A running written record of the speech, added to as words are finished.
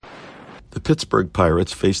The Pittsburgh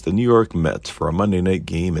Pirates faced the New York Mets for a Monday night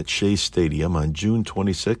game at Shea Stadium on June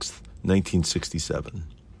 26, 1967.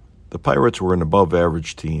 The Pirates were an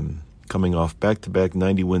above-average team, coming off back-to-back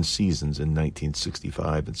 90-win seasons in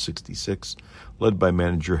 1965 and 66, led by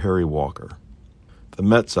manager Harry Walker. The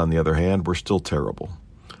Mets, on the other hand, were still terrible,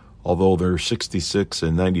 although their 66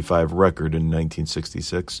 and 95 record in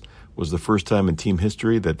 1966 was the first time in team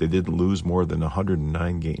history that they didn't lose more than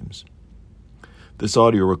 109 games. This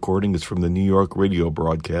audio recording is from the New York radio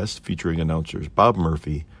broadcast featuring announcers Bob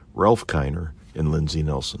Murphy, Ralph Kiner, and Lindsey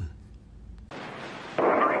Nelson.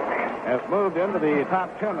 Has moved into the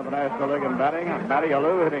top 10 of the National League in batting. Matty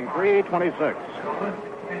Alou hitting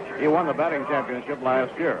 .326. He won the batting championship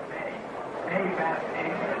last year.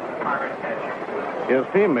 His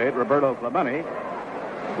teammate, Roberto Clemente,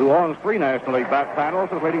 who owns 3 National League bat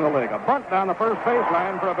titles, is leading the league. A bunt down the first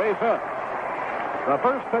baseline for a base hit. The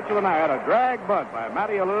first pitch of the night, a drag bunt by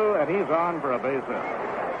Matty Alou, and he's on for a base hit.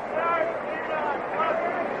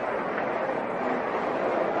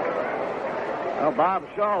 Well, Bob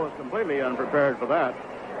Shaw was completely unprepared for that.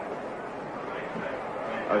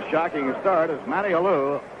 A shocking start as Matty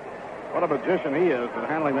Alou, what a magician he is at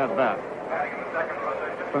handling that bat.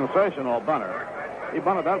 Sensational bunter. He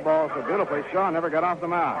bunted that ball so beautifully, Shaw never got off the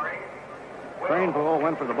mound. Cranepool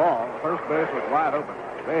went for the ball. First base was wide open.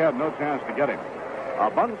 They had no chance to get him. A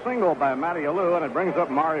bunt single by Matty Alou, and it brings up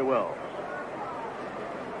Maury Wills.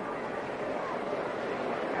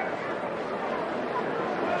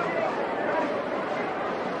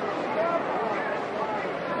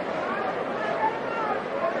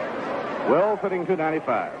 Wills hitting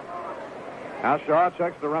 .295. Now Shaw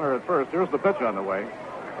checks the runner at first. Here's the pitch on the way,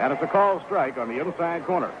 and it's a called strike on the inside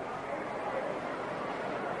corner.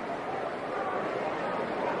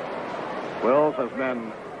 Wills has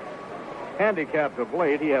been handicapped of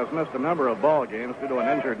late. He has missed a number of ball games due to an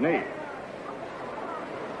injured knee.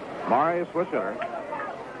 Maury, switch hitter.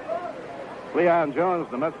 Leon Jones,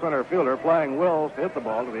 the Mets center fielder, playing Wills to hit the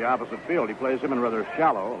ball to the opposite field. He plays him in rather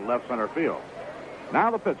shallow left center field. Now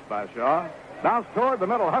the pitch by Shaw. Bounce toward the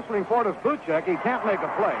middle, hustling for his boot check. He can't make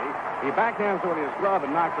a play. He backhands with his glove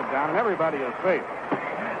and knocks it down, and everybody is safe.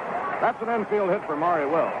 That's an infield hit for Maury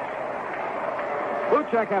Wills.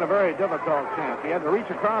 Buchek had a very difficult chance. He had to reach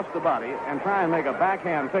across the body and try and make a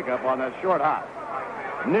backhand pickup on that short hop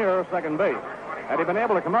near second base. Had he been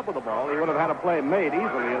able to come up with the ball, he would have had a play made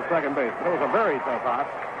easily at second base. But it was a very tough hop,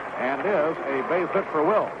 and it is a base hit for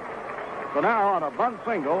Wills. So now on a bunt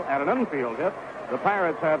single and an infield hit, the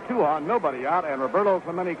Pirates have 2 on, nobody out, and Roberto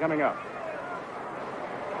Clemente coming up.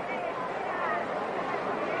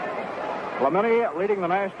 Clemente leading the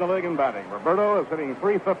National League in batting. Roberto is hitting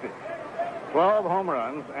 .350. 12 home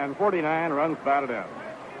runs and 49 runs batted in.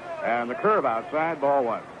 And the curve outside, ball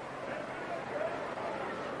 1.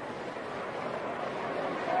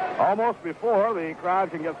 Almost before the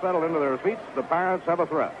crowd can get settled into their seats, the Pirates have a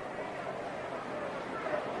threat.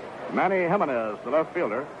 Manny Jimenez, the left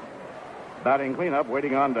fielder, batting cleanup,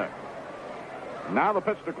 waiting on deck. Now the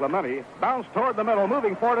pitch to Clemente. Bounce toward the middle,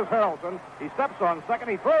 moving forward is Harrelson. He steps on second.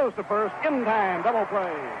 He throws to first. In time, double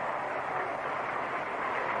play.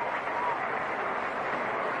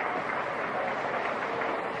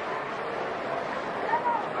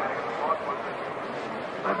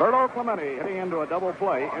 Roberto Clemente hitting into a double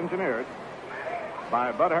play engineered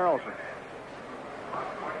by Bud Harrelson.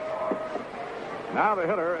 Now the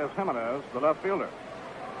hitter is Jimenez, the left fielder.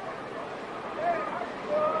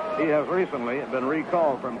 He has recently been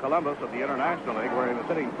recalled from Columbus of the International League, where he was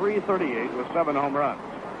hitting .338 with 7 home runs.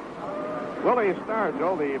 Willie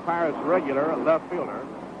Stargell, the Pirates' regular left fielder,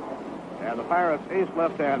 and the Pirates' ace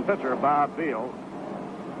left-hand pitcher, Bob Beal,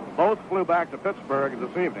 both flew back to Pittsburgh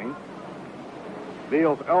this evening.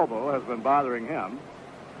 Beal's elbow has been bothering him.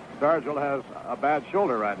 Stargell has a bad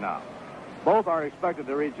shoulder right now. Both are expected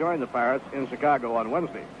to rejoin the Pirates in Chicago on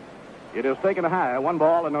Wednesday. It is taken high, 1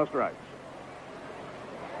 ball and no strikes.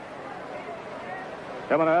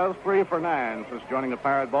 Jimenez 3 for 9 since joining the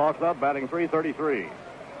Pirate Ball Club, batting .333.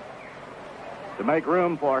 To make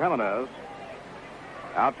room for Jimenez,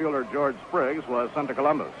 outfielder George Spriggs was sent to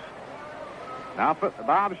Columbus. Now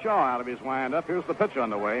Bob Shaw out of his windup. Here's the pitch on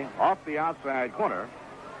the way, off the outside corner.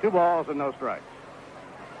 2 balls and no strikes.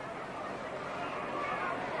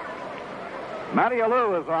 Matty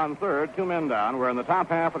Alou is on third, 2 men down. We're in the top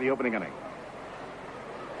half of the opening inning.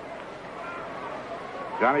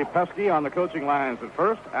 Johnny Pesky on the coaching lines at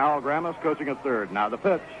first. Al Gramus coaching at third. Now the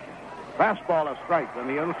pitch. Fastball, a strike in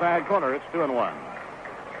the inside corner. It's 2-1.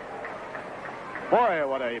 Boy,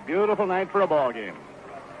 what a beautiful night for a ball game.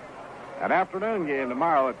 An afternoon game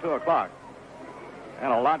tomorrow at 2 o'clock.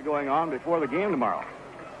 And a lot going on before the game tomorrow.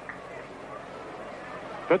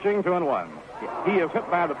 Pitching 2-1. He is hit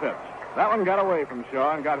by the pitch. That one got away from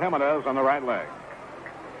Shaw and got Jimenez on the right leg.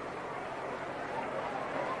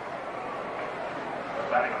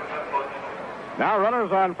 Now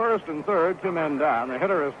runners on first and third, 2 men down. The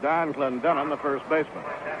hitter is Don Clendenin, the first baseman.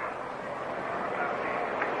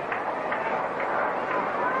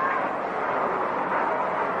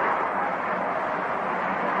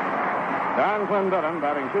 Don Clendenin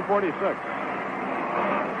batting .246.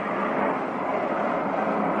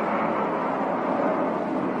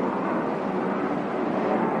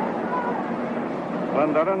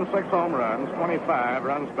 Clendenin, 6 home runs, 25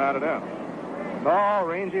 runs batted in. Tall,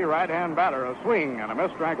 rangy right-hand batter, a swing and a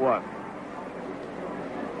miss, strike 1.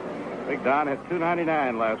 Big Don hit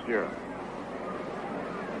 .299 last year.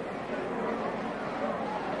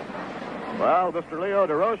 Well, Mr. Leo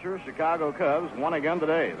DeRocher's Chicago Cubs won again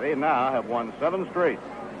today. They now have won 7 straight.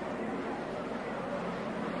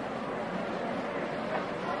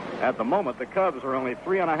 At the moment, the Cubs are only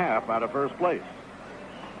 3.5 out of first place.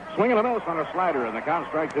 Swing and a miss on a slider, and the count,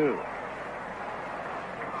 strike 2.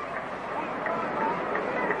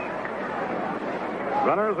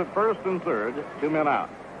 Runners at first and third, 2 men out.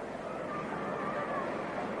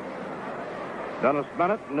 Dennis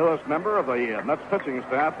Bennett, newest member of the Mets pitching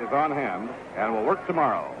staff, is on hand and will work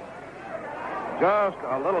tomorrow. Just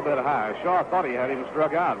a little bit high. Shaw thought he had him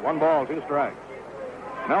struck out. 1 ball, 2 strikes.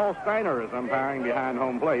 Mel Steiner is umpiring behind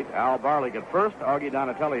home plate. Al Barlick at first, Augie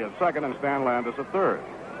Donatelli at second, and Stan Landis at third.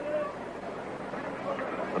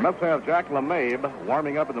 The Mets have Jack LeMabe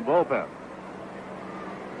warming up in the bullpen.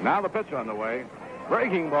 Now the pitch on the way.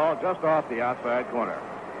 Breaking ball just off the outside corner.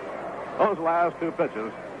 Those last 2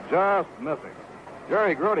 pitches just missing.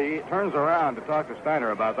 Jerry Grote turns around to talk to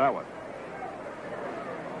Steiner about that one.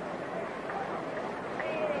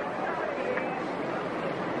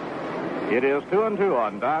 It is 2-2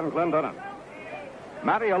 on Don Clendenin.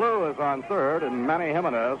 Matty Alou is on third and Manny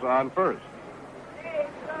Jimenez on first.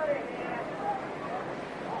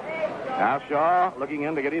 Now Shaw looking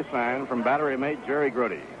in to get his sign from battery mate Jerry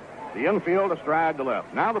Grote. The infield astride to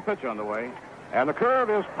left. Now the pitch on the way, and the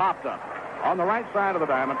curve is popped up. On the right side of the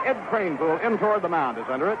diamond, Ed Kranepool in toward the mound is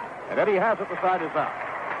under it, and Eddie Hassett the side is out.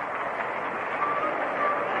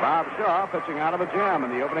 Bob Shaw pitching out of a jam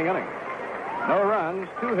in the opening inning. No runs,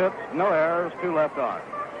 2 hits, no errors, 2 left on.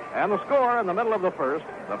 And the score in the middle of the first,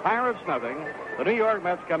 the Pirates nothing, the New York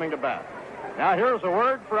Mets coming to bat. Now here's a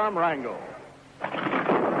word from Rango.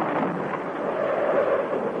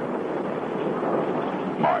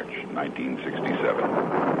 March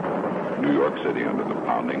 1967. New York City under the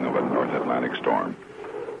pounding of a North Atlantic storm.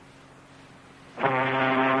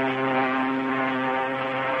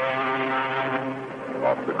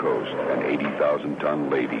 Off the coast, an 80,000-ton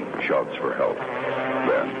lady shouts for help.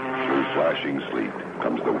 Then, through slashing sleet,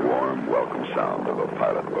 comes the warm, welcome sound of a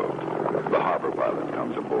pilot boat. The harbor pilot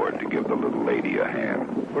comes aboard to give the little lady a hand.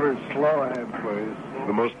 Put her slow ahead, please.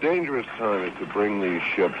 The most dangerous time is to bring these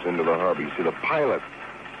ships into the harbor. You see, the pilot...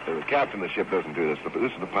 The captain of the ship doesn't do this, but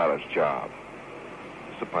this is the pilot's job.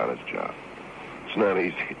 It's the pilot's job. It's not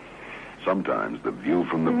easy. Sometimes the view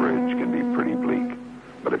from the bridge can be pretty bleak.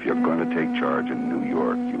 But if you're going to take charge in New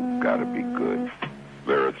York, you've got to be good.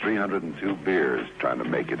 There are 302 beers trying to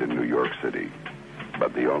make it in New York City.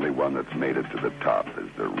 But the only one that's made it to the top is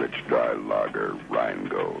the rich, dry lager,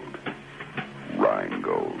 Rheingold.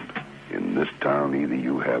 Rheingold. In this town, either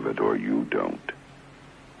you have it or you don't.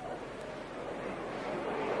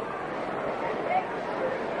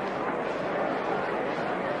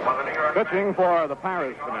 Pitching for the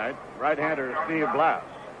Pirates tonight, right-hander Steve Blass.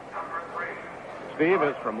 Steve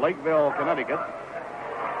is from Lakeville, Connecticut.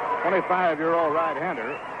 25-year-old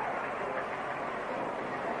right-hander.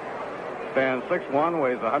 Stands 6'1",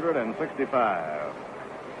 weighs 165.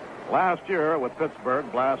 Last year with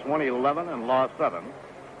Pittsburgh, Blass won 11 and lost 7.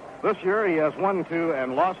 This year he has won 2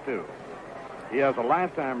 and lost 2. He has a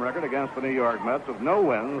lifetime record against the New York Mets of no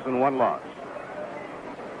wins and 1 loss.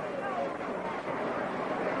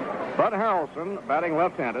 Bud Harrelson batting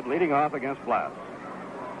left-handed, leading off against Blass.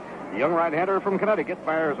 The young right-hander from Connecticut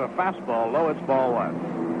fires a fastball low. It's ball 1.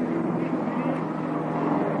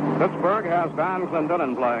 Pittsburgh has Don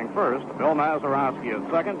Clendenin playing first, Bill Mazeroski at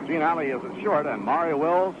second, Gene Alley is at short, and Mario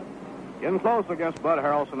Wills in close against Bud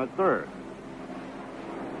Harrelson at third.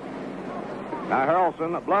 Now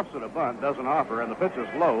Harrelson bluffs at a bunt, doesn't offer, and the pitch is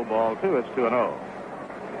low, ball 2. It's 2-0.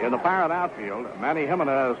 In the Pirate outfield, Manny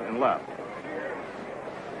Jimenez in left.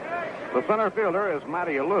 The center fielder is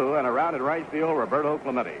Matty Alou, and around in right field, Roberto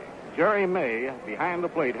Clemente. Jerry May behind the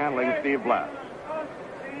plate handling Steve Blass.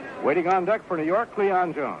 Waiting on deck for New York,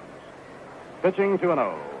 Cleon Jones. Pitching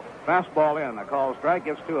 2-0. Fastball in, a call strike,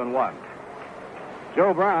 gets 2-1.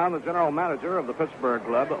 Joe Brown, the general manager of the Pittsburgh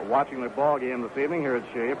club, watching the ball game this evening here at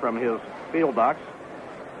Shea from his field box.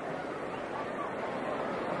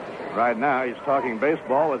 Right now, he's talking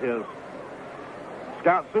baseball with his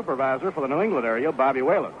scout supervisor for the New England area, Bobby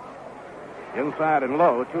Whalen. Inside and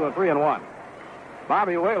low, 2-3-1.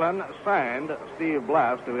 Bobby Whalen signed Steve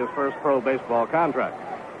Blass to his first pro baseball contract.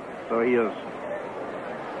 So he is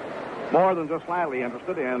more than just slightly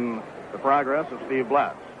interested in the progress of Steve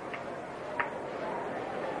Blass.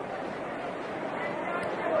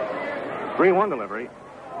 3-1 delivery.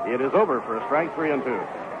 It is over for a strike, 3-2.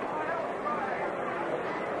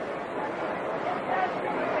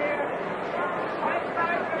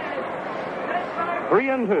 Three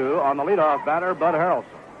and two on the leadoff batter, Bud Harrelson.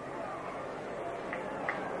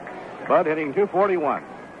 Bud hitting .241.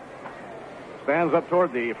 Stands up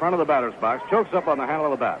toward the front of the batter's box, chokes up on the handle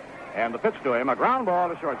of the bat. And the pitch to him, a ground ball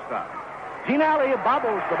to shortstop. Gene Alley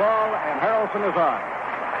bobbles the ball, and Harrelson is on.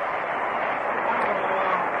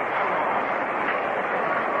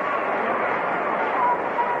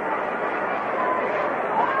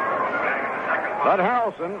 Bud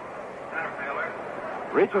Harrelson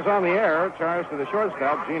reaches on the air, charged to the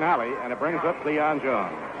shortstop, Gene Alley, and it brings up Leon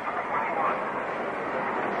Jones.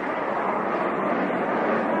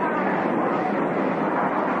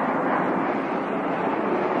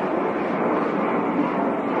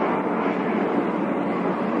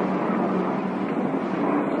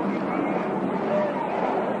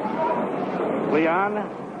 Leon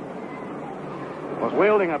was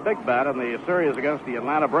wielding a big bat in the series against the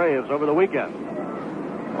Atlanta Braves over the weekend.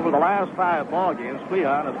 Over the last 5 ball games,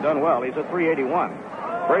 Leon has done well. He's at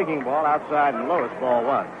 .381. Breaking ball outside and lowest, ball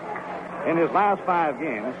 1. In his last 5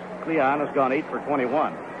 games, Leon has gone 8 for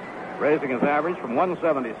 21, raising his average from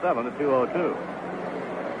 177 to 202.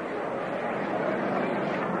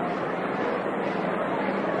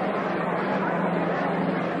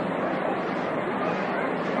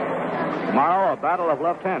 Tomorrow, a battle of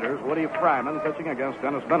left-handers. Woody Fryman pitching against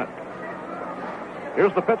Dennis Bennett.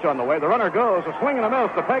 Here's the pitch on the way. The runner goes. A swing and a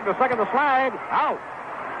miss. The peg to second. The slide. Out.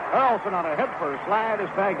 Harrelson on a hit for a slide is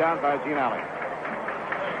tagged down by Gene Alley.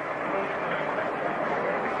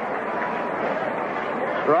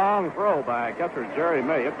 Strong throw by catcher Jerry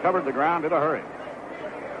May. It covered the ground in a hurry.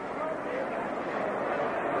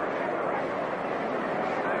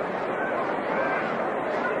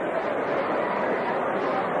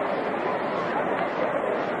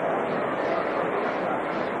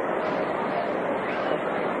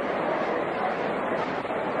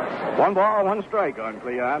 One ball, one strike on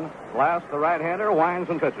Cleon. Blass, the right-hander, winds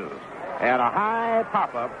and pitches. And a high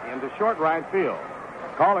pop-up into short right field.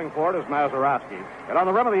 Calling for it is Mazeroski. And on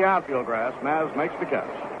the rim of the outfield grass, Maz makes the catch.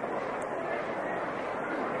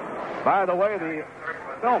 By the way, the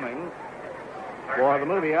filming for the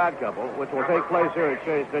movie Odd Couple, which will take place here at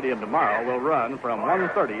Shea Stadium tomorrow, will run from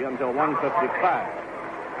 1:30 until 1:55.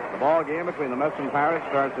 The ball game between the Mets and Pirates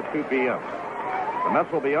starts at 2 p.m. The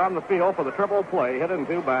Mets will be on the field for the triple play hit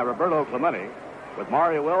into by Roberto Clemente, with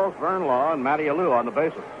Mario Wills, Vern Law, and Matty Alou on the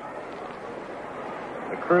bases.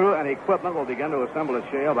 The crew and equipment will begin to assemble at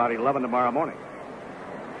Shea about 11 tomorrow morning.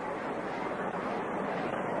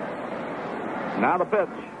 Now the pitch.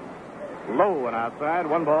 Low and outside,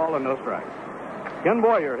 1 ball and no strikes. Ken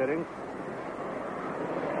Boyer hitting.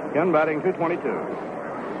 Ken batting .222.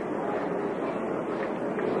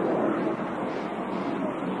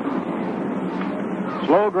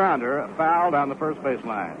 Slow grounder, foul down the first base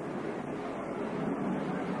line.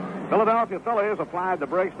 Philadelphia Phillies applied the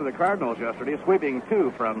brakes to the Cardinals yesterday, sweeping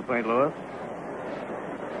 2 from St. Louis.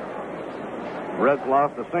 Reds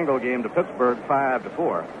lost a single game to Pittsburgh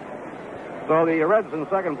 5-4. So the Reds in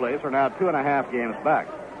second place are now 2.5 games back.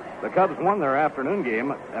 The Cubs won their afternoon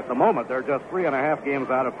game. At the moment, they're just 3.5 games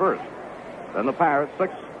out of first. Then the Pirates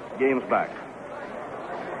 6 games back.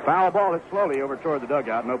 Foul ball hit slowly over toward the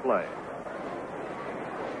dugout, no play.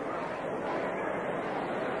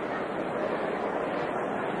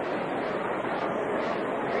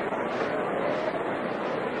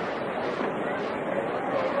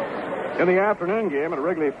 In the afternoon game at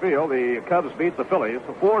Wrigley Field, the Cubs beat the Phillies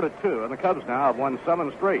 4-2, and the Cubs now have won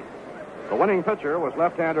 7 straight. The winning pitcher was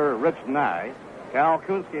left-hander Rich Nye. Cal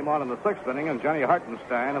Kuntz came on in the 6th inning, and Johnny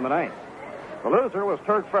Hartenstein in the 9th. The loser was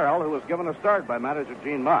Turk Farrell, who was given a start by manager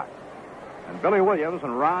Gene Mott. And Billy Williams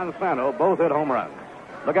and Ron Santo both hit home runs.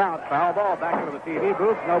 Look out, foul ball back into the TV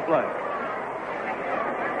booth, no play.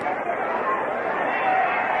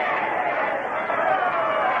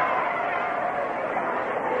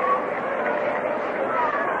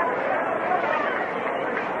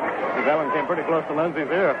 That one came pretty close to Lindsay's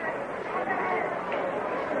ear.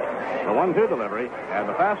 The 1-2 delivery, and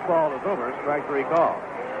the fastball is over. Strike 3 call.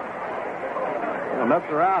 The Mets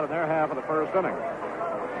are out in their half of the first inning.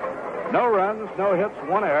 No runs, no hits,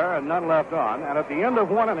 1 error, and none left on. And at the end of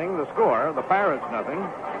 1 inning, the score, the Pirates nothing,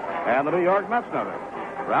 and the New York Mets nothing.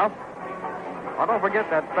 Ralph? Well, don't forget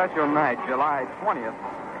that special night, July 20th.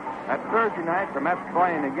 That's Thursday night, the Mets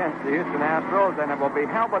playing against the Houston Astros, and it will be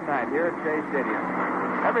helmet night here at Shea Stadium.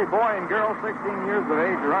 Every boy and girl 16 years of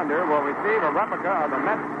age or under will receive a replica of the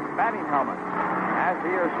Mets batting helmet as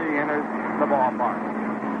he or she enters the ballpark.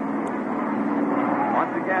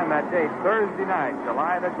 Once again, that date, Thursday night,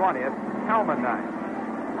 July the 20th, helmet night.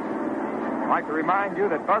 I'd like to remind you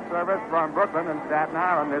that bus service from Brooklyn and Staten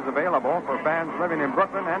Island is available for fans living in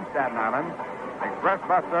Brooklyn and Staten Island. Express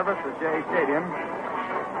bus service to Shea Stadium.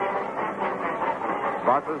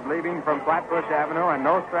 Buses leaving from Flatbush Avenue and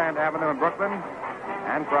Nostrand Avenue in Brooklyn,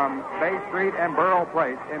 and from Bay Street and Borough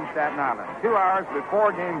Place in Staten Island. 2 hours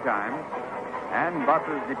before game time, and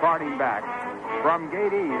buses departing back from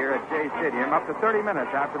Gate E here at Shea Stadium up to 30 minutes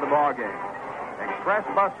after the ball game. Express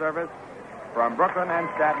bus service from Brooklyn and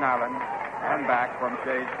Staten Island and back from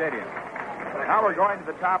Shea Stadium. Now we're going to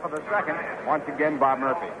the top of the second. Once again, Bob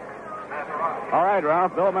Murphy. All right,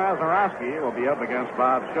 Ralph. Bill Mazeroski will be up against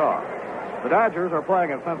Bob Shaw. The Dodgers are playing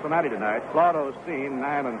at Cincinnati tonight. Claude Osteen,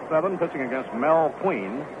 9-7, pitching against Mel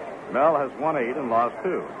Queen. Mel has won 8 and lost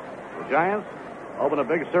 2. The Giants open a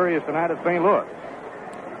big series tonight at St. Louis.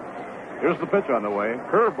 Here's the pitch on the way.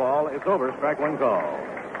 Curveball, it's over. Strike 1 call.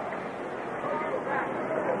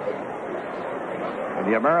 In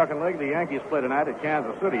the American League, the Yankees play tonight at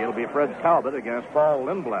Kansas City. It'll be Fred Talbot against Paul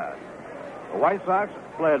Lindblad. The White Sox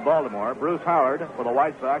play at Baltimore. Bruce Howard for the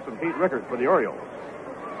White Sox and Pete Rickard for the Orioles.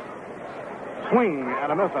 Swing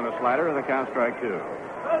and a miss on a slider, and the count strike 2.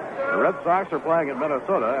 The Red Sox are playing at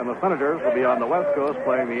Minnesota, and the Senators will be on the West Coast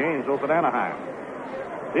playing the Angels at Anaheim.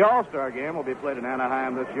 The All-Star game will be played in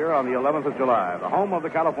Anaheim this year on the 11th of July, the home of the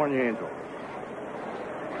California Angels.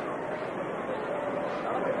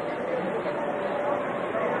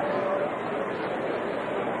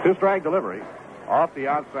 Two-strike delivery. Off the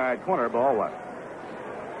outside corner, ball 1.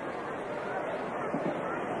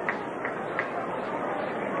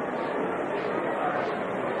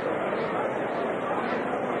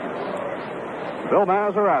 Bill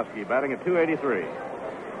Mazeroski batting at .283.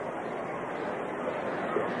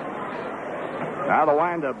 Now the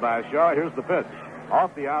windup by Shaw. Here's the pitch.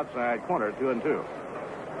 Off the outside corner, 2-2.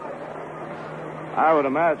 I would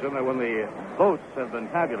imagine that when the votes have been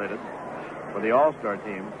tabulated for the All-Star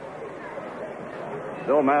team,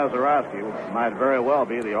 Bill Mazeroski might very well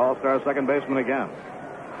be the All-Star second baseman again.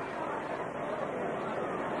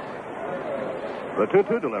 The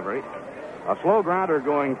 2-2 delivery. A slow grounder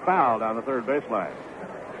going foul down the third baseline.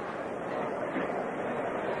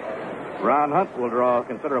 Ron Hunt will draw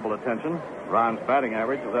considerable attention. Ron's batting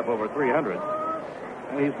average is up over 300.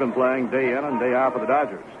 And he's been playing day in and day out for the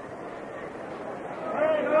Dodgers.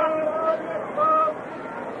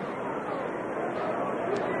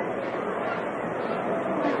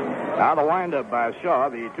 Now the windup by Shaw,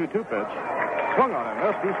 the 2-2 pitch. Swung on and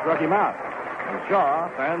missed. He struck him out. And Shaw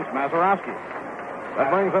fans Mazeroski. That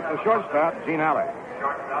brings up the shortstop, Gene Alley.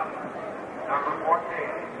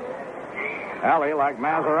 Alley, like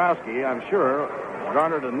Mazeroski, I'm sure,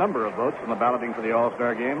 garnered a number of votes in the balloting for the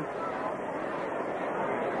All-Star game.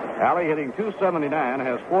 Alley, hitting .279,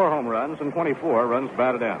 has 4 home runs and 24 runs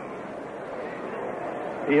batted in.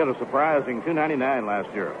 He hit a surprising .299 last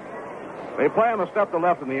year. They play him a step to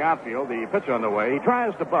left in the outfield. The pitch on the way. He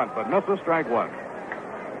tries to bunt, but misses. Strike 1.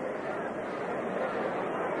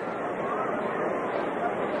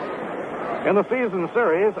 In the season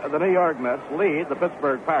series, the New York Mets lead the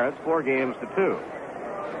Pittsburgh Pirates 4-2.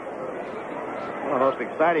 One of the most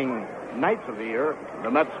exciting nights of the year. The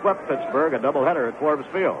Mets swept Pittsburgh, a doubleheader at Forbes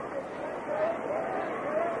Field.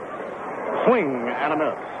 Swing and a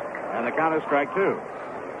miss. And the count is strike 2.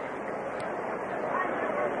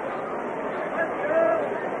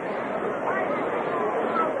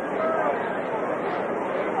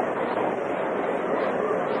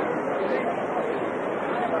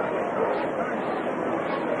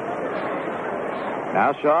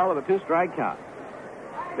 Now Shaw with a 2-strike count.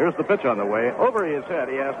 Here's the pitch on the way. Over his head,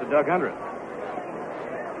 he has to duck under it.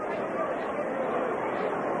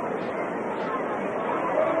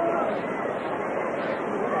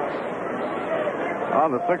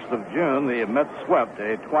 On the 6th of June, the Mets swept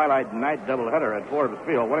a twilight night doubleheader at Forbes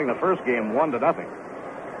Field, winning the first game 1-0.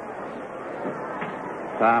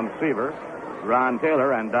 Tom Seaver, Ron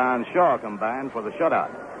Taylor, and Don Shaw combined for the shutout.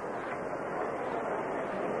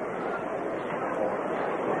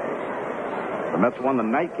 The Mets won the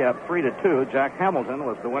nightcap 3-2. Jack Hamilton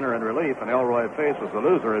was the winner in relief, and Elroy Pace was the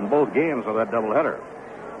loser in both games of that doubleheader.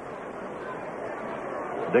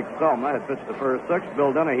 Dick Selma had pitched the first 6.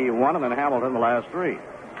 Bill Dennehy won, and then Hamilton the last 3.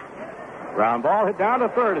 Ground ball hit down to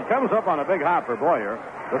third. It comes up on a big hop for Boyer.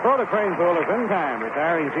 The throw to Cranepool is in time,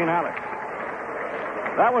 retiring Gene Alex.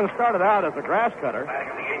 That one started out as a grass cutter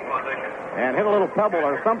and hit a little pebble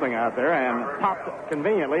or something out there and popped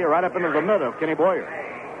conveniently right up into the mid of Kenny Boyer.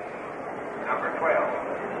 Number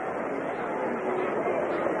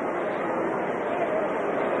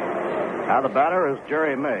 12. Now the batter is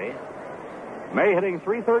Jerry May. May hitting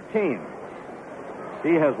 .313.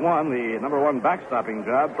 He has won the number 1 backstopping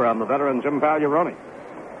job from the veteran Jim Pagliarone.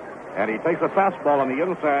 And he takes a fastball on the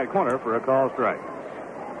inside corner for a call strike.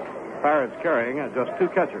 Pirates carrying just 2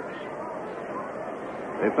 catchers.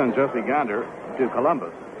 They sent Jesse Gonder to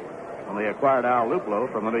Columbus when they acquired Al Luplo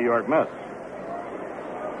from the New York Mets.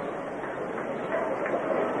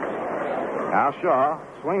 Al Shaw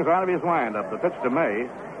swings out of his windup. The pitch to May.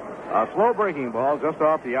 A slow breaking ball just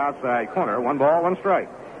off the outside corner. 1 ball, 1 strike.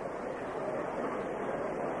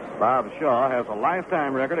 Bob Shaw has a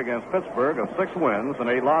lifetime record against Pittsburgh of 6 wins and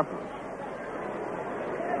 8 losses.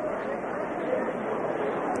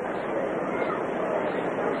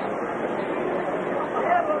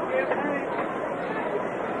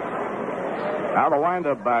 Now the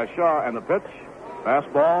windup by Shaw and the pitch.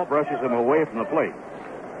 Fastball brushes him away from the plate.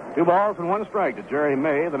 2 balls and 1 strike to Jerry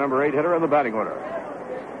May, the number 8 hitter in the batting order.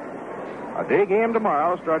 A day game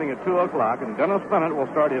tomorrow starting at 2 o'clock, and Dennis Bennett will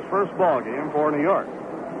start his first ball game for New York.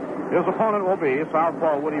 His opponent will be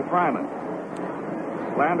southpaw Woody Fryman.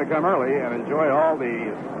 Plan to come early and enjoy all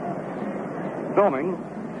the filming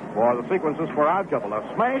for the sequences for Odd Couple. A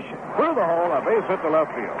smash through the hole, a base hit to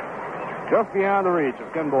left field. Just beyond the reach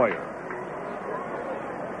of Ken Boyer.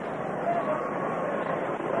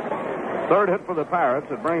 Third hit for the Pirates.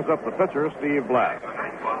 It brings up the pitcher, Steve Black.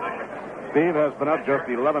 Steve has been up just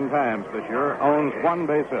 11 times this year, owns 1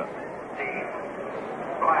 base hit.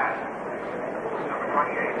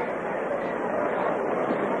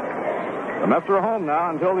 The Mets are home now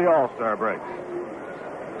until the All-Star break.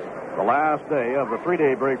 The last day of the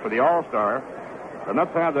 3-day break for the All-Star. The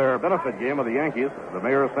Mets have their benefit game of the Yankees, the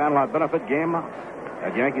Mayor Sandlot benefit game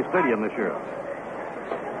at Yankee Stadium this year.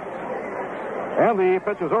 And the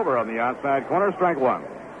pitch is over on the outside corner, strike 1.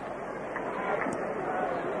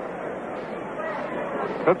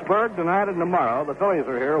 Pittsburgh tonight and tomorrow. The Phillies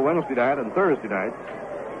are here Wednesday night and Thursday night.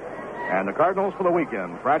 And the Cardinals for the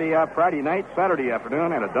weekend. Friday night, Saturday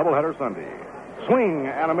afternoon, and a doubleheader Sunday. Swing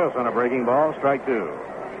and a miss on a breaking ball, strike 2.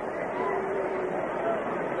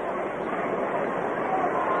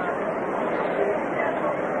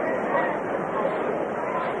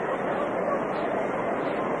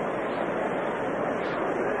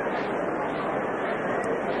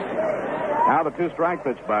 Now the 2-strike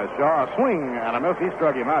pitch by Shaw. A swing and a miss. He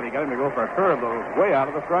struck him out. He got him to go for a curve that was way out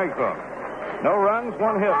of the strike zone. No runs,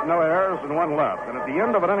 1 hit, no errors, and 1 left. And at the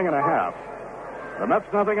end of an inning and a half, the Mets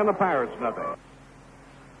nothing and the Pirates nothing.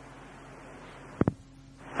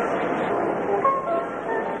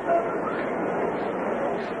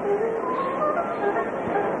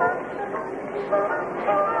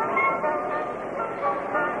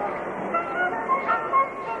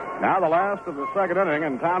 Now the last of the second inning,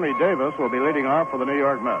 and Tommy Davis will be leading off for the New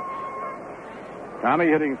York Mets. Tommy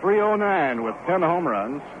hitting .309 with 10 home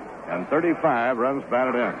runs and 35 runs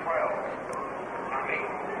batted in.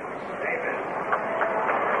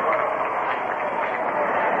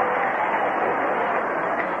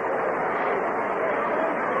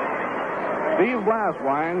 Steve Blass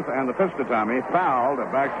winds, and the pitch to Tommy, fouled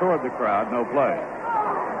back toward the crowd, no play.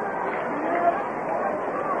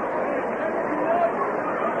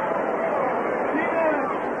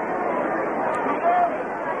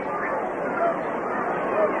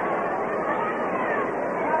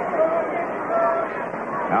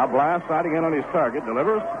 Now Blass sighting in on his target,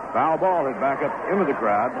 delivers. Foul ball hit back up into the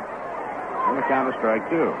crowd. And the count is strike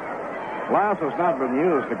 2. Blass has not been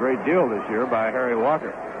used a great deal this year by Harry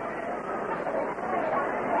Walker.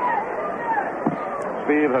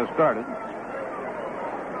 Steve has started.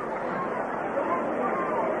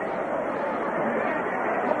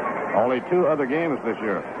 Only 2 other games this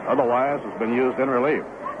year. Otherwise, has been used in relief.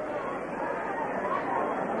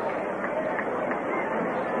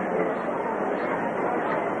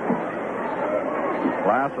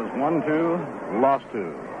 Blass has won 2, lost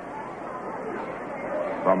 2.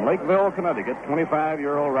 From Lakeville, Connecticut,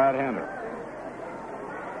 25-year-old right-hander.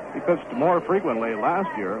 He pitched more frequently last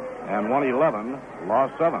year and won 11,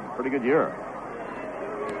 lost 7. Pretty good year.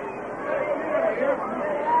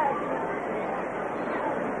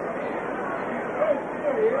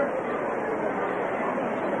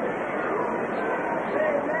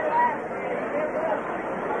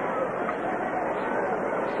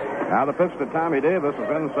 Now the pitch to Tommy Davis is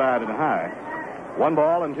inside and high. 1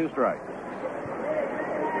 ball and 2 strikes.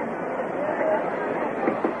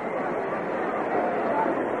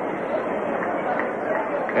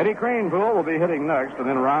 Eddie Cranepool will be hitting next, and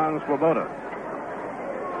then Ron Swoboda.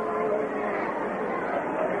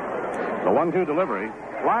 The 1-2 delivery.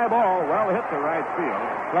 Fly ball well hit to right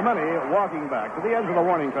field. Clemente walking back to the edge of the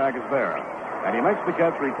warning track is there. And he makes the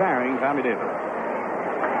catch, retiring Tommy Davis.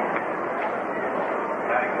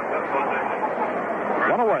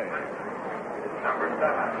 1 away. Number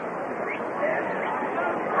 7.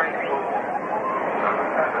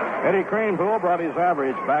 Eddie Cranepool brought his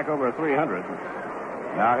average back over 300.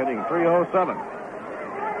 Now hitting .307.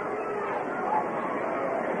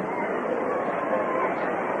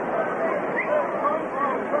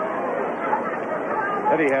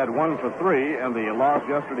 Eddie had 1 for 3 in the loss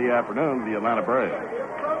yesterday afternoon to the Atlanta Braves.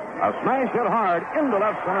 A smash hit hard into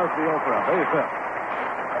left center field for a base hit.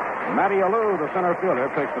 Matty Alou, the center fielder,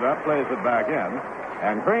 picks it up, plays it back in,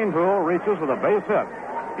 and Cranepool reaches with a base hit.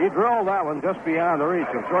 He drilled that one just beyond the reach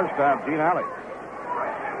of shortstop Gene Alley.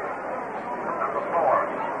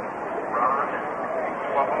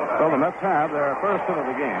 So the Mets have their first hit of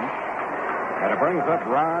the game, and it brings up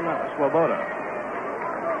Ron Swoboda.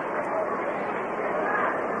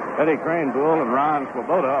 Eddie Cranepool and Ron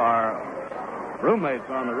Swoboda are roommates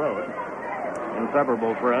on the road,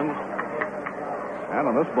 inseparable friends. And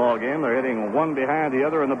on this ball game, they're hitting one behind the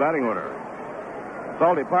other in the batting order.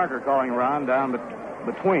 Salty Parker calling Ron down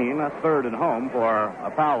between third and home for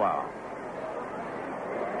a powwow.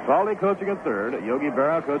 Salty coaching at third, Yogi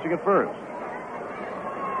Berra coaching at first.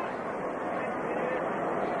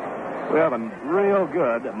 We have a real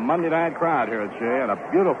good Monday night crowd here at Shea, and a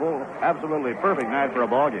beautiful, absolutely perfect night for a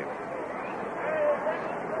ball game.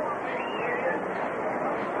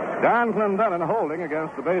 Don Clendenin holding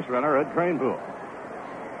against the base runner, Ed Cranepool.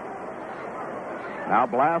 Now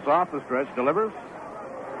Blass off the stretch, delivers.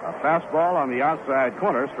 A fastball on the outside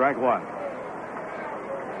corner, strike 1.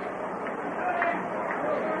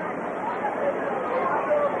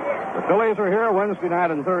 The Phillies are here Wednesday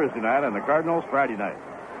night and Thursday night, and the Cardinals Friday night.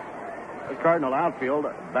 The Cardinal outfield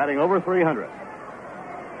batting over 300.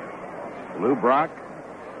 Lou Brock,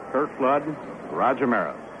 Kurt Flood, Roger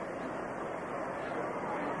Maris.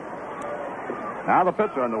 Now the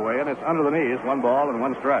pitch on the way, and it's under the knees, 1 ball and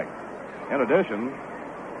 1 strike. In addition,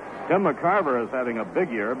 Tim McCarver is having a big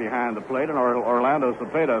year behind the plate, and Orlando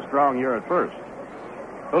Cepeda a strong year at first.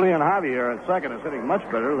 Julian Javier at second is hitting much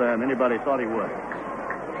better than anybody thought he would.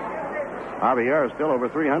 Javier is still over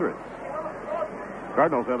 300.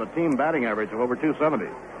 Cardinals have a team batting average of over 270.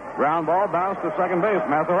 Ground ball bounced to second base.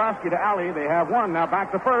 Mazeroski to Alley. They have 1. Now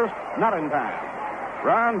back to first. Not in time.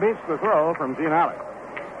 Ron beats the throw from Gene Alley.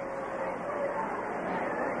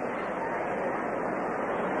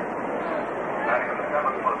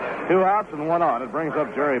 Two outs and 1 on. It brings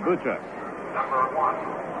up Jerry Buchek. Number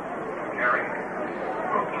 1, Jerry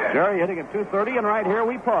Buchek. Jerry hitting at 230, and right here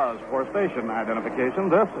we pause for station identification.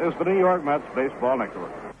 This is the New York Mets Baseball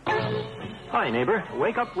Network. Hi, neighbor.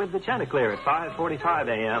 Wake up with the Chanticleer at 5:45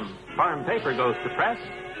 a.m. Farm paper goes to press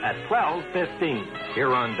at 12:15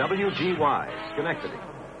 here on WGY, Schenectady.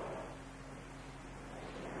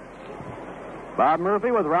 Bob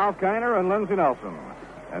Murphy with Ralph Kiner and Lindsey Nelson.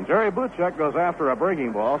 And Jerry Buchek goes after a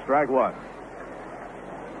breaking ball, strike 1.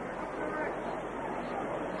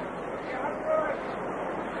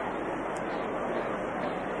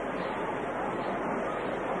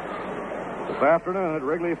 This afternoon at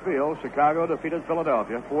Wrigley Field, Chicago defeated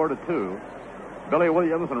Philadelphia 4-2. Billy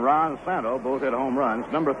Williams and Ron Santo both hit home runs,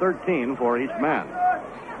 number 13 for each man.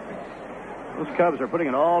 Those Cubs are putting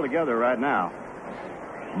it all together right now.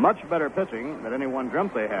 Much better pitching than anyone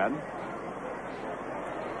dreamt they had.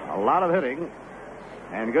 A lot of hitting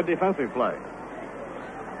and good defensive play.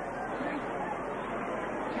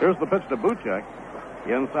 Here's the pitch to Buchek.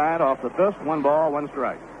 Inside off the fist, 1 ball, 1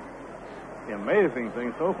 strike. The amazing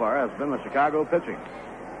thing so far has been the Chicago pitching.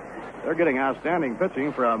 They're getting outstanding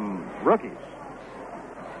pitching from rookies.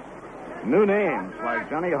 New names like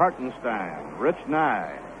Johnny Hartenstein, Rich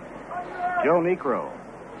Nye, Joe Niekro.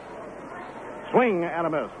 Swing and a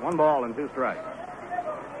miss. 1 ball and 2 strikes.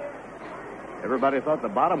 Everybody thought the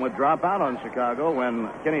bottom would drop out on Chicago when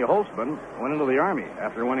Kenny Holtzman went into the Army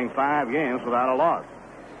after winning 5 games without a loss.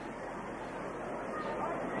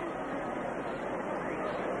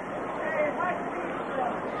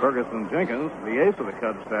 Ferguson Jenkins, the ace of the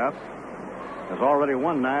Cubs staff, has already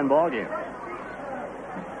won 9 ball games.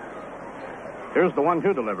 Here's the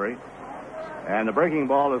 1-2 delivery. And the breaking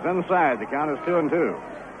ball is inside. The count is 2-2.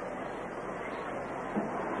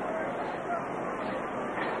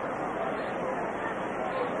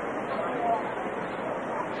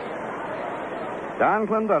 Don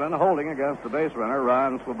Clendenin holding against the base runner,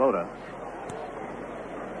 Ron Swoboda.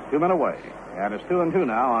 2 men away, and it's 2-2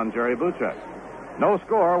 now on Jerry Buchek. No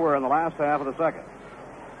score. We're in the last half of the second.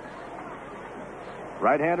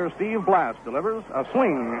 Right-hander Steve Blass delivers a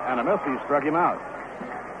swing and a miss. He struck him out.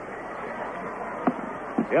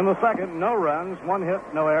 In the second, no runs, 1 hit,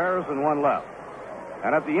 no errors, and 1 left.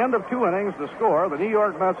 And at the end of 2 innings, the score, the New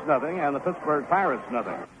York Mets nothing and the Pittsburgh Pirates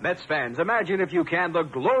nothing. Mets fans, imagine if you can the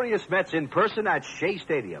glorious Mets in person at Shea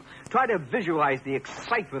Stadium. Try to visualize the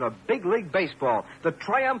excitement of big league baseball, the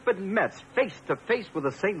triumphant Mets face-to-face with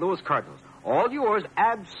the St. Louis Cardinals. All yours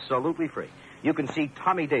absolutely free. You can see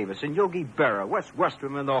Tommy Davis and Yogi Berra, Wes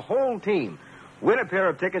Westrom, and the whole team. Win a pair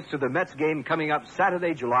of tickets to the Mets game coming up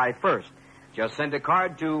Saturday, July 1st. Just send a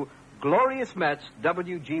card to Glorious Mets,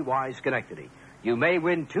 WGY Schenectady. You may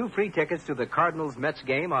win 2 free tickets to the Cardinals-Mets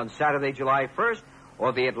game on Saturday, July 1st,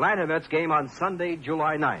 or the Atlanta-Mets game on Sunday,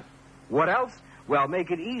 July 9th. What else? Well, make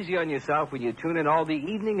it easy on yourself when you tune in all the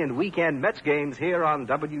evening and weekend Mets games here on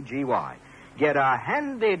WGY. Get a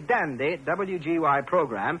handy-dandy WGY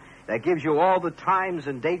program that gives you all the times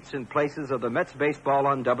and dates and places of the Mets baseball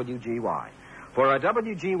on WGY. For a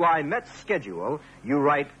WGY Mets schedule, you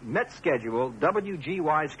write Mets Schedule,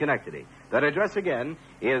 WGY Schenectady. That address again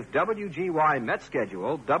is WGY Mets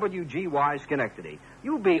Schedule, WGY Schenectady.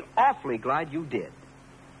 You'll be awfully glad you did.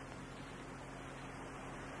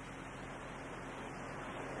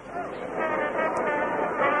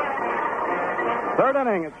 Third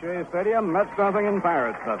inning at Shea Stadium, Mets nothing and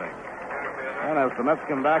Pirates nothing. And as the Mets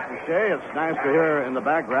come back to Shea, it's nice to hear in the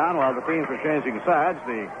background while the teams are changing sides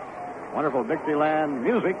the wonderful Dixieland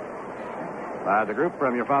music by the group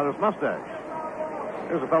From Your Father's Mustache.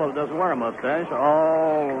 Here's a fellow that doesn't wear a mustache,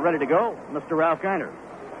 all ready to go, Mr. Ralph Kiner.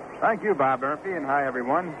 Thank you, Bob Murphy, and hi,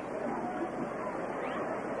 everyone.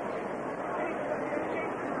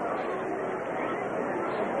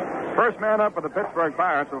 First man up for the Pittsburgh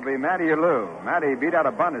Pirates will be Matty Alou. Matty beat out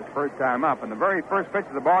a bunt his first time up in the very first pitch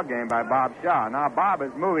of the ball game by Bob Shaw. Now Bob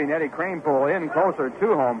is moving Eddie Kranepool in closer to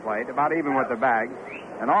home plate, about even with the bag,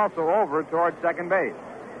 and also over towards second base.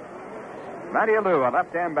 Matty Alou, a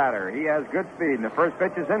left-hand batter. He has good speed, and the first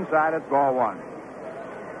pitch is inside. It's ball 1.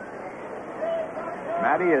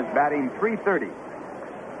 Matty is batting .330.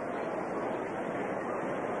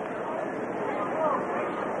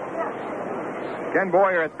 Ken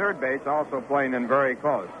Boyer at third base, also playing in very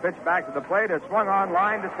close. Pitch back to the plate. It's swung on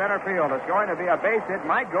line to center field. It's going to be a base hit.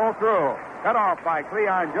 Might go through. Cut off by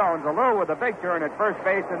Cleon Jones. Alou with a big turn at first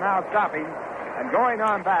base and now stopping and going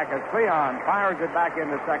on back as Cleon fires it back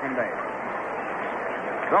into second base.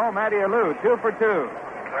 So Matty Alou, 2 for 2.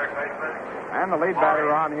 And the lead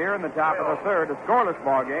batter on here in the top of the third. A scoreless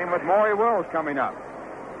ball game with Maury Wills coming up.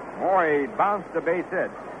 Maury bounced a base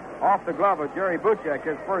hit off the glove of Jerry Buchek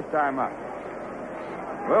his first time up.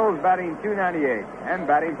 Wills batting .298 and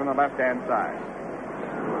batting from the left-hand side.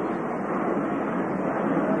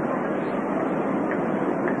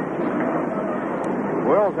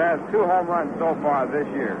 Wills has 2 home runs so far this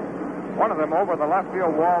year. One of them over the left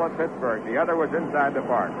field wall at Pittsburgh. The other was inside the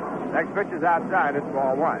park. Next pitch is outside. It's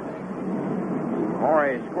ball 1.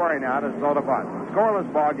 Maury scoring out as though to bunt. Scoreless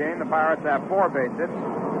ball game. The Pirates have 4 base hits.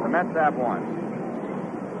 The Mets have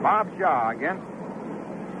 1. Bob Shaw against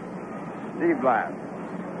Steve Blass.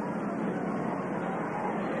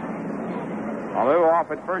 Alou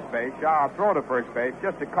off at first base. Shaw will throw to first base.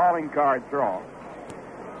 Just a calling card throw.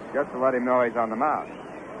 Just to let him know he's on the mound.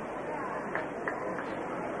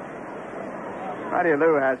 Matty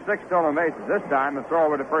Alou has 6 stolen bases. This time the throw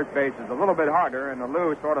over to first base is a little bit harder, and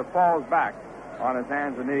Alou sort of falls back on his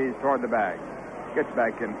hands and knees toward the bag. Gets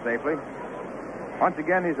back in safely. Once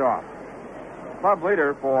again, he's off. Club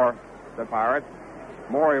leader for the Pirates,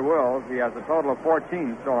 Maury Wills. He has a total of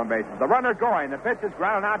 14 stolen bases. The runner going. The pitch is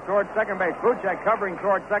grounded out towards second base. Buchek covering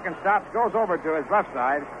towards second, stops, goes over to his left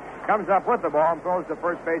side, comes up with the ball and throws to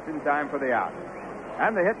first base in time for the out.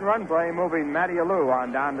 And the hit and run play moving Matty Alou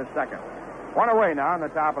on down to second. 1 away now in the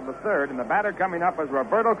top of the third, and the batter coming up is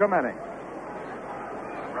Roberto Clemente.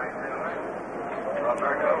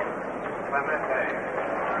 Roberto Clemente.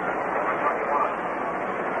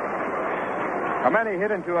 Clemente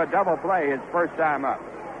hit into a double play his first time up.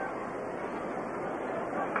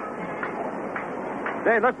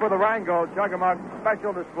 Say, look for the Rheingold Chug-a-Mug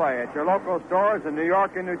special display at your local stores in New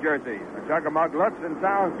York and New Jersey. The Chug-a-Mug looks and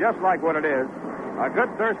sounds just like what it is. A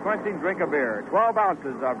good thirst-quenching drink of beer. 12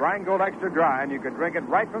 ounces of Rheingold Extra Dry, and you can drink it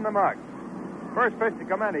right from the mug. First pitch to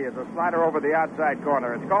Clemente is a slider over the outside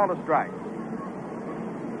corner. It's called a strike.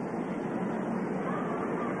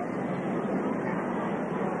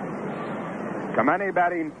 Clemente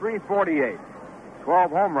batting .348.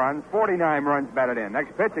 12 home runs, 49 runs batted in.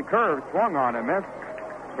 Next pitch, a curve swung on and missed.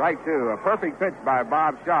 Strike two. A perfect pitch by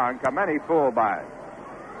Bob Shaw, and Clemente fooled by it.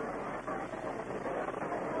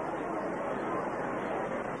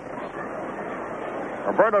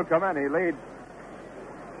 Roberto Clemente leads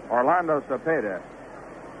Orlando Cepeda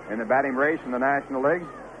in the batting race in the National League.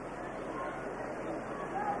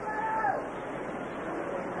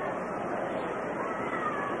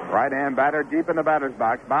 Right-hand batter deep in the batter's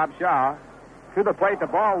box. Bob Shaw to the plate. The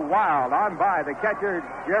ball wild on by the catcher,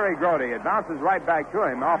 Jerry Grody. It bounces right back to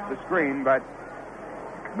him off the screen, but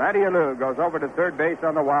Matty Alou goes over to third base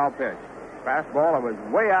on the wild pitch. Fastball, it was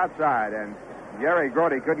way outside, and Jerry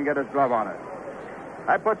Grody couldn't get his glove on it.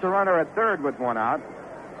 That puts a runner at third with one out.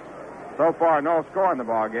 So far, no score in the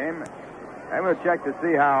ball game. And we'll check to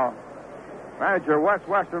see how manager Wes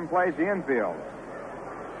Western plays the infield.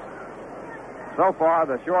 So far,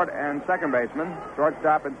 the short and second baseman,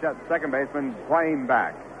 shortstop and second baseman playing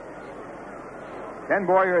back. Ken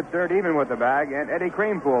Boyer at third, even with the bag, and Eddie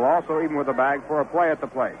Creampool also even with the bag for a play at the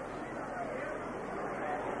plate.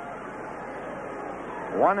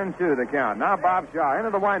 1-2 the count. Now Bob Shaw into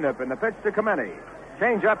the windup, and the pitch to Clemente.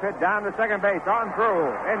 Change up hit down to second base, on through,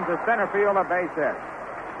 into center field, a base hit.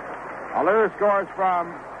 Alou scores from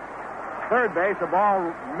third base. The ball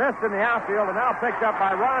missed in the outfield and now picked up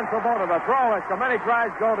by Ron Swoboda. The throw as Clemente tries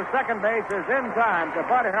to go to second base is in time to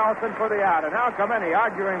Bud Harrelson for the out. And now Clemente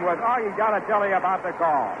arguing with all you got to tell you about the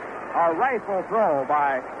call. A rifle throw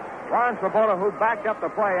by Ron Swoboda, who backed up the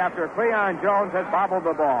play after Cleon Jones had bobbled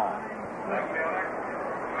the ball.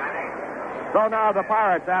 So now the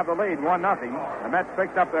Pirates have the lead, 1-0. The Mets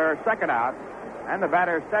picked up their second out, and the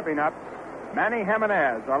batter stepping up, Manny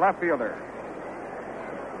Jimenez, a left fielder.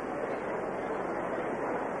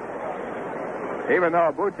 Even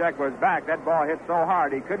though Buchek was back, that ball hit so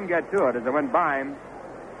hard he couldn't get to it as it went by him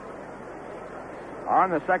on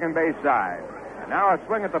the second base side. And now a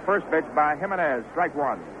swing at the first pitch by Jimenez, strike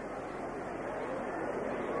one.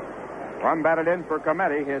 Run batted in for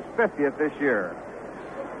Clemente, his 50th this year.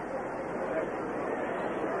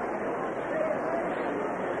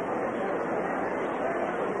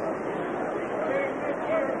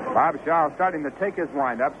 Bob Shaw starting to take his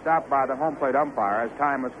windup, stopped by the home plate umpire as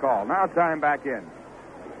time was called. Now time back in.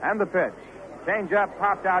 And the pitch. Change up,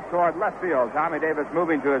 popped out toward left field. Tommy Davis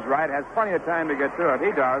moving to his right, has plenty of time to get to it.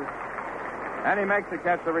 He does. And he makes the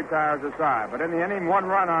catch that retires the side. But in the inning, 1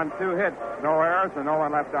 run on 2 hits. No errors and no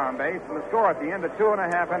one left on base. And the score at the end of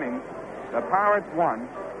 2.5 innings, the Pirates 1,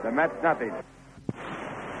 the Mets nothing.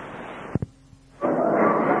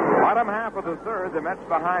 Bottom half of the third, the Mets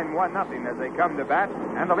behind 1-0 as they come to bat,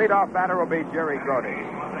 and the leadoff batter will be Jerry Grody.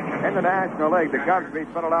 In the National League, the Cubs beat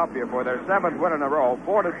Philadelphia for their 7th win in a row,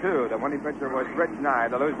 4-2. The winning pitcher was Rich Nye.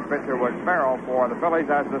 The losing pitcher was Farrell for the Phillies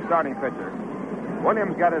as the starting pitcher.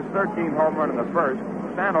 Williams got his 13th home run in the first.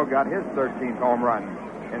 Sano got his 13th home run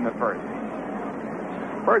in the first.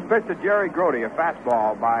 First pitch to Jerry Grody, a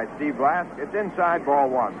fastball by Steve Blass. It's inside, ball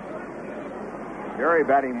one. Jerry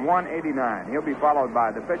batting 189. He'll be followed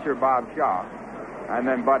by the pitcher, Bob Shaw, and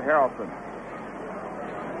then Bud Harrelson.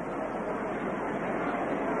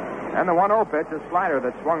 And the 1-0 pitch, a slider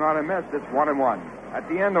that swung on and missed. It's 1-1. At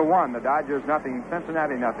the end of 1, the Dodgers nothing,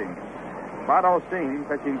 Cincinnati nothing. Bud Osteen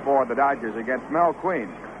pitching for the Dodgers against Mel Queen.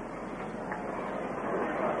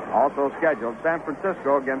 Also scheduled, San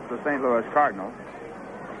Francisco against the St. Louis Cardinals.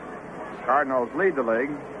 Cardinals lead the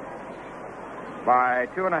league by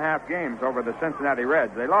 2.5 games over the Cincinnati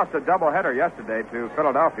Reds. They lost a doubleheader yesterday to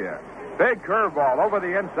Philadelphia. Big curveball over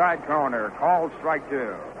the inside corner, called strike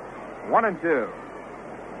two. 1-2.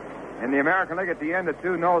 In the American League at the end of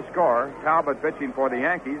 2, no score. Talbot pitching for the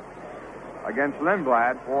Yankees against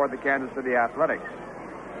Lindblad for the Kansas City Athletics.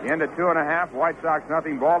 The end of 2.5, White Sox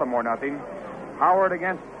nothing, Baltimore nothing. Howard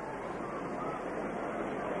against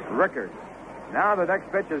Rickard. Now the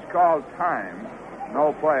next pitch is called time.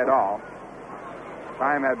 No play at all.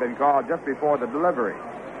 Time had been called just before the delivery.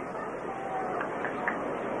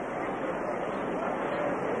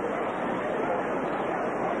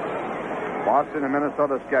 Boston and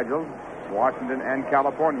Minnesota scheduled. Washington and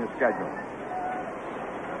California scheduled.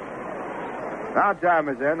 Now time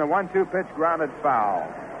is in. The 1-2 pitch grounded foul.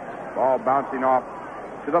 Ball bouncing off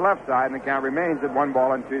to the left side, and the count remains at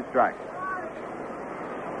 1-2 strikes.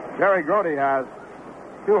 Jerry Grody has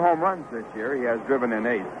 2 home runs this year. He has driven in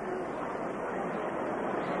 8.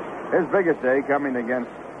 His biggest day coming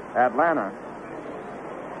against Atlanta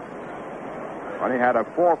when he had a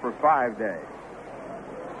 4-for-5 day.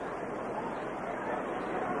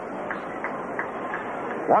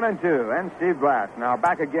 One and two, and Steve Blass now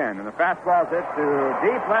back again, and the fastball hit to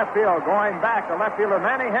deep left field, going back to left fielder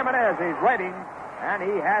Manny Jimenez. He's waiting, And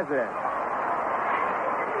he has it.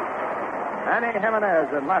 Manny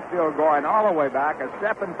Jimenez in left field going all the way back, a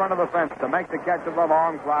step in front of the fence to make the catch of the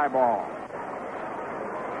long fly ball.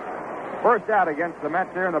 First out against the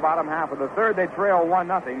Mets here in the bottom half of the third. They trail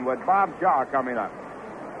 1-0 with Bob Shaw coming up.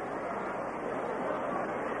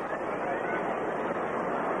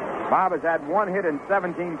 Bob has had 1 hit and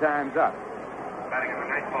 17 times up. Batting in the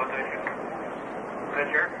ninth position.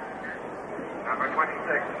 Pitcher, number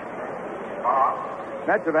 26. Bob.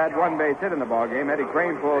 Mets have had 1 base hit in the ballgame. Eddie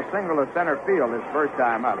Crane pulls single to center field his first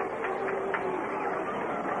time up.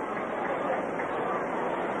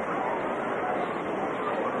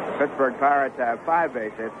 Pittsburgh Pirates have 5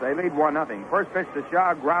 base hits. They lead 1-0. First pitch to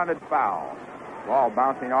Shaw, grounded foul. Ball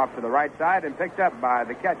bouncing off to the right side and picked up by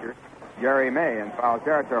the catcher, Jerry May, in foul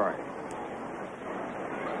territory.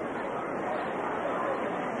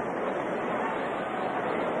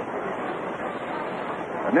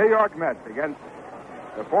 The New York Mets against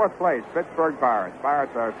the 4th place Pittsburgh Pirates.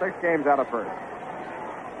 Pirates are 6 games out of first.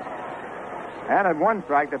 And at 1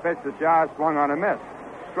 strike, the pitch to Shaw swung on a miss.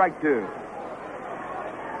 Strike 2.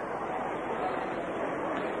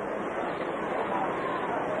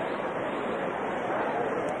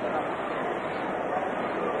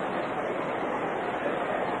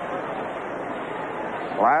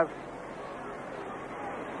 Glass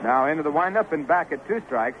now into the windup and back at 2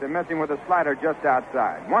 strikes and missing with a slider just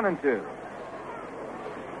outside. 1-2.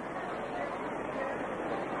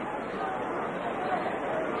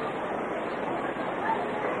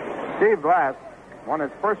 Steve Glass won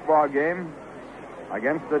his first ball game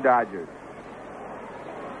against the Dodgers.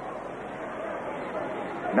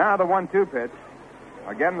 Now the 1-2 pitch.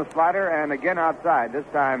 Again the slider and again outside, this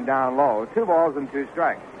time down low. 2 balls and 2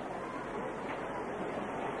 strikes.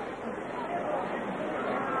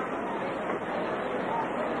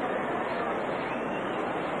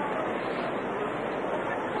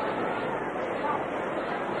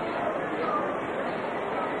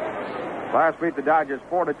 Glass beat the Dodgers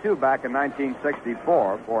 4-2 back in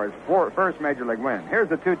 1964 for his first Major League win. Here's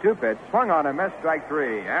the 2-2 pitch. Swung on and missed, strike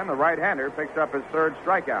 3. And the right-hander picks up his 3rd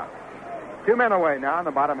strikeout. 2 men away now in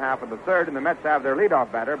the bottom half of the 3rd, and the Mets have their leadoff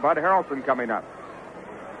batter, Bud Harrelson, coming up.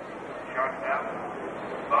 Shortstop,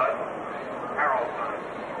 Bud Harrelson,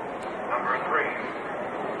 number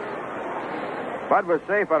 3. Bud was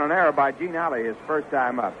safe on an error by Gene Alley his first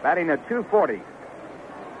time up, batting at .240.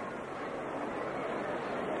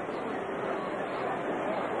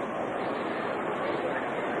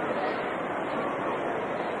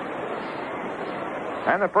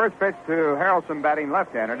 And the first pitch to Harrelson, batting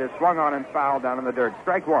left-handed, is swung on and fouled down in the dirt.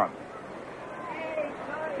 Strike 1.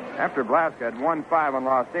 After Blask had won 5 and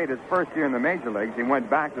lost 8 his first year in the major leagues, he went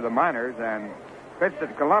back to the minors and pitched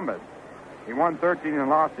at Columbus. He won 13 and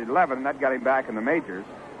lost 11, and that got him back in the majors.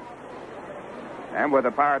 And with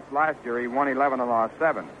the Pirates last year, he won 11 and lost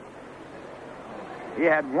 7. He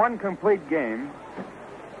had 1 complete game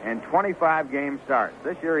and 25 game starts.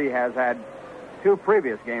 This year he has had 2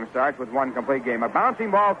 previous game starts with 1 complete game. A bouncing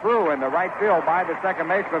ball through in the right field by the second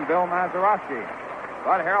baseman, Bill Mazeroski.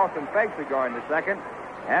 Bud Harrelson fakes it going to second.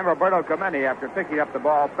 And Roberto Clemente, after picking up the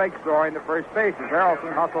ball, fakes throwing to first base as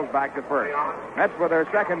Harrelson hustles back to first. Mets with their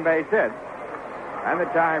second base hit. And the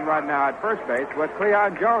time run now at first base with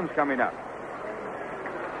Cleon Jones coming up.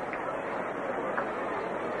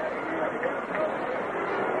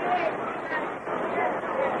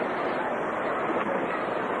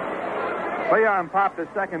 Cleon popped to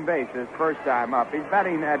second base his first time up. He's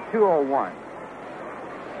batting at .201.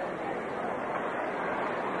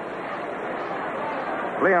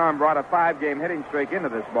 Cleon brought a 5-game hitting streak into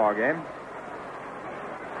this ballgame.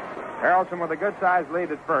 Harrelson with a good-sized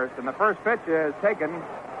lead at first, and the first pitch is taken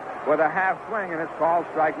with a half swing, and it's called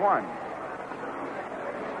strike 1.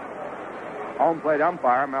 Home plate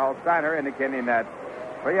umpire Mel Steiner indicating that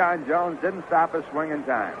Cleon Jones didn't stop his swing in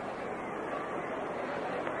time.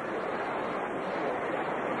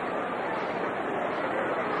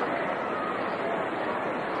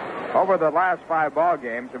 Over the last 5 ball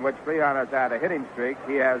games in which Cleon has had a hitting streak,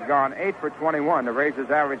 he has gone 8 for 21 to raise his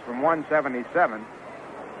average from 177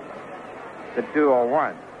 to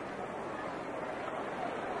 201.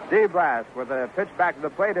 Steve Blask with a pitch back to the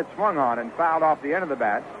plate. It swung on and fouled off the end of the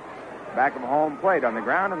bat. Back of home plate on the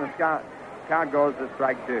ground, and the count goes to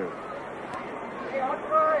strike 2.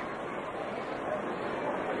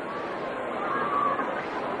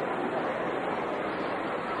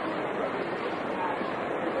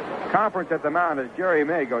 Conference at the mound as Jerry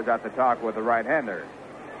May goes out to talk with the right-hander.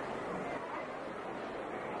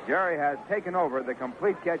 Jerry has taken over the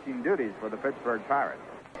complete catching duties for the Pittsburgh Pirates.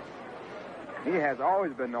 He has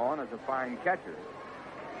always been known as a fine catcher.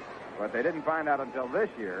 But they didn't find out until this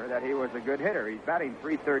year that he was a good hitter. He's batting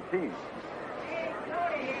 .313.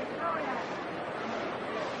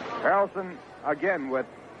 Harrelson, again, with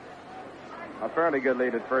a fairly good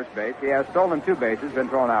lead at first base. He has stolen 2 bases, been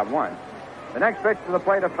thrown out once. The next pitch to the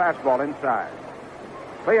plate, a fastball inside.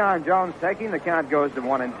 Cleon Jones taking. The count goes to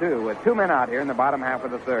 1-2 with 2 men out here in the bottom half of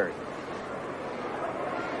the third.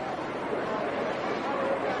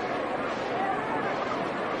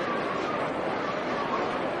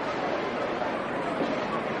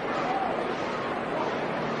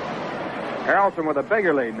 Harrelson with a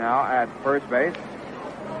bigger lead now at first base.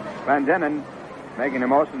 Van Dennen making a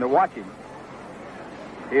motion to watch him.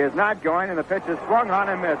 He is not going, and the pitch is swung on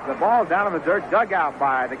and missed. The ball down in the dirt, dug out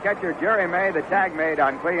by the catcher, Jerry May. The tag made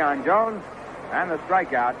on Cleon Jones, and the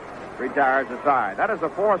strikeout retires the side. That is the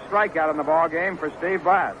 4th strikeout in the ball game for Steve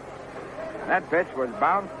Blass. That pitch was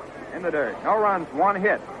bounced in the dirt. No runs, 1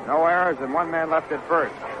 hit, no errors, and 1 man left at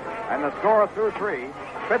first. And the score through 3,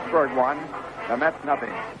 Pittsburgh 1, the Mets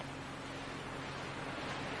nothing.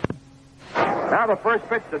 Now the first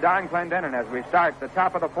pitch to Don Clendenin as we start the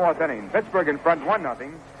top of the 4th inning. Pittsburgh in front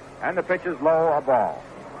 1-0, and the pitch is low, a ball.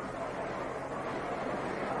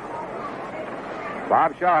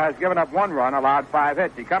 Bob Shaw has given up 1 run, allowed 5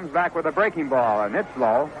 hits. He comes back with a breaking ball, and it's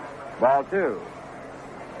low, ball 2.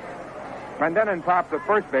 Clendenin popped the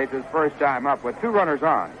first base his first time up with 2 runners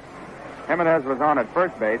on. Jimenez was on at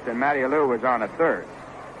first base, and Matty Alou was on at third.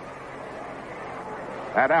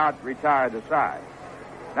 That out retired the side.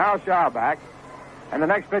 Now Shaw back. And the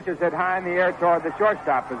next pitch is hit high in the air toward the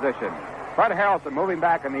shortstop position. Bud Harrelson moving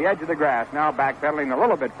back on the edge of the grass, now backpedaling a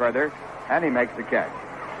little bit further, and he makes the catch.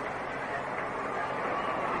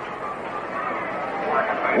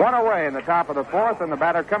 1 away in the top of the 4th, and the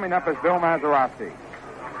batter coming up is Bill Mazeroski.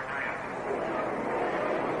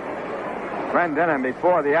 Clendenin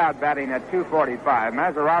before the out batting at .245.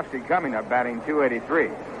 Mazeroski coming up batting .283.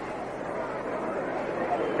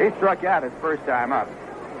 He struck out his first time up.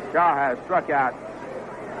 Shaw has struck out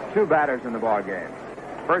 2 batters in the ball game.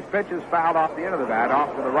 First pitch is fouled off the end of the bat,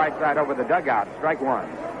 off to the right side over the dugout. Strike 1.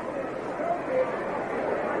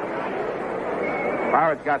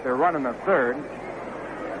 Pirates got their run in the 3rd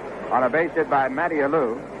on a base hit by Matty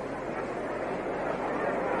Alou.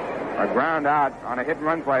 A ground out on a hit and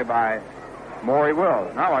run play by Maury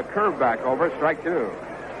Wills. Now a curve back over, strike 2.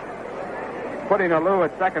 Putting Alou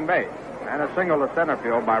at second base. And a single to center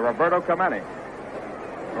field by Roberto Clemente.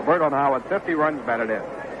 Roberto now with 50 runs batted in.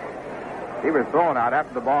 He was thrown out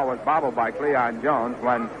after the ball was bobbled by Cleon Jones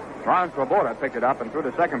when Ron Swoboda picked it up and threw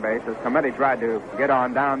to second base as Clemente tried to get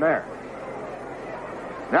on down there.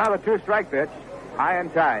 Now the 2-strike pitch, high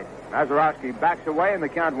and tight. Mazeroski backs away and the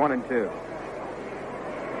count 1-2.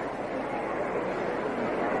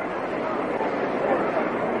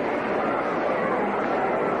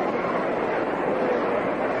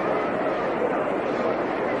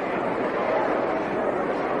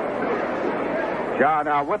 Shaw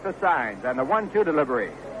now with the signs and the 1-2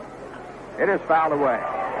 delivery. It is fouled away.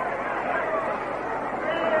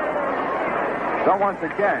 So once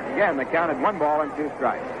again, the count at 1 ball and 2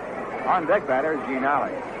 strikes. On deck batter is Gene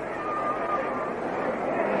Alley.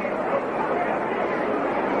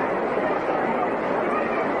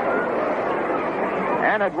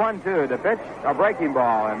 And at 1-2, the pitch, a breaking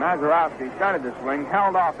ball, and Mazeroski started to swing,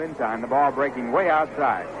 held off in time, the ball breaking way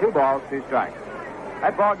outside. 2 balls, 2 strikes.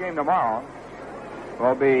 That ball game tomorrow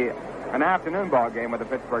will be an afternoon ball game with the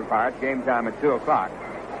Pittsburgh Pirates. Game time at 2 o'clock.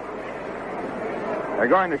 They're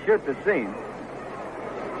going to shoot the scene.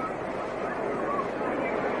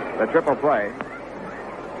 The triple play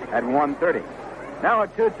at 1:30. Now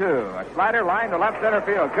at 2-2. A slider line to left center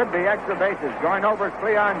field. Could be extra bases. Going over is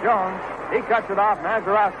Cleon Jones. He cuts it off.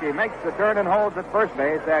 Mazeroski makes the turn and holds at first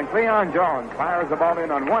base. And Cleon Jones fires the ball in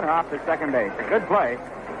on 1 hop to second base. A good play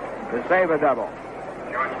to save a double.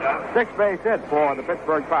 6-base hit for the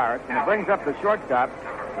Pittsburgh Pirates, and it brings up the shortstop,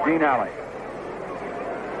 Gene Alley.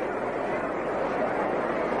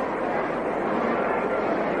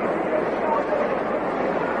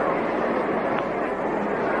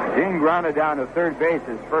 Gene grounded down to third base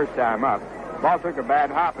his first time up. Ball took a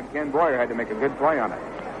bad hop, and Ken Boyer had to make a good play on it.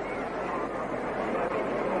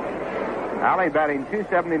 Alley batting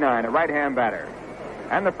 .279, a right-hand batter.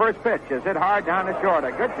 And the first pitch is hit hard down the short.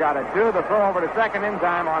 A good shot at 2. The throw over to second in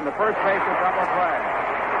time on the first base, a double play.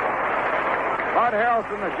 Bud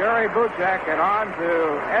Harrelson to Jerry Buchek, and on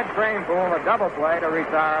to Ed Kranepool, a double play to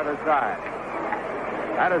retire the side.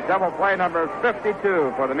 That is double play number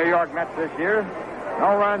 52 for the New York Mets this year.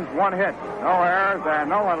 No runs, 1 hit, no errors, and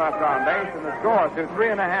no one left on base. And the score through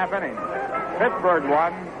 3.5 innings. Pittsburgh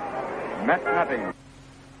 1, Mets nothing.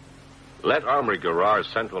 Let Armory Garage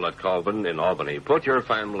Central at Colvin in Albany put your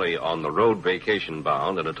family on the road vacation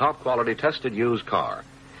bound in a top-quality tested used car.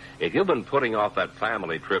 If you've been putting off that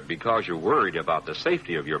family trip because you're worried about the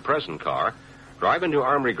safety of your present car, drive into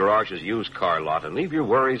Armory Garage's used car lot and leave your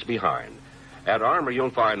worries behind. At Armory,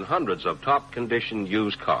 you'll find hundreds of top-condition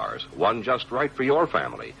used cars, one just right for your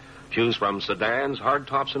family. Choose from sedans,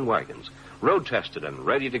 hardtops, and wagons, road-tested and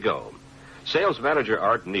ready to go. Sales manager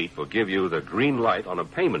Art Neat will give you the green light on a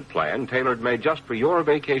payment plan tailor-made just for your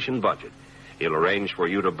vacation budget. He'll arrange for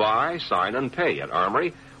you to buy, sign, and pay at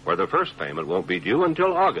Armory, where the first payment won't be due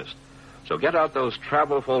until August. So get out those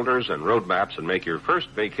travel folders and road maps and make your first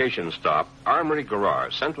vacation stop, Armory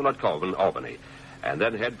Garage, Central at Colvin, Albany. And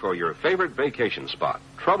then head for your favorite vacation spot,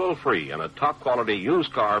 trouble-free in a top-quality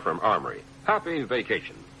used car from Armory. Happy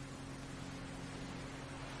vacation.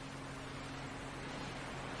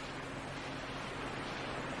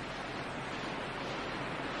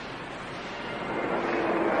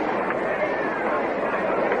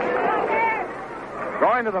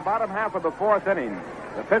 Going to the bottom half of the fourth inning,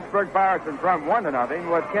 the Pittsburgh Pirates in front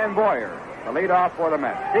 1-0 with Ken Boyer to lead off for the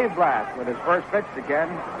Mets. Steve Blass with his first pitch to Ken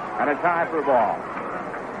and a tie for ball.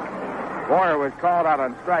 Boyer was called out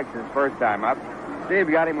on strikes his first time up. Steve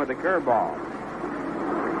got him with a curveball.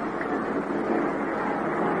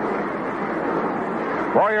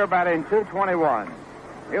 Boyer batting .221.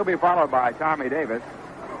 He'll be followed by Tommy Davis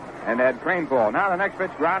and Ed Kranepool. Now the next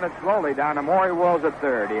pitch grounded slowly down to Maury Wills at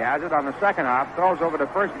third. He has it on the second hop, throws over to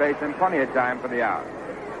first base in plenty of time for the out.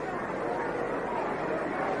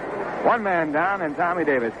 One man down and Tommy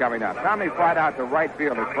Davis coming up. Tommy flied out to right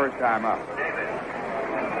field his first time up.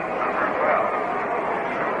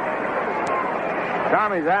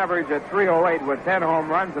 Tommy's average at .308 with 10 home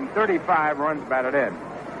runs and 35 runs batted in.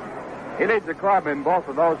 He leads the club in both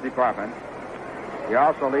of those departments. He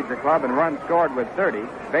also leads the club in runs scored with 30,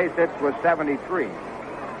 base hits with 73.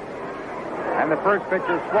 And the first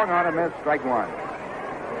pitcher swung on and missed, strike one.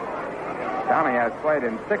 Tommy has played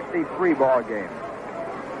in 63 ball games.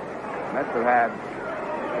 Mets have had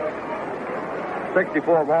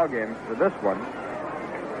 64 ball games for this one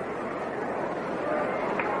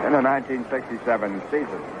in the 1967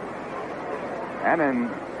 season. And in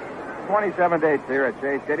 27 dates here at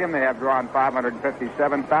Shea Stadium, they have drawn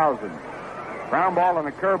 557,000. Ground ball and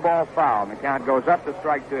a curveball foul, and the count goes up to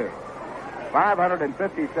strike two.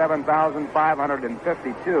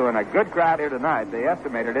 557,552, and a good crowd here tonight. They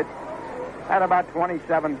estimated it at about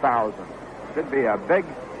 27,000. Should be a big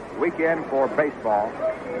weekend for baseball,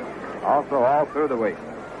 also all through the week.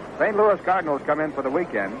 St. Louis Cardinals come in for the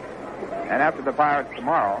weekend, and after the Pirates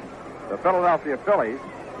tomorrow, the Philadelphia Phillies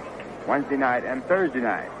Wednesday night and Thursday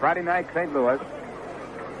night. Friday night, St. Louis.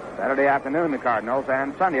 Saturday afternoon, the Cardinals,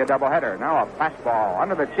 and Sunday, a doubleheader. Now a fastball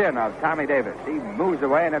under the chin of Tommy Davis. He moves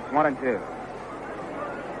away, and it's 1-2.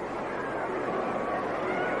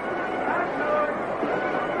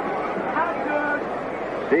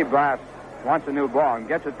 Steve Blass wants a new ball and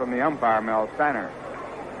gets it from the umpire, Mel Steiner.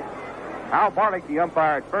 Al Barlick, the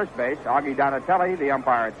umpire at first base. Augie Donatelli, the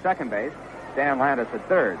umpire at second base. Stan Landis at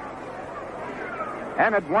third.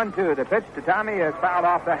 And at 1-2, the pitch to Tommy is fouled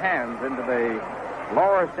off the hands into the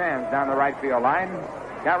lower stands down the right field line.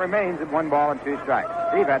 Count remains at 1 ball and 2 strikes.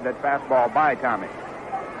 Steve had that fastball by Tommy.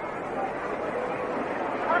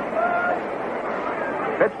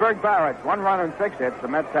 Pittsburgh Pirates, 1 run and 6 hits. The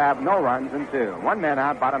Mets have no runs and 2. 1 man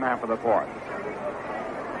out, bottom half of the fourth.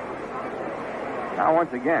 Now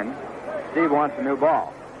once again, Steve wants a new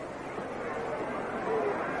ball.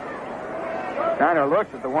 Steiner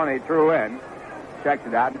looks at the one he threw in, checks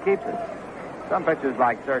it out, and keeps it. Some pitchers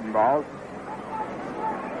like certain balls.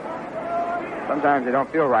 Sometimes they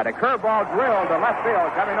don't feel right. A curveball drilled to left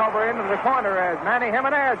field. Coming over into the corner is Manny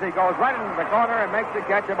Jimenez. He goes right into the corner and makes the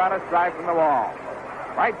catch about a stride from the wall.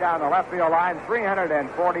 Right down the left field line,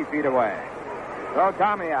 340 feet away. So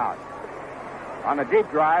Tommy out on a deep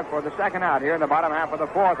drive for the second out here in the bottom half of the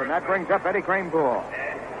fourth, and that brings up Eddie Kranepool.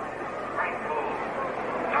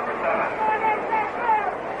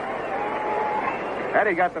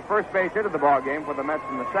 Eddie got the first base hit of the ball game for the Mets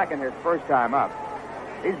in the second, his first time up.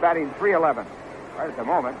 He's batting .311. Right at the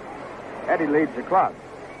moment, Eddie leads the club.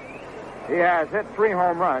 He has hit 3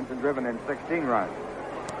 home runs and driven in 16 runs.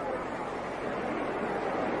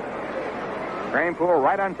 Kranepool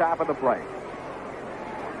right on top of the plate.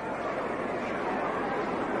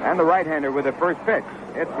 And the right-hander with the first pitch.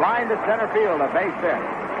 It's line to center field, a base hit.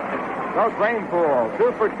 So Kranepool,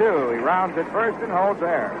 2 for 2. He rounds it first and holds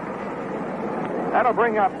there. That'll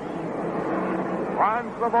bring up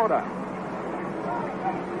Ron Svoboda.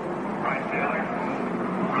 Right fielder,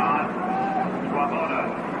 Ron Svoboda,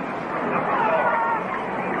 number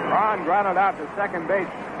 4. Ron grounded out to second base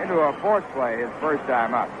into a force play his first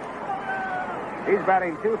time up. He's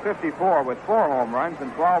batting .254 with 4 home runs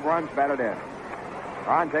and 12 runs batted in.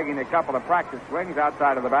 Ron taking a couple of practice swings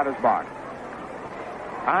outside of the batter's box.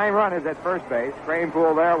 Tying run is at first base.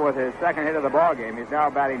 Kranepool there with his second hit of the ball game. He's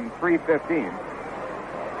now batting .315.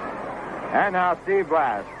 And now Steve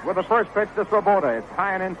Blass with the first pitch to Swoboda. It's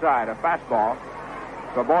high and inside, a fastball.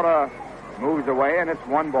 Swoboda moves away, and it's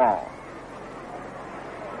 1 ball.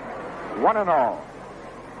 1-0.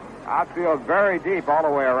 Outfield very deep all the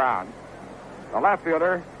way around. The left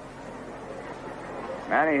fielder,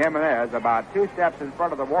 Manny Jimenez, about 2 steps in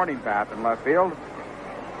front of the warning path in left field.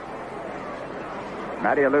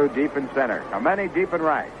 Matty Alou deep in center. Clemente deep in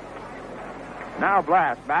right. Now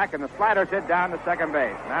Blast back, and the slider's hit down to second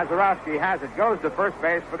base. Nazarowski has it, goes to first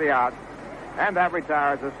base for the out, and that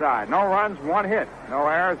retires the side. No runs, 1 hit, no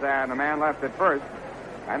errors, and a man left at first.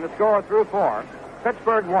 And the score through 4.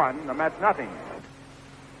 Pittsburgh 1, the Mets nothing.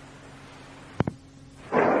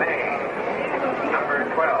 May, number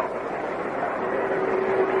 12.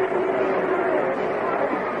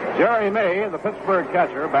 Jerry May, the Pittsburgh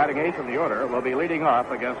catcher, batting 8th in the order, will be leading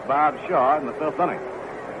off against Bob Shaw in the 5th inning.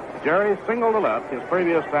 Jerry singled to left his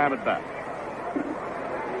previous time at bat.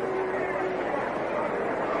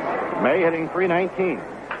 May hitting .319.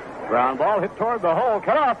 Ground ball hit toward the hole,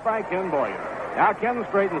 cut off by Ken Boyer. Now Ken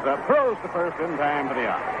straightens up, throws to first in time for the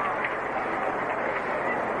out.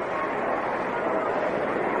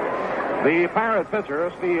 The Pirate pitcher,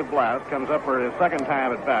 Steve Blass, comes up for his second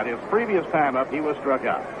time at bat. His previous time up, he was struck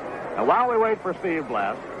out. And while we wait for Steve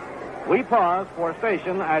Blass, we pause for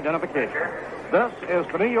station identification. This is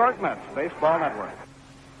the New York Mets Baseball Network.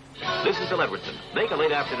 This is Bill Edwardson. Make a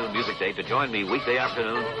late afternoon music date to join me weekday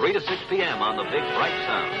afternoon, 3 to 6 p.m. on the Big Bright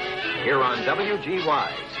Sound. Here on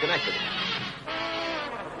WGY, Schenectady.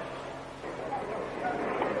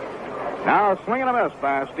 Now a swing and a miss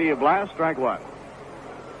by Steve Blass, strike 1.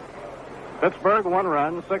 Pittsburgh 1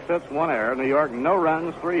 run, 6 hits, 1 error. New York no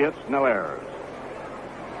runs, 3 hits, no errors.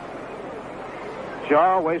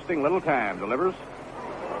 Shaw wasting little time, delivers.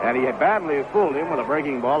 And he had badly fooled him with a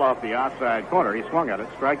breaking ball off the outside corner. He swung at it,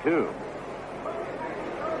 strike 2.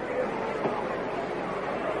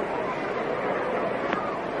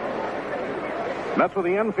 Mets with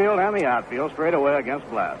the infield and the outfield straight away against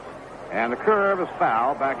Blass. And the curve is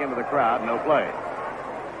foul, back into the crowd, no play.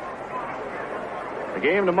 The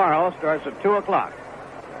game tomorrow starts at 2 o'clock.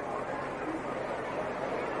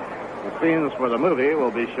 The scenes for the movie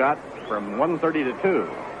will be shot from 1:30 to 2.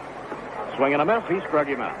 Swing and a miss, he struck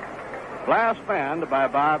him out. Blass fanned by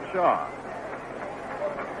Bob Shaw.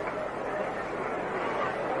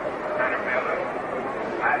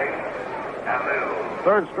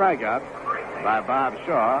 Third strikeout by Bob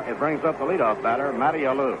Shaw. It brings up the leadoff batter, Matty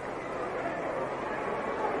Alou.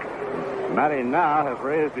 Matty now has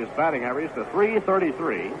raised his batting average to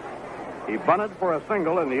 .333. He bunted for a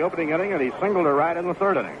single in the opening inning, and he singled to right in the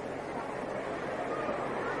 3rd inning.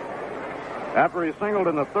 After he singled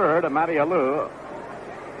in the 3rd, Matty Alou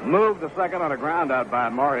moved to second on a ground out by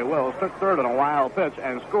Maury Wills, took 3rd on a wild pitch,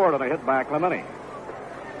 and scored on a hit by Clemente.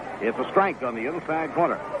 It's a strike on the inside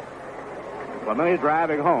corner. Clemente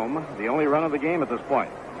driving home, the only run of the game at this point.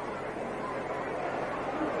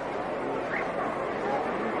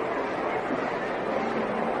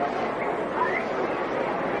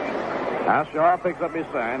 Now Shaw picks up his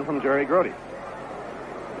sign from Jerry Grody.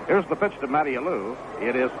 Here's the pitch to Matty Alou.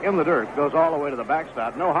 It is in the dirt, goes all the way to the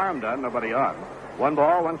backstop. No harm done, nobody on. 1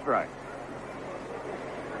 ball, 1 strike.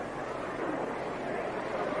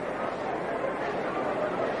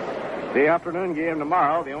 The afternoon game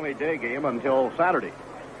tomorrow, the only day game until Saturday.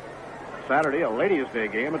 Saturday, a ladies' day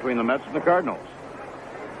game between the Mets and the Cardinals.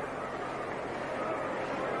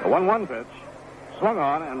 A 1-1 pitch, swung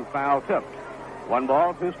on and foul tipped. 1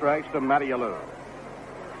 ball, 2 strikes to Matty Alou.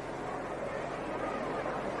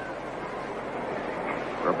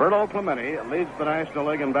 Roberto Clemente leads the National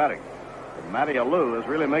League in batting. Matty Alou is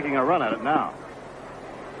really making a run at it now.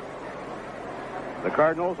 The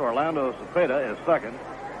Cardinals, Orlando Cepeda is second.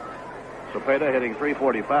 Cepeda hitting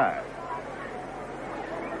 .345.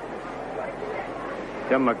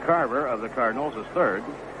 Tim McCarver of the Cardinals is third.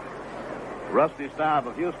 Rusty Staub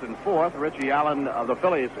of Houston fourth. Richie Allen of the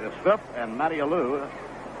Phillies is fifth. And Matty Alou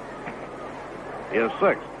is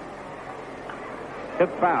sixth. Hit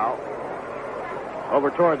foul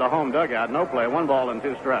over toward the home dugout. No play. 1 ball and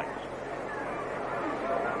 2 strikes.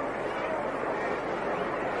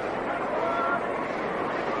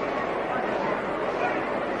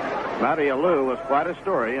 Matty Alou was quite a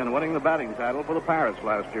story in winning the batting title for the Pirates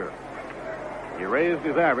last year. He raised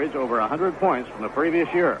his average over 100 points from the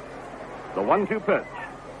previous year. The 1-2 pitch.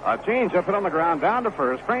 A changeup hit on the ground down to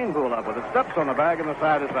first. Crane pulled up with it. Steps on the bag and the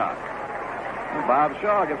side is out. And Bob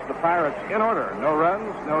Shaw gets the Pirates in order. No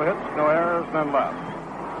runs, no hits, no errors, none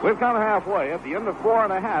left. We've come halfway. At the end of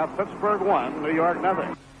 4.5, Pittsburgh 1, New York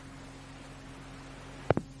nothing.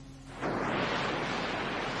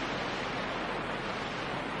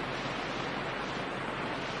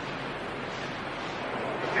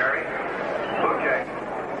 Jerry, Buchek.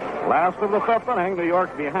 Last of the fifth inning, New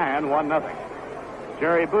York behind 1-0.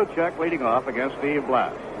 Jerry Buchek leading off against Steve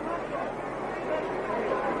Blass.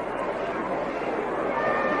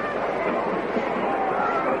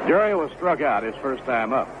 Jerry was struck out his first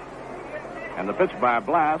time up. And the pitch by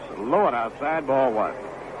Blass, low and outside, ball 1.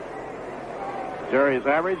 Jerry's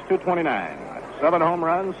average, 229. 7 home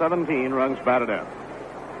runs, 17 runs batted in.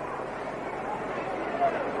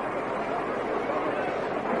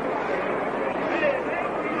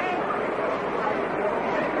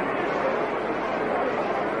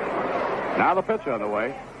 Now the pitch on the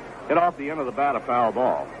way. Hit off the end of the bat, a foul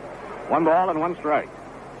ball. 1 ball and 1 strike.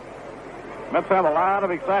 Mets have a lot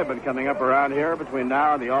of excitement coming up around here between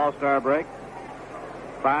now and the All-Star break.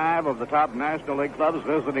 5 of the top National League clubs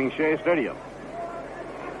visiting Shea Stadium.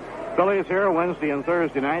 Phillies here Wednesday and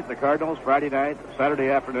Thursday night. The Cardinals Friday night, Saturday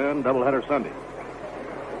afternoon, doubleheader Sunday.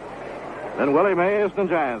 Then Willie Mays and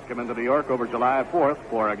the Giants come into New York over July 4th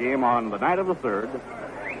for a game on the night of the 3rd,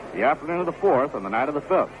 the afternoon of the 4th, and the night of the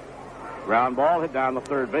 5th. Ground ball hit down the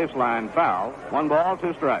third baseline, foul. 1 ball,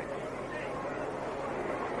 2 strikes.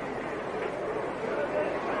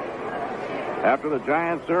 After the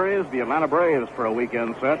Giants series, the Atlanta Braves for a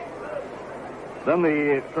weekend set. Then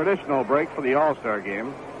the traditional break for the All-Star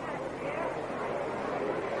game.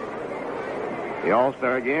 The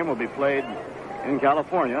All-Star game will be played in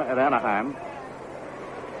California at Anaheim,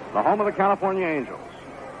 the home of the California Angels.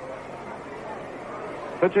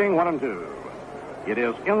 Pitching 1-2. It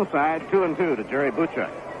is inside 2-2 to Jerry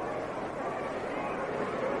Buchek.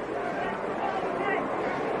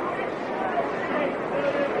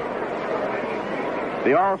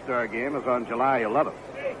 The All-Star game is on July 11th.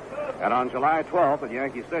 And on July 12th at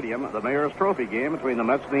Yankee Stadium, the Mayor's Trophy game between the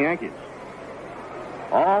Mets and the Yankees.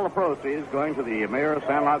 All the proceeds going to the Mayor's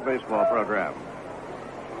Sandlot Baseball program.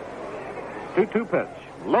 2-2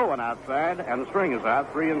 pitch. Low and outside, and the string is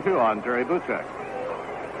out. 3-2 on Jerry Buchek.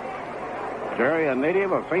 Jerry, a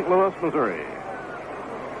native of St. Louis, Missouri.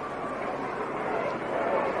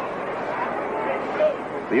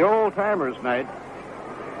 The old-timers' night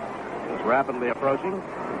is rapidly approaching.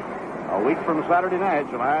 A week from Saturday night,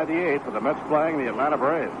 July the 8th, with the Mets playing the Atlanta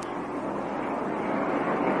Braves.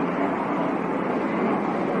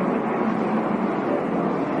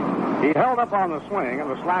 He held up on the swing, and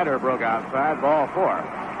the slider broke outside, ball 4.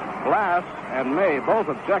 Blass and May both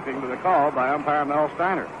objecting to the call by umpire Mel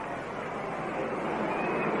Steiner.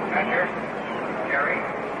 Catcher, Jerry,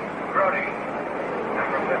 Brody,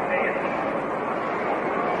 number 15.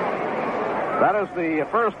 That is the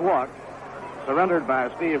first walk surrendered by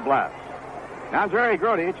Steve Blass. Now Jerry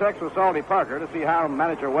Grody checks with Salty Parker to see how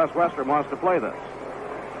manager Wes Western wants to play this.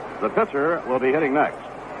 The pitcher will be hitting next.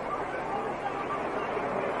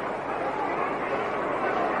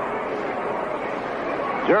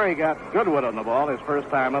 Jerry got Goodwood on the ball his first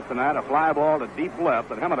time up tonight. A fly ball to deep left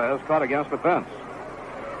that Jimenez caught against the fence.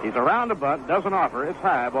 He's around the bunt, doesn't offer. It's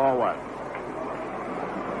high, ball 1.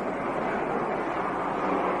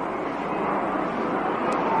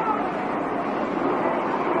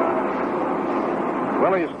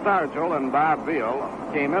 Willie Stargell and Bob Veal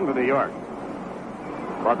came into New York,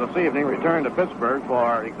 but this evening returned to Pittsburgh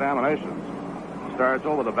for examinations.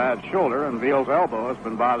 Stargell with a bad shoulder, and Veal's elbow has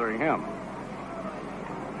been bothering him.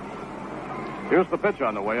 Here's the pitch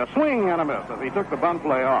on the way. A swing and a miss as he took the bunt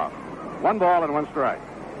play off. 1 ball and 1 strike.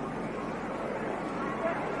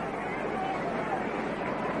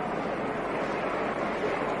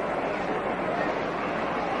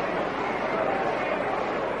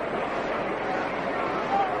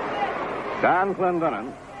 Don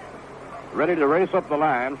Clendenin ready to race up the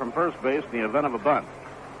line from first base in the event of a bunt.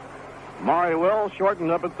 Maury Wills shortened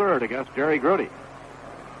up at third against Jerry Grody.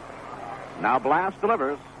 Now Blass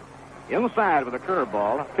delivers. Inside with a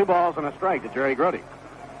curveball. 2 balls and a strike to Jerry Grody.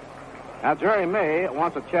 Now Jerry May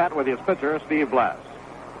wants a chat with his pitcher, Steve Blass.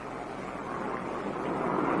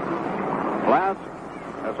 Blass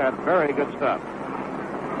has had very good stuff.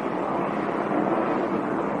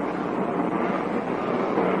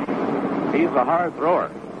 He's a hard thrower.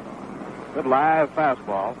 Good live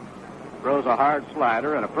fastball. Throws a hard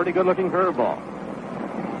slider and a pretty good-looking curveball.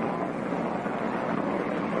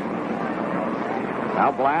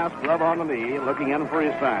 Now Blass, glove on the knee, looking in for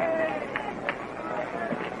his sign.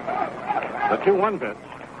 The 2-1 pitch.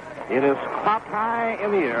 It is popped high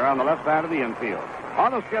in the air on the left side of the infield.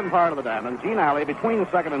 On the skin part of the diamond, Gene Alley, between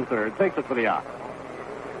second and third, takes it for the out.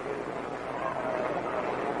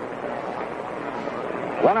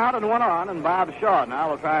 One out and one on, and Bob Shaw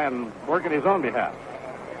now will try and work in his own behalf.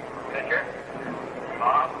 Pitcher.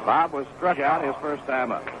 Bob was struck out his first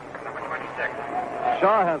time up. Number 26.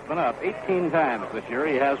 Shaw has been up 18 times this year.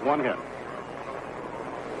 He has one hit.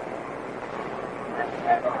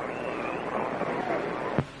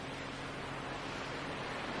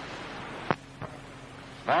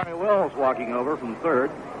 Barry Wills walking over from third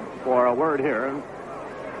for a word here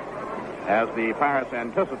as the Pirates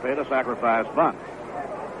anticipate a sacrifice bunt.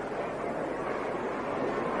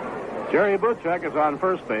 Jerry Buchek is on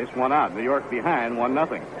first base, one out. New York behind,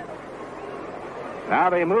 1-0. Now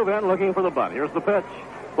they move in looking for the bunt. Here's the pitch.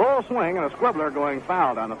 Full swing and a squibbler going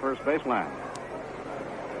foul down the first base line.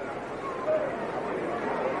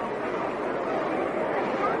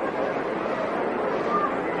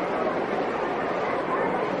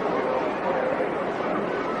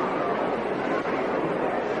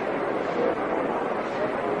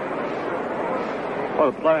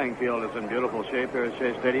 Well, the playing field is in beautiful shape here at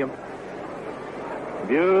Shea Stadium.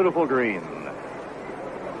 Beautiful green.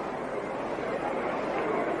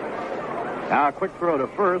 Now a quick throw to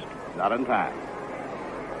first, not in time.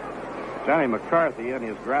 Johnny McCarthy and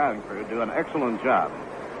his ground crew do an excellent job.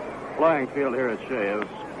 Playing field here at Shea is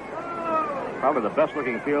probably the best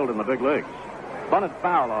looking field in the big leagues. Bunted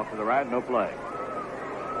foul off to the right, no play.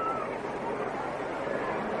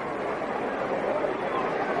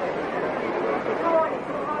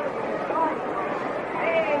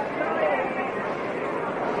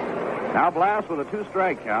 Now Blast with a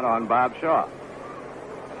 2-strike count on Bob Shaw.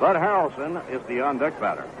 Bud Harrelson is the on-deck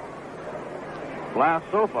batter. Blast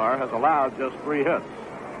so far has allowed just 3 hits.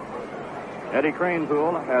 Eddie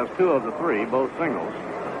Kranepool has 2 of the 3, both singles.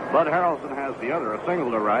 Bud Harrelson has the other, a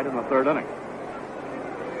single to right in the 3rd inning.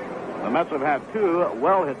 The Mets have had 2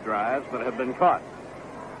 well-hit drives that have been caught.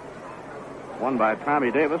 One by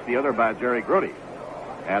Tommy Davis, the other by Jerry Grody.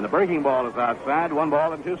 And the breaking ball is outside, 1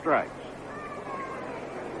 ball and 2 strikes.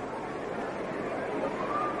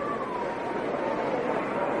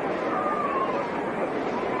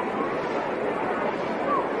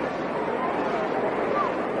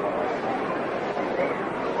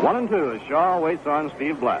 One and 2 as Shaw waits on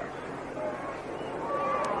Steve Blass.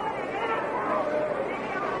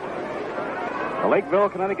 The Lakeville,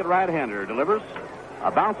 Connecticut right-hander delivers. A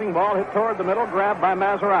bouncing ball hit toward the middle, grabbed by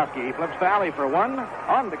Mazeroski. He flips to Alley for 1.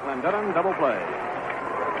 On to Clendenin, double play.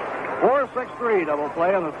 4-6-3 double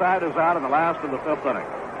play, and the side is out in the last of the 5th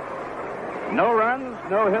inning. No runs,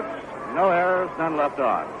 no hits, no errors, none left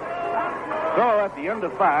on. So at the end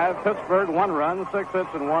of 5, Pittsburgh 1 run, 6 hits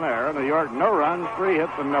and 1 error. New York no runs, 3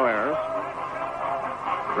 hits and no errors.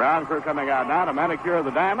 Ground crew coming out now to manicure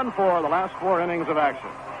the diamond for the last 4 innings of action.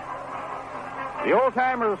 The Old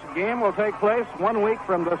Timers game will take place 1 week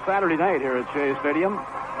from this Saturday night here at Shea Stadium.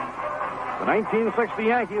 The 1960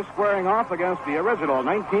 Yankees squaring off against the original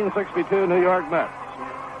 1962 New York Mets.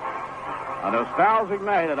 A nostalgic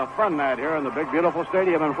night and a fun night here in the big, beautiful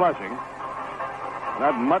stadium in Flushing.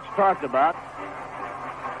 Not much talked about.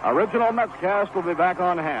 Original Mets cast will be back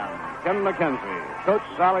on hand. Ken McKenzie, Coach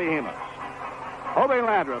Sally Hemus. Hobie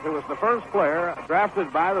Landreth, who was the first player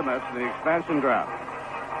drafted by the Mets in the expansion draft.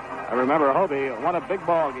 I remember Hobie won a big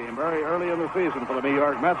ball game very early in the season for the New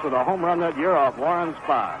York Mets with a home run that year off Warren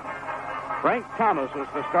Spahn. Frank Thomas was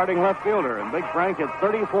the starting left fielder, and Big Frank hit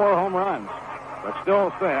 34 home runs, but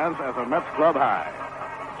still stands as a Mets club high.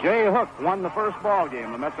 Jay Hook won the first ball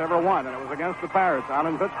game the Mets ever won, and it was against the Pirates out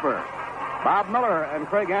in Pittsburgh. Bob Miller and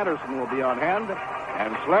Craig Anderson will be on hand,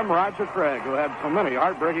 and Slim Roger Craig, who had so many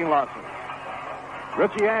heartbreaking losses.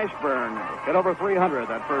 Richie Ashburn hit over 300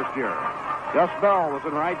 that first year. Gus Bell was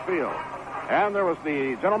in right field. And there was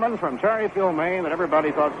the gentleman from Cherryfield, Maine that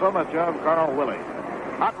everybody thought so much of, Carl Willey.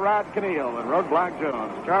 Hot Rod Keneal and Roadblock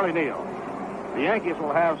Jones, Charlie Neal. The Yankees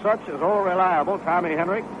will have such as old reliable Tommy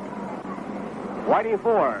Henry, Whitey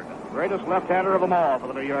Ford, greatest left-hander of them all for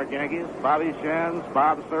the New York Yankees, Bobby Shans,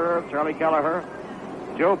 Bob Cerv, Charlie Kelleher,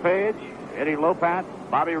 Joe Page, Eddie Lopat,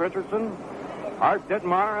 Bobby Richardson, Art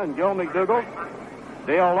Ditmar, and Joe McDougall.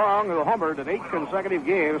 Dale Long, who homered in 8 consecutive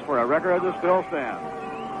games for a record that still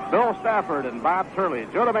stands. Bill Stafford and Bob Turley,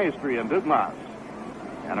 Joe DeMaestri and Duke Moss.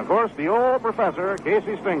 And, of course, the old professor,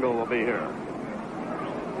 Casey Stengel, will be here.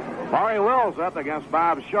 Maury Wills up against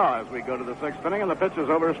Bob Shaw as we go to the 6th inning, and the pitch is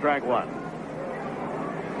over, strike 1.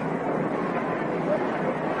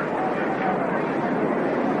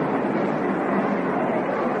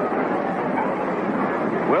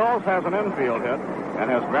 Wills has an infield hit, and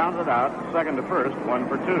has grounded out second to first, 1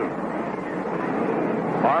 for 2.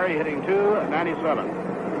 Maury hitting .297.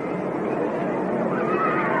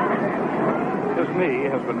 His knee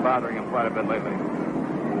has been bothering him quite a bit lately.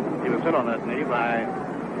 He was hit on that knee by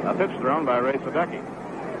a pitch thrown by Ray Sadecki.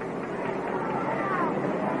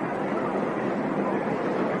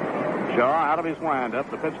 Shaw out of his windup,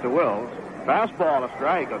 the pitch to Wills. Fastball, a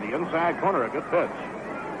strike on the inside corner, a good pitch.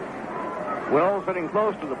 Wills hitting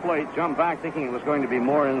close to the plate, jumped back thinking it was going to be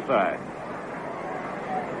more inside.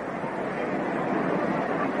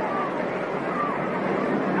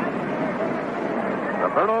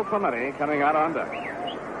 Roberto Clemente coming out on deck.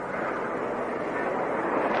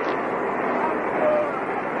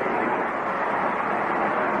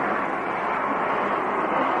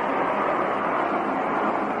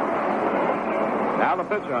 Now the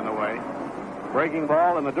pitch on the way. Breaking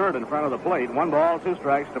ball in the dirt in front of the plate. 1 ball, 2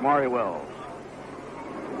 strikes to Maury Wills.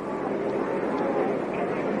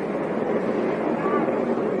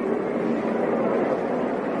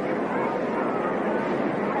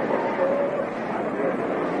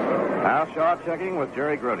 Now Shaw checking with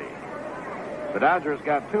Jerry Grudy. The Dodgers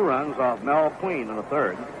got 2 runs off Mel Queen in the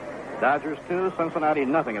third. Dodgers 2, Cincinnati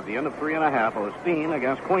nothing at the end of 3.5. Osteen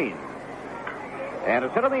against Queen. And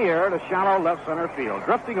it's hit in the air to shallow left center field.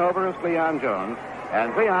 Drifting over is Cleon Jones,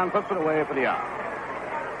 and Cleon puts it away for the out.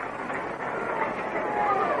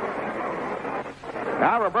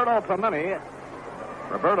 Now Roberto Clemente.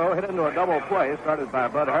 Roberto hit into a double play started by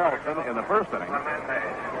Bud Harrelson in the first inning.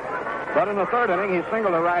 But in the third inning, he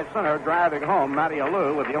singled to right center, driving home Matty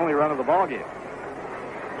Alou with the only run of the ballgame.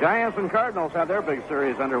 Giants and Cardinals had their big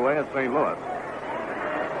series underway at St. Louis.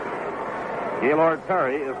 Gaylord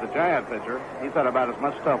Perry is the Giant pitcher. He's had about as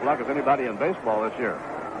much tough luck as anybody in baseball this year.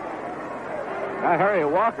 Now Harry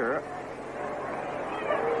Walker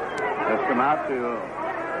has come out to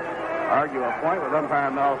argue a point with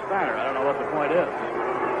umpire Mel Steiner. I don't know what the point is.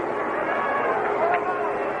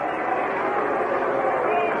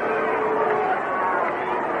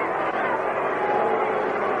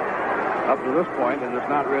 Up to this point, it is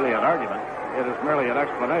not really an argument. It is merely an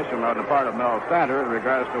explanation on the part of Mel Steiner in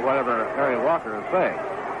regards to whatever Harry Walker is saying.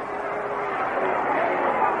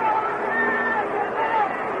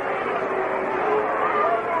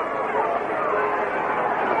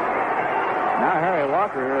 Now Harry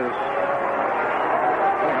Walker is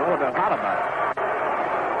getting a little bit hot about it.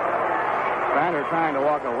 Steiner trying to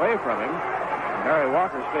walk away from him. And Harry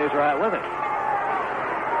Walker stays right with him.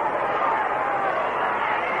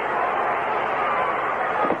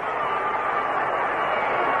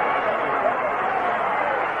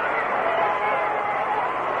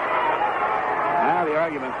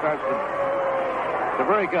 Argument starts to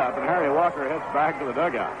break up, and Harry Walker heads back to the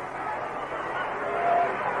dugout.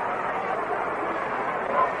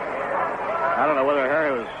 I don't know whether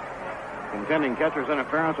Harry was contending catcher's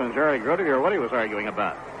interference on Jerry Grudy or what he was arguing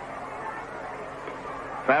about.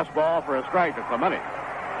 Fastball for a strike to Clemente.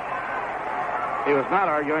 He was not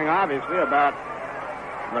arguing, obviously, about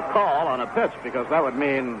the call on a pitch because that would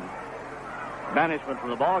mean banishment from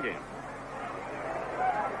the ballgame.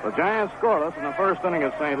 The Giants scoreless in the first inning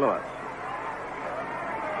at St. Louis.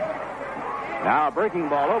 Now a breaking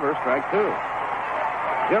ball over, strike 2.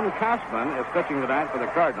 Jim Kosman is pitching tonight for the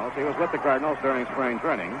Cardinals. He was with the Cardinals during spring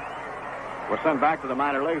training. Was sent back to the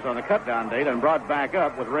minor leagues on the cutdown date and brought back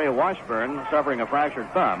up with Ray Washburn suffering a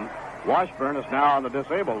fractured thumb. Washburn is now on the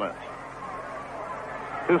disabled list.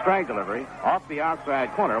 2-strike delivery off the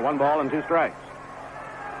outside corner. 1 ball and 2 strikes.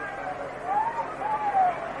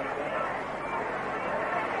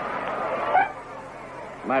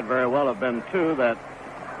 Might very well have been, too, that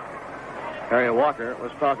Harry Walker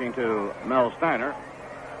was talking to Mel Steiner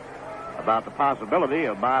about the possibility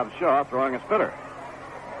of Bob Shaw throwing a spitter.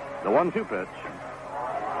 The 1-2 pitch.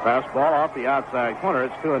 Fastball off the outside corner.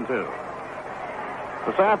 It's 2-2.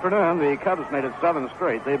 This afternoon, the Cubs made it 7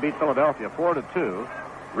 straight. They beat Philadelphia 4-2.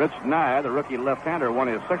 Rich Nye, the rookie left-hander, won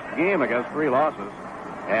his 6th game against 3 losses.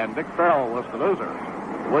 And Dick Farrell was the loser.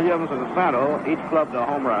 Williams and Santo each clubbed a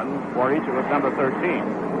home run. For each, it was number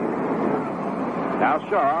 13. Now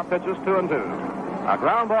Shaw pitches 2-2. A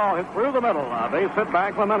ground ball hit through the middle. A base hit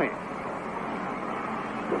by Clemente.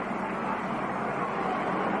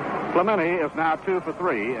 Clemente is now 2 for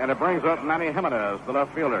 3, and it brings up Manny Jimenez, the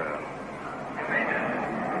left fielder.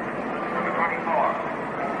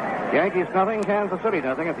 Yankees nothing, Kansas City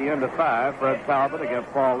nothing at the end of 5. Fred Talbot against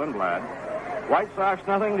Paul Lindblad. White Sox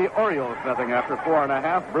nothing, the Orioles nothing after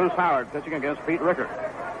 4.5. Bruce Howard pitching against Pete Rickard.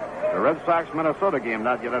 The Red Sox-Minnesota game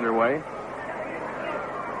not yet underway.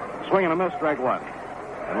 Swing and a miss, strike 1.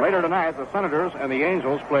 And later tonight, the Senators and the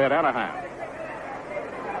Angels play at Anaheim.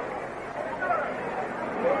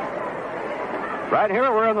 Right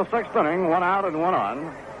here, we're in the sixth inning, 1 out and 1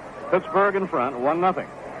 on. Pittsburgh in front, 1-0.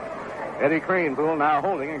 Eddie Kranepool now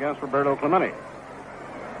holding against Roberto Clemente.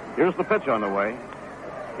 Here's the pitch on the way.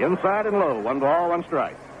 Inside and low, 1 ball, 1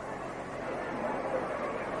 strike.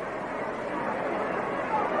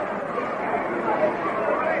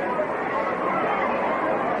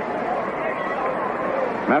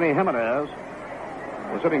 Manny Jimenez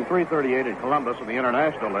was hitting .338 at Columbus in the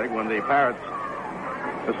International League when the Pirates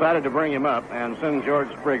decided to bring him up and send George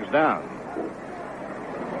Spriggs down.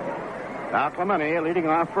 Now Clemente leading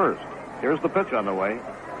off first. Here's the pitch on the way.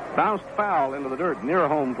 Bounced foul into the dirt near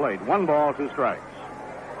home plate. 1 ball, 2 strikes.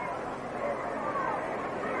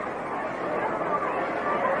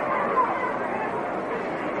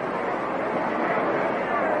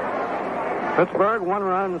 Pittsburgh, 1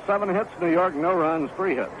 run, 7 hits. New York, no runs,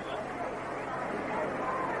 3 hits.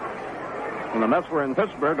 When the Mets were in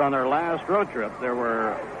Pittsburgh on their last road trip, there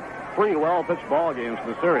were 3 well-pitched ball games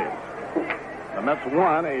in the series. The Mets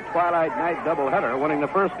won a twilight night doubleheader, winning the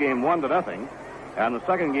first game 1-0, and the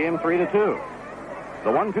second game 3-2. The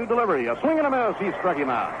 1-2 delivery, a swing and a miss. He struck him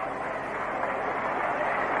out.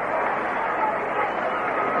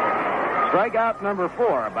 Strikeout number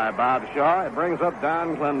 4 by Bob Shaw. It brings up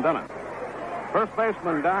Don Clendenin. First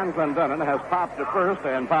baseman Don Clendenin has popped to first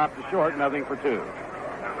and popped to short, 0-2.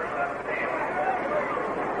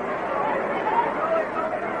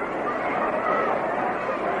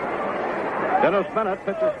 Dennis Bennett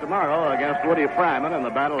pitches tomorrow against Woody Fryman in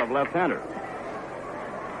the battle of left-handers.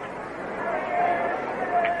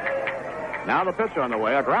 Now the pitch on the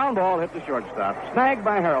way. A ground ball hit the shortstop. Snagged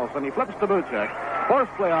by Harrelson. He flips to Buchek. Force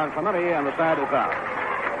play on Clemente, and the side is out.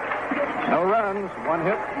 No runs, 1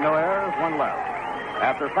 hit, no errors, 1 left.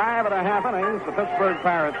 After 5.5 innings, the Pittsburgh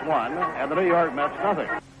Pirates won, and the New York Mets nothing.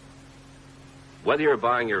 Whether you're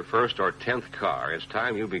buying your first or 10th car, it's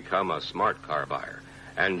time you become a smart car buyer.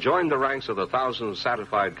 And join the ranks of the thousands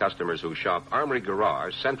satisfied customers who shop Armory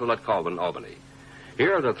Garage, Central at Colvin, Albany.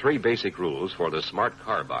 Here are the 3 basic rules for the smart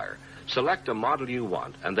car buyer. Select a model you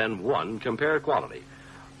want, and then 1, compare quality.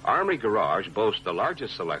 Armory Garage boasts the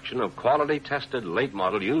largest selection of quality-tested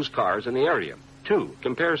late-model used cars in the area. 2,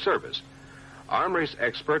 compare service. Armory's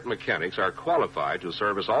expert mechanics are qualified to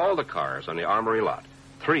service all the cars on the Armory lot.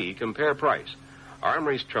 3, compare price.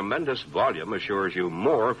 Armory's tremendous volume assures you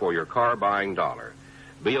more for your car-buying dollar.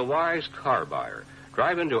 Be a wise car buyer.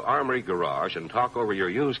 Drive into Armory Garage and talk over your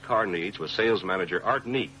used car needs with sales manager Art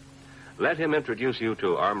Neat. Let him introduce you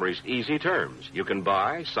to Armory's easy terms. You can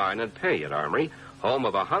buy, sign, and pay at Armory, home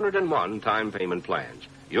of 101 time payment plans.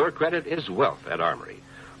 Your credit is wealth at Armory.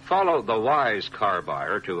 Follow the wise car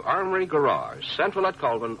buyer to Armory Garage, Central at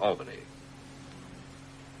Colvin, Albany.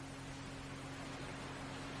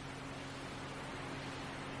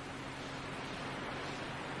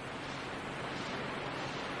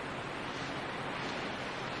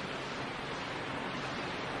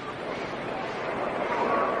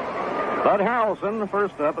 Bud Harrelson,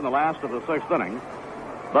 first up in the last of the 6th inning.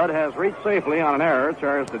 Bud has reached safely on an error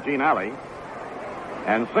charged to Gene Alley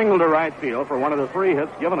and singled to right field for one of the 3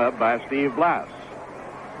 hits given up by Steve Blass.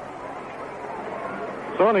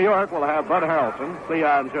 So New York will have Bud Harrelson,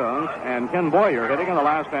 Cleon Jones, and Ken Boyer hitting in the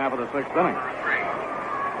last half of the 6th inning.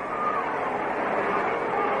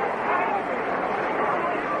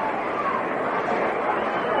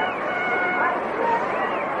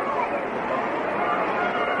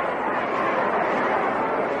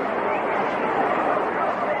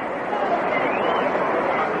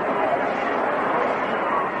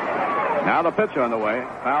 Now the pitch on the way.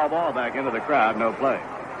 Foul ball back into the crowd. No play.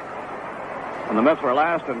 And the Mets were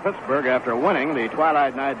last in Pittsburgh after winning the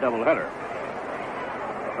twilight night doubleheader.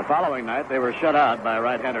 The following night, they were shut out by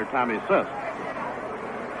right-hander Tommy Sisk.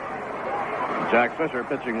 Jack Fisher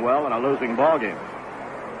pitching well in a losing ball game.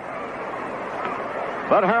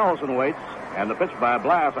 Bud Harrelson waits, and the pitch by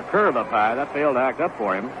Blass, a curve up high. That failed to act up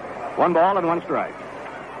for him. 1 ball and 1 strike.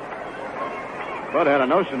 Bud had a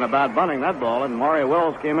notion about bunting that ball, and Maury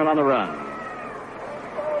Wills came in on the run.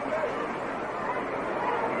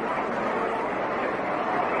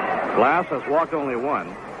 Blass has walked only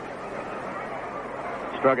 1.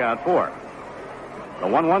 Struck out 4. The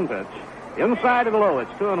 1-1 pitch. Inside and low,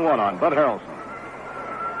 it's 2-1 on Bud Harrelson.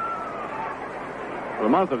 For the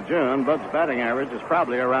month of June, Bud's batting average is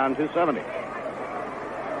probably around 270.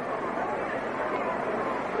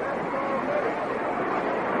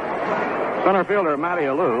 Center fielder Matty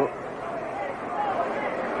Alou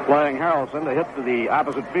playing Harrelson to hit to the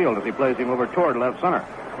opposite field as he plays him over toward left center.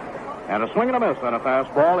 And a swing and a miss on a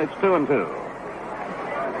fastball. It's 2-2.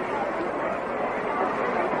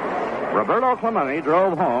 Roberto Clemente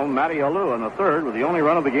drove home Matty Alou in the 3rd with the only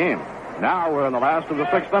run of the game. Now we're in the last of the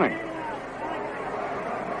 6th inning.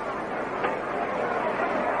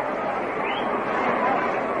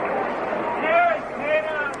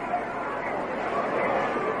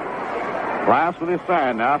 Blast with his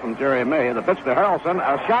sign now from Jerry May. The pitch to Harrelson.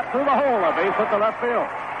 A shot through the hole. A base hit to left field.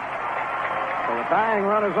 So the tying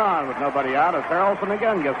run is on with nobody out as Harrelson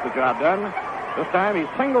again gets the job done. This time he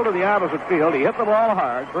singled to the opposite field. He hit the ball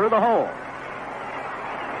hard through the hole.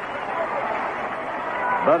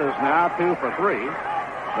 Bud is now 2 for 3.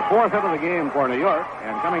 The 4th hit of the game for New York.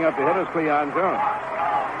 And coming up to hit is Cleon Jones.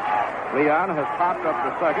 Cleon has popped up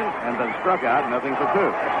to second and been struck out, nothing for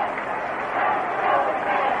 2.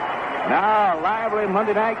 Now, a lively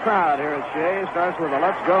Monday night crowd here at Shea starts with a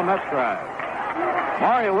Let's Go Mets cry.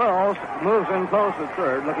 Mario Wills moves in close at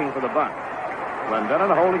third, looking for the bunt.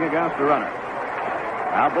 Glendenon holding against the runner.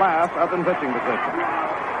 Now Blass up in pitching position.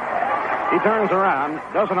 He turns around,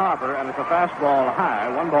 doesn't offer, and it's a fastball high.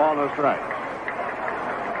 1 ball, no strikes.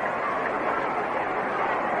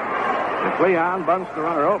 If Cleon bunts the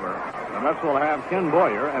runner over, the Mets will have Ken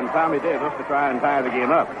Boyer and Tommy Davis to try and tie the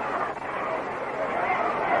game up.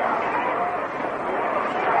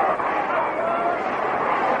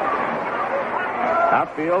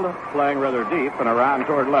 Outfield playing rather deep and around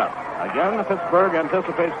toward left. Again, Pittsburgh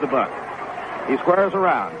anticipates the bunt. He squares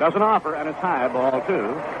around, doesn't offer, and it's high, ball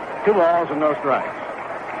 2. 2 balls and no strikes.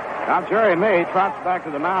 Now Jerry May trots back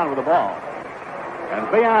to the mound with the ball. And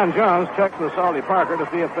Cleon Jones checks with Salty Parker to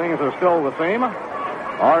see if things are still the same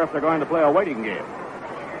or if they're going to play a waiting game.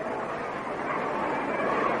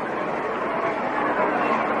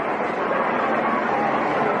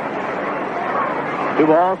 Two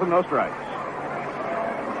balls and no strikes.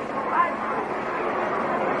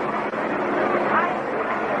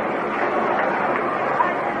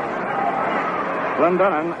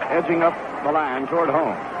 Glendenon edging up the line toward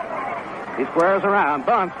home. He squares around,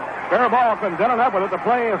 bunts. Fair ball, Glendenon up with it. The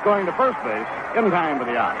play is going to first base in time for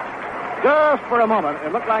the out. Just for a moment,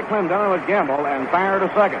 it looked like Glendenon would gamble and fire to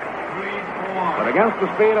second. But against the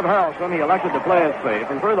speed of Harrelson, he elected to play it safe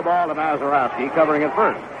and threw the ball to Mazeroski, covering it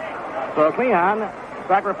first. So Cleon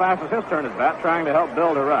sacrifices his turn at bat, trying to help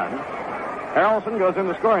build a run. Harrelson goes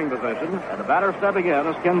into scoring position, and the batter stepping in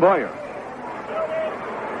is Ken Boyer.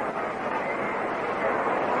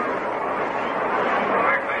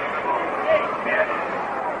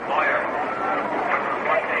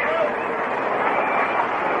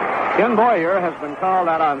 Ken Boyer has been called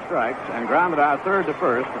out on strikes and grounded out third to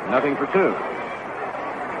first, nothing for 2.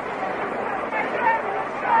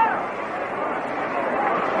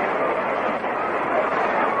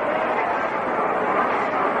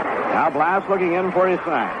 Now Blass looking in for his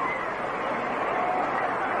sign.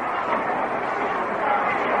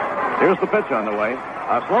 Here's the pitch on the way.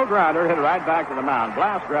 A slow grounder hit right back to the mound.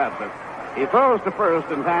 Blass grabs it. He throws to first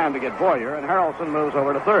in time to get Boyer, and Harrelson moves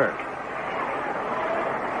over to third.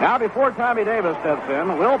 Now, before Tommy Davis steps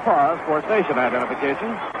in, we'll pause for station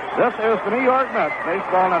identification. This is the New York Mets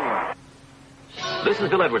Baseball Network. This is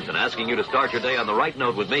Bill Edwardson asking you to start your day on the right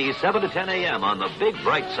note with me, 7 to 10 a.m. on the Big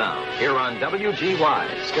Bright Sound, here on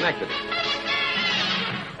WGY, Schenectady.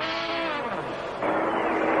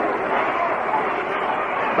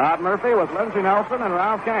 Bob Murphy with Lindsey Nelson and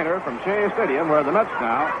Ralph Kiner from Shea Stadium, where the Mets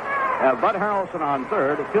now have Bud Harrelson on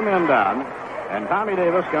third, 2 men down, and Tommy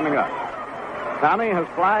Davis coming up. Tommy has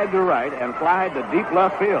flied to right and flied to deep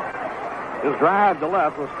left field. His drive to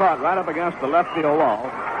left was caught right up against the left field wall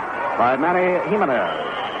by Manny Jimenez.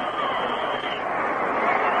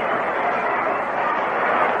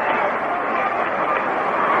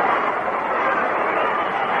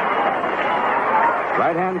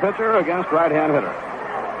 Right-hand pitcher against right-hand hitter.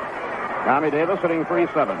 Tommy Davis hitting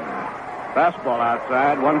 3-7. Fastball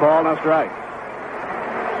outside, 1 ball, no strike.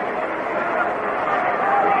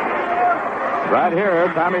 Right here,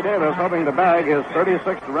 Tommy Davis hoping to bag his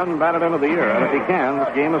 36th run batted into the year. And if he can, this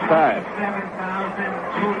game is tied.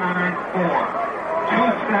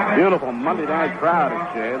 Beautiful Monday night crowd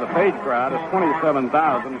at Shea. The paid crowd is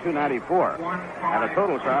 27,294. And a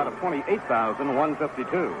total crowd of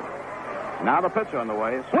 28,152. Now the pitch on the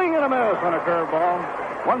way. Swing and a miss on a curveball.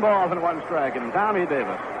 1 ball and 1 strike. And Tommy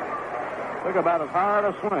Davis took about as hard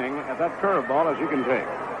a swing at that curveball as you can take.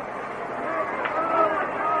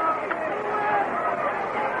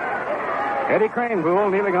 Eddie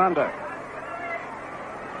Cranepool kneeling on deck.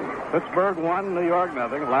 Pittsburgh 1, New York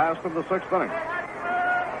nothing. Last of the 6th inning.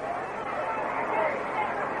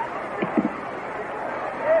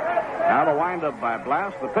 Now the windup by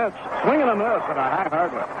Blass. The pitch. Swing and a miss and a high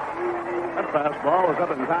hard one. That fastball was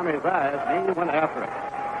up in Tommy's eyes, and he went after it.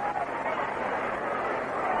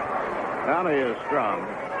 Tommy is strong,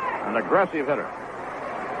 an aggressive hitter.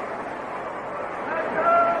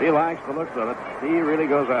 He likes the looks of it. He really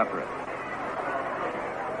goes after it.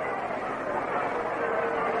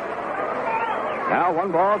 Now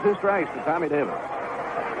 1 ball, 2 strikes to Tommy Davis.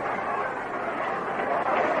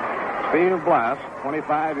 Steve Blass,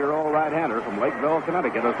 25-year-old right-hander from Lakeville,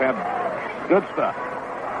 Connecticut, has had good stuff.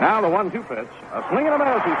 Now the 1-2 pitch. A swing and a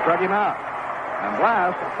miss. He struck him out. And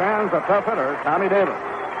Blass fans a tough hitter, Tommy Davis.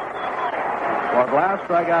 For Blass,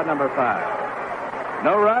 strikeout number 5.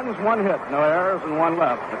 No runs, 1 hit, no errors, and 1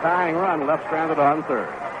 left. The tying run left stranded on third.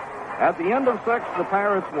 At the end of 6, the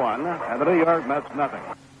Pirates won, and the New York Mets nothing.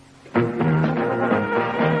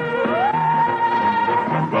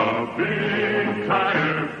 The Big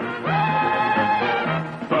Tire.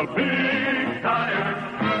 The Big Tire.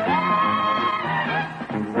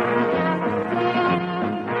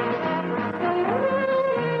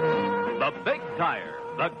 The Big Tire,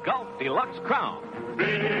 the Gulf Deluxe Crown.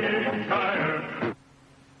 Big Tire.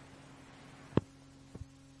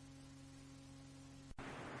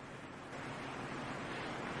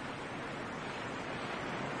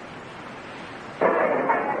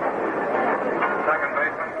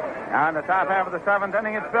 Now in the top half of the 7th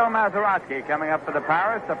inning, it's Bill Mazeroski coming up for the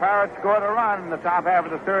Pirates. The Pirates scored a run in the top half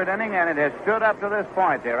of the 3rd inning, and it has stood up to this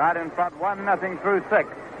point. They're out in front 1-0 through 6.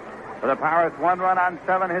 For the Pirates, 1 run on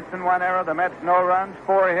 7 hits and 1 error. The Mets, no runs,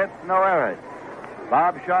 4 hits, no errors.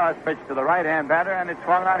 Bob Shaw has pitched to the right-hand batter, and it's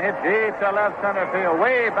swung on, hit deep to left center field.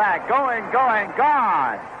 Way back, going, gone.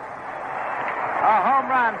 A home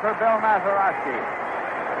run for Bill Mazeroski.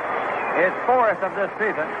 His 4th of this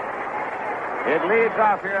season. It leads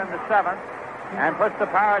off here in the 7th and puts the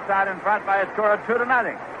Pirates out in front by a score of 2-0.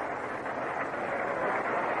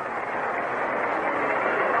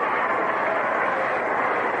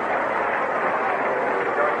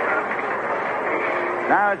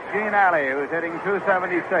 Now it's Gene Alley, who's hitting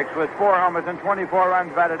 .276 with 4 homers and 24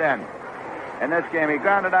 runs batted in. In this game, he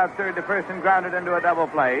grounded out third to first and grounded into a double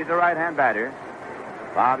play. He's a right-hand batter.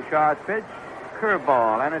 Bob Shaw's pitch,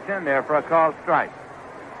 curveball, and it's in there for a called strike.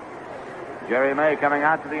 Jerry May coming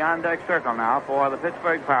out to the on-deck circle now for the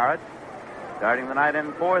Pittsburgh Pirates, starting the night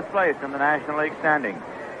in 4th place in the National League standings.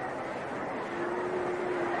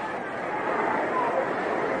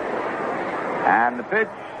 And the pitch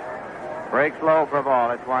breaks low for a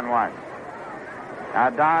ball. It's 1-1. Now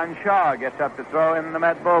Don Shaw gets up to throw in the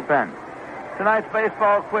Met bullpen. Tonight's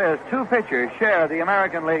baseball quiz, 2 pitchers share the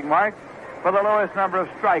American League mark for the lowest number of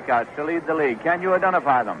strikeouts to lead the league. Can you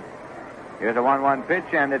identify them? Here's a 1-1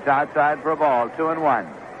 pitch, and it's outside for a ball, 2-1.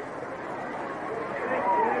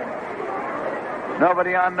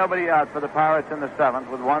 Nobody on, nobody out for the Pirates in the 7th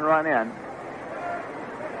with 1 run in.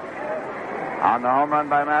 On the home run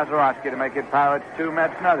by Mazeroski to make it Pirates 2,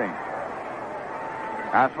 Mets nothing.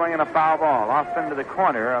 Now swinging a foul ball off into the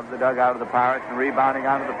corner of the dugout of the Pirates and rebounding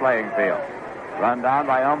onto the playing field. Run down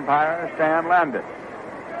by umpire Stan Landis.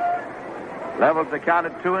 Levels the count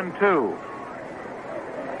at 2-2.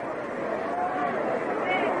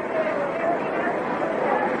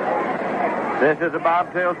 This is a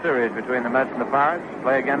bobtail series between the Mets and the Pirates.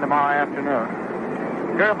 Play again tomorrow afternoon.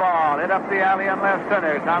 Curveball hit up the alley in left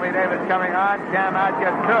center. Tommy Davis coming on. Cannot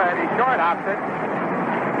get to it. He short hops it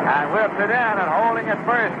and whips it in, and holding it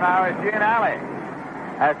first now is Gene Alley.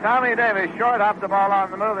 As Tommy Davis short hopped the ball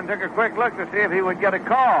on the move and took a quick look to see if he would get a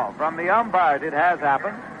call from the umpires. It has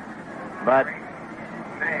happened. But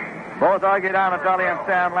both Augie Donatelli and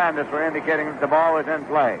Stan Landis were indicating that the ball was in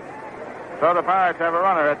play. So the Pirates have a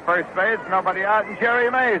runner at first base, nobody out, and Jerry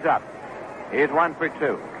May's up. He's 1 for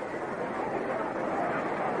 2.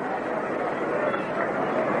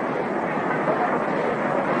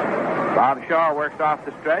 Bob Shaw works off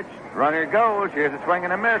the stretch. Runner goes. Here's a swing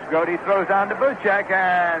and a miss. Grody throws on to Buchek,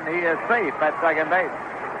 and he is safe at second base.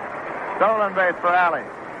 Stolen base for Alley.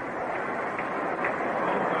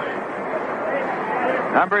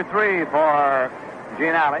 Number 3 for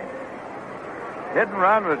Gene Alley. Hit and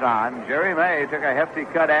run was on. Jerry May took a hefty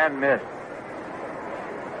cut and missed.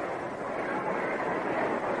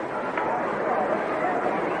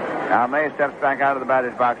 Now May steps back out of the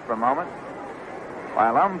batter's box for a moment,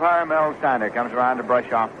 while umpire Mel Steiner comes around to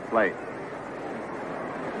brush off the plate.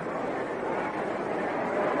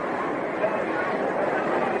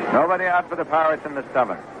 Nobody out for the Pirates in the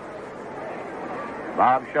 7th.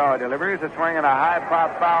 Bob Shaw delivers a swing and a high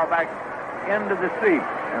pop foul back into the seats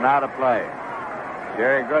and out of play.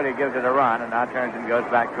 Jerry Grody gives it a run and now turns and goes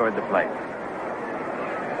back toward the plate.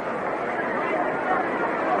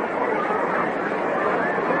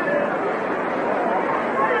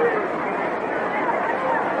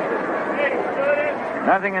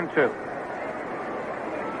 Nothing in 2.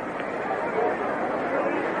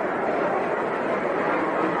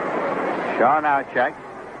 Shaw now checks.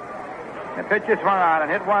 The pitch is swung on and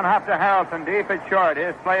hit one hop to Harrelson deep at short.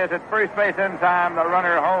 His play is at first base in time. The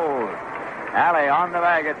runner holds. Alley on the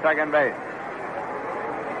bag at second base.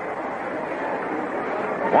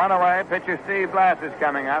 One away. Pitcher Steve Blass is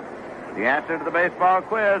coming up. The answer to the baseball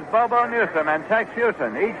quiz, Bobo Newsom and Tex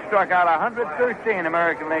Houston each struck out 113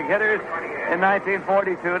 American League hitters in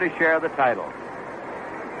 1942 to share the title.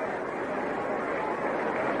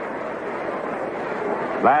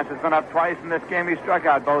 Blass has been up twice in this game. He struck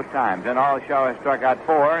out both times. In all, Shaw has struck out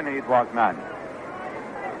 4, and he's walked none.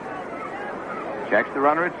 Checks the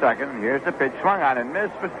runner at second, and here's the pitch swung on and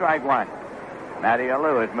missed for strike 1. Matty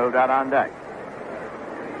Alou has moved out on deck.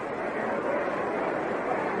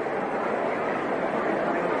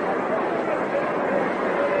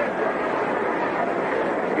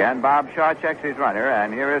 Again, Bob Shaw checks his runner,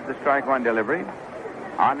 and here is the strike 1 delivery.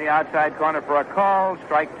 On the outside corner for a call,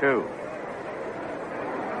 strike 2.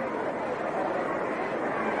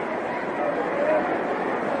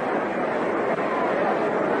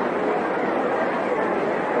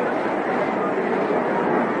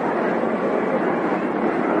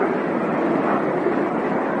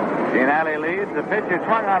 The pitch is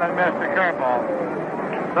swung on and missed, a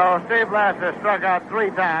curveball. So Steve Blass has struck out 3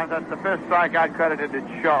 times. That's the 5th strikeout credited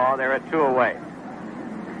to Shaw. They're at 2 away.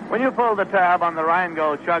 When you pull the tab on the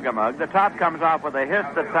Rheingold Chug-A-Mug, the top comes off with a hiss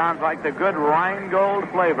that sounds like the good Rheingold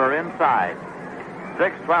flavor inside.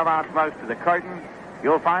 6 12-ounce mugs to the carton.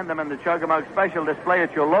 You'll find them in the Chug-A-Mug special display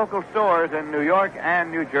at your local stores in New York and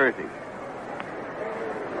New Jersey.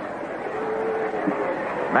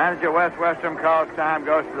 Manager Wes Westrom calls time,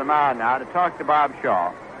 goes to the mound now to talk to Bob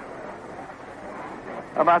Shaw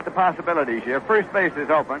about the possibilities here. First base is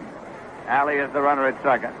open. Alley is the runner at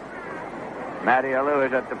second. Matty Alou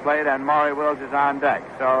is at the plate, and Maury Wills is on deck.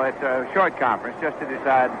 So it's a short conference just to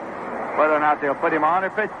decide whether or not they'll put him on or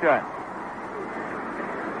pitch to him.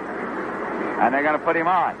 And they're going to put him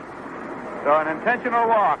on. So an intentional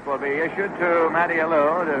walk will be issued to Matty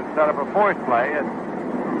Alou to set up a force play at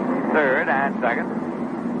third and second,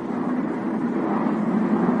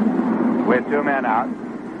 with 2 men out,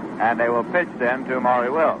 and they will pitch then to Maury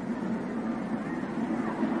Wills.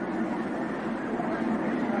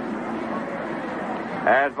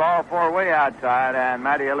 As ball 4 way outside, and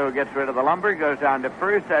Matty Alou gets rid of the lumber, goes down to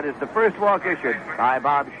first. That is the first walk issued by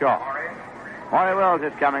Bob Shaw. Maury Wills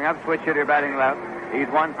is coming up, switch hitter batting left. He's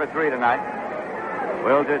 1 for 3 tonight.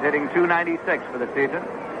 Wills is hitting .296 for the season.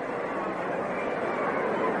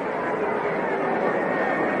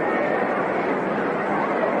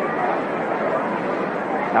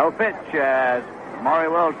 No pitch as Maury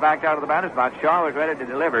Wills backed out of the batter's box. Shaw was ready to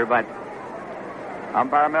deliver, but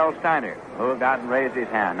umpire Mel Steiner moved out and raised his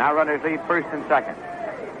hand. Now runners lead first and second.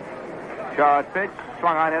 Shaw's pitch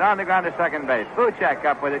swung on it on the ground to second base. Buchek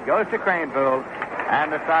up with it, goes to Cranepool,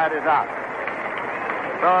 and the side is out.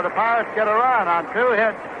 So the Pirates get a run on 2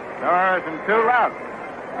 hits, no errors, and 2 outs.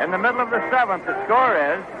 In the middle of the 7th, the score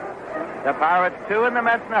is the Pirates 2 and the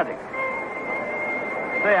Mets nothing.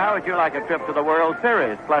 Say, how would you like a trip to the World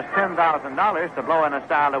Series plus $10,000 to blow in a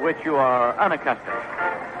style to which you are unaccustomed?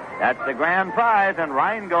 That's the grand prize in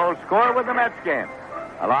Rheingold Score with the Mets game,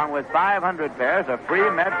 along with 500 pairs of free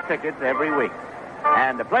Mets tickets every week.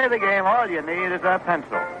 And to play the game, all you need is a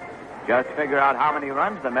pencil. Just figure out how many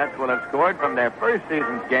runs the Mets will have scored from their first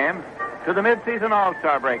season's game to the mid-season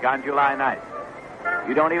All-Star break on July 9th.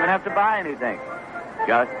 You don't even have to buy anything.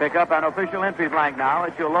 Just pick up an official entry blank now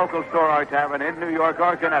at your local store or tavern in New York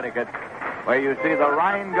or Connecticut, where you see the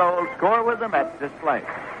Rheingold Score with the Mets display.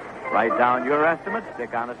 Write down your estimate,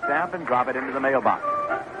 stick on a stamp, and drop it into the mailbox.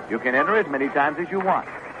 You can enter as many times as you want,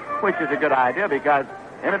 which is a good idea because,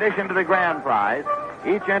 in addition to the grand prize,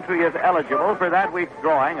 each entry is eligible for that week's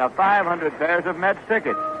drawing of 500 pairs of Mets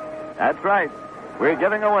tickets. That's right. We're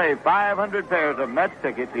giving away 500 pairs of Mets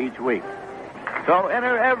tickets each week. So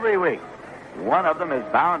enter every week. One of them is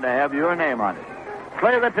bound to have your name on it.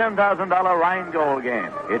 Play the $10,000 Rheingold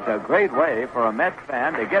game. It's a great way for a Mets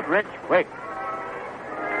fan to get rich quick.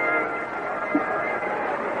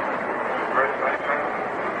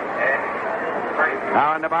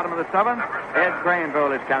 Now in the bottom of the 7th, Ed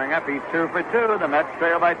Cranepool is coming up. He's 2 for 2. The Mets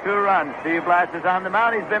trail by 2 runs. Steve Blass is on the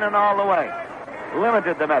mound. He's been in all the way.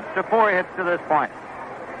 Limited the Mets to 4 hits to this point.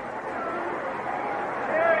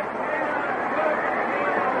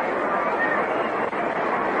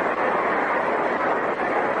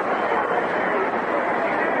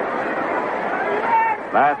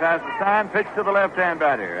 Blass has the sign, pitch to the left-hand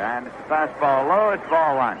batter, and it's a fastball low. It's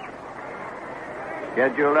ball 1.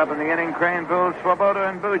 Scheduled up in the inning, Cranepool, Swoboda,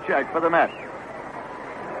 and Buchek for the Mets.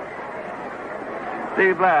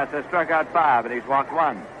 Steve Blass has struck out 5, and he's walked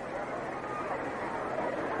 1.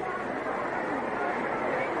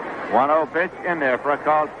 1-0 pitch in there for a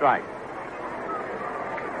called strike.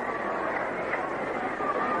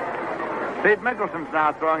 Pete Mickelson's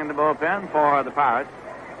now throwing in the bullpen for the Pirates.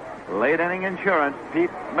 Late inning insurance, Pete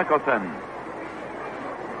Mickelson.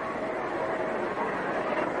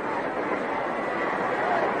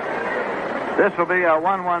 This will be a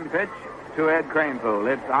 1-1 pitch to Ed Kranepool.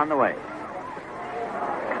 It's on the way.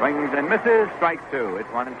 Swings and misses, strike 2. It's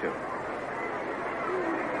 1-2.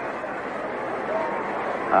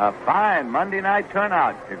 A fine Monday night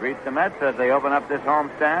turnout to greet the Mets as they open up this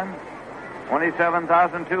homestand.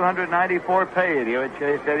 27,294 paid here at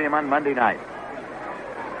Shea Stadium on Monday night.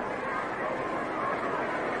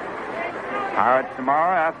 Pirates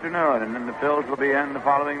tomorrow afternoon, and then the Phils will be in the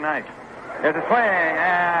following night. There's a swing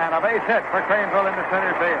and a base hit for Kranepool into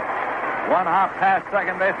center field. One hop past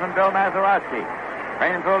second baseman Bill Mazeroski.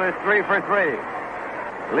 Kranepool is 3 for 3.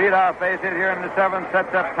 Leadoff base hit here in the 7th,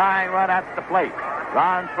 sets up tying run at the plate.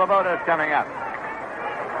 Ron Swoboda is coming up.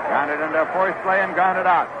 Grounded into force play and grounded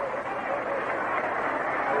out.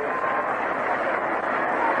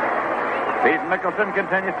 Pete Mickelson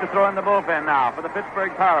continues to throw in the bullpen now for the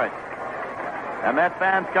Pittsburgh Pirates. The Mets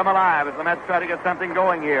fans come alive as the Mets try to get something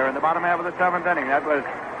going here in the bottom half of the 7th inning. That was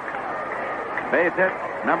base hit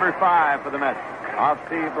number 5 for the Mets off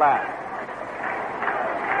Steve Blass.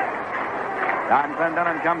 Don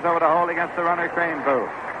Clendenon comes over to hold against the runner Kranepool.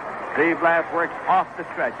 Steve Blass works off the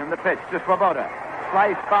stretch, and the pitch to Swoboda.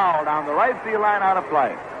 Slice foul down the right field line, out of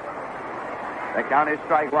play. The count is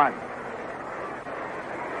strike 1.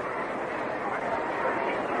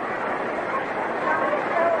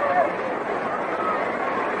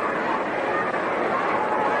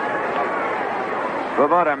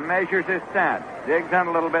 Swoboda measures his stance, digs in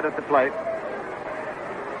a little bit at the plate.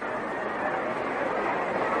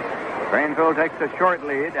 Kranepool takes a short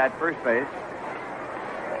lead at first base.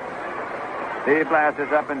 Steve Blass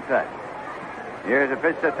is up and set. Here's a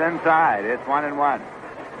pitch that's inside. It's 1-1.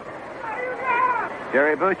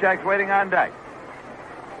 Jerry Buchek's waiting on deck.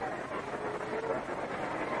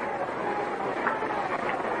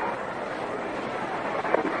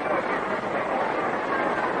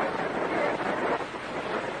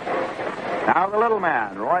 Now the little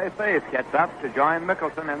man, Roy Faith, gets up to join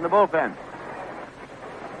Mickelson in the bullpen.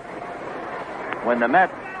 When the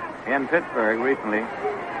Mets in Pittsburgh recently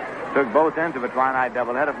took both ends of a twilight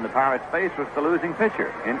doubleheader from the Pirates, Faith was the losing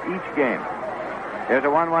pitcher in each game. Here's a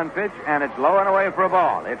 1-1 pitch, and it's low and away for a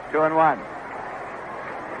ball. It's 2-1.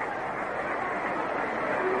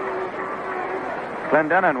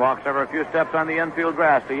 Clendenon walks over a few steps on the infield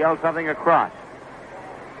grass to yell something across.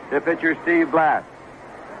 The pitcher, Steve Blass.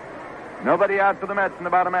 Nobody out for the Mets in the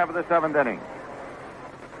bottom half of the 7th inning.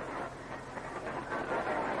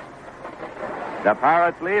 The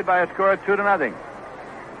Pirates lead by a score of 2-0.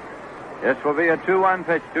 This will be a 2-1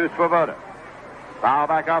 pitch to Swoboda. Foul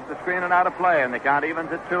back off the screen and out of play, and the count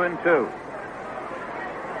evens at 2-2.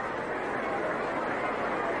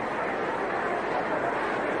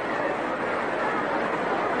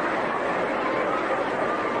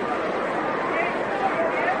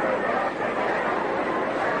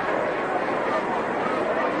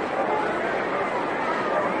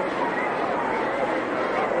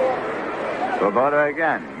 Swoboda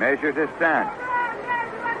again measures his stance.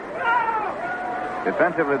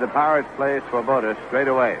 Defensively, the Pirates play Swoboda straight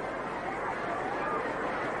away.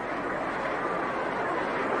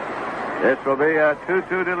 This will be a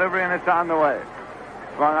 2-2 delivery, and it's on the way.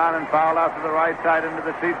 Swung on and fouled out to the right side into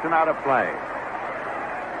the seats and out of play.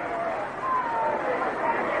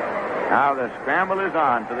 Now the scramble is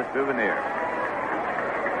on for the Souvenir.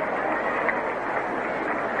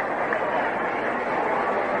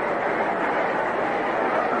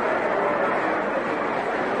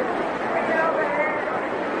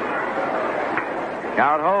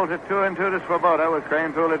 Count holds at 2-2 to Swoboda with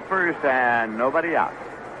Kranepool at first and nobody out.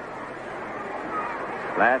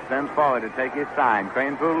 Blass bends forward to take his sign.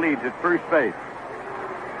 Kranepool leads at first base.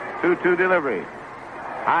 2-2 delivery.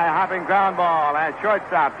 High hopping ground ball at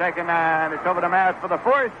shortstop taken, and it's over to Mass for the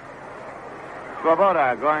first.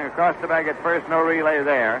 Swoboda going across the bag at first, no relay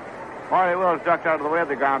there. Marty Wills ducked out of the way of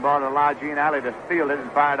the ground ball to allow Gene Alley to steal it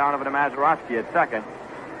and fired on over to Mazeroski at second.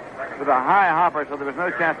 With a high hopper, so there was no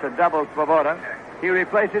chance to double Swoboda. He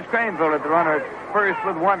replaces Kranepool at the runner at first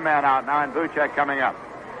with one man out now, and Buchek coming up.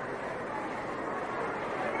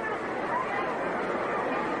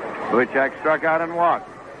 Buchek struck out and walked.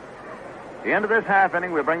 At the end of this half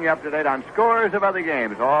inning, we'll bring you up to date on scores of other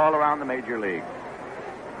games all around the major leagues.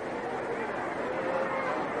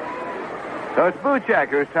 So it's Buchek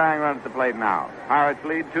who's tying run at the plate now. Pirates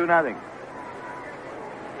lead 2-0.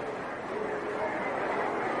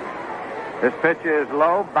 This pitch is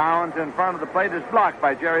low, bounds in front of the plate, is blocked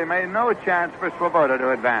by Jerry May. No chance for Swoboda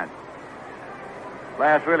to advance.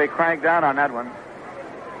 Glass really cranked down on that one.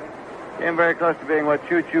 Came very close to being what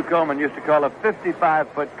Choo-Choo Coleman used to call a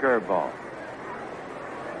 55-foot curveball.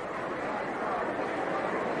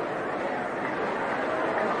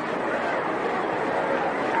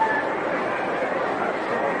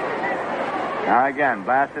 Now again,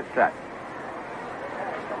 Blass is set.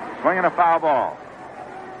 Swinging a foul ball.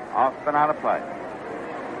 Off and out of play.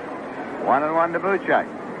 1-1 to Buchek.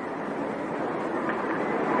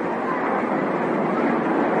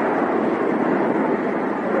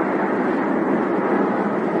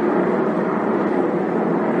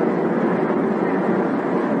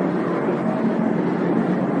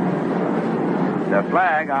 The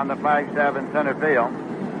flag on the flagstaff in center field.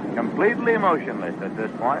 Completely motionless at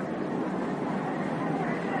this point.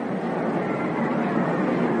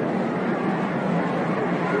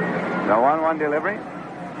 The 1-1 delivery.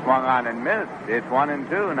 Swung on and missed. It's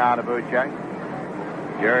 1-2 now to Buchek.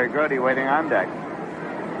 Jerry Grote waiting on deck.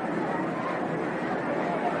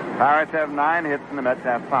 Pirates have 9 hits and the Mets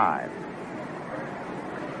have 5.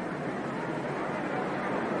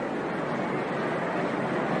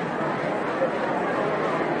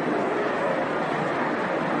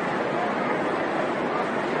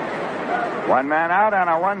 One man out on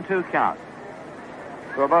a 1-2 count.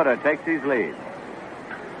 Swoboda takes his lead.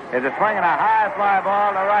 It's a swing and a high fly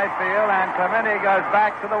ball to right field, and Clemente goes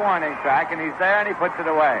back to the warning track, and he's there, and he puts it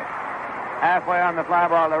away. Halfway on the fly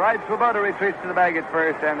ball to right, Swoboda retreats to the bag at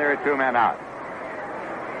first, and there are 2 men out.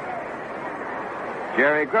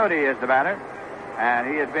 Jerry Grote is the batter, and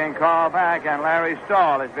he is being called back, and Larry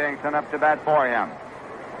Stahl is being sent up to bat for him.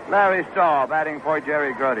 Larry Stahl batting for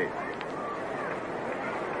Jerry Grote.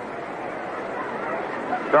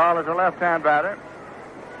 Stahl is a left-hand batter,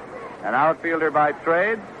 an outfielder by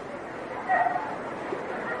trade.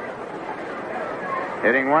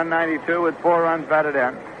 Hitting 192 with 4 runs batted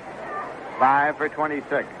in. 5 for 26.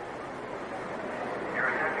 Your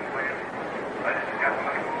attention, please. Ladies and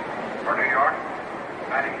gentlemen, for New York,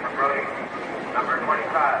 batting for Brody, number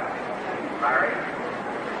 25. Larry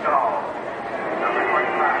Stahl, number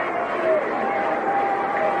 25.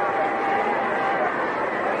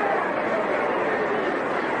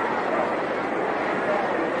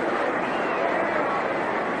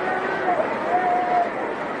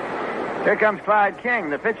 Here comes Clyde King,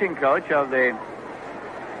 the pitching coach of the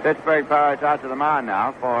Pittsburgh Pirates, out to the mound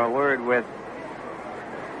now for a word with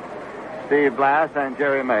Steve Blass and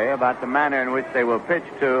Jerry May about the manner in which they will pitch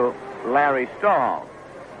to Larry Stahl.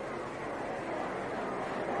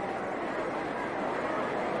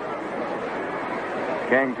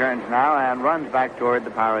 King turns now and runs back toward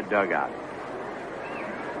the Pirate dugout.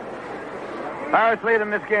 Pirates lead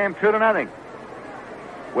in this game 2-0.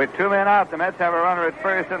 With 2 men out, the Mets have a runner at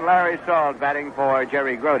first, and Larry Stahl batting for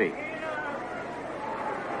Jerry Grote.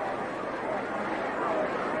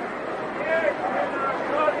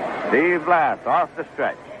 Steve Blass off the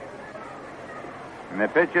stretch. And the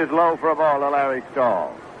pitch is low for a ball to Larry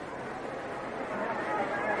Stahl.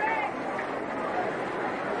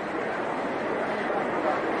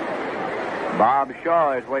 Bob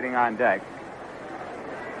Shaw is waiting on deck.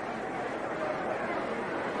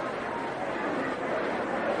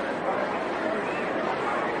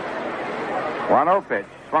 One 1-0 pitch,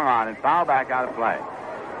 swung on and foul back out of play.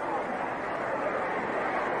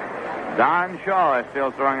 Don Shaw is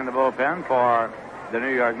still throwing in the bullpen for the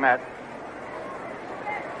New York Mets.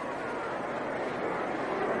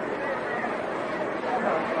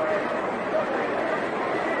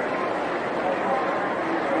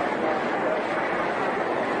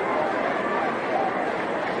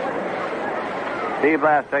 Steve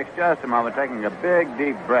Blass takes just a moment, taking a big,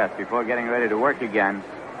 deep breath before getting ready to work again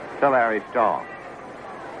to Larry Stahl.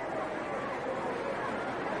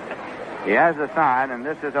 He has the sign, and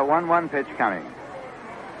this is a 1-1 pitch coming.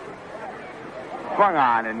 Swung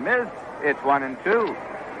on and missed. It's 1-2.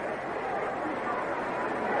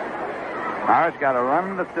 Pirates got a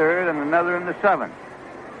run in the third and another in the seventh.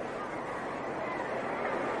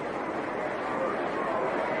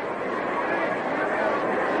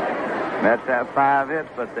 Mets have 5 hits,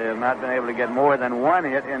 but they have not been able to get more than 1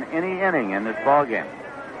 hit in any inning in this ballgame.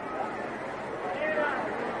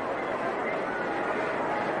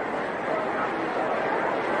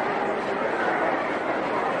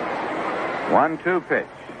 One-two pitch.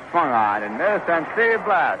 Swung on and missed, and Steve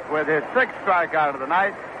Blass, with his 6th strikeout of the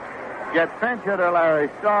night, gets pinch hitter Larry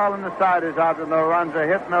Stahl, and the side is out with no runs, a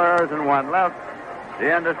hit, no errors, and 1 left.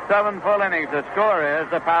 The end of 7 full innings. The score is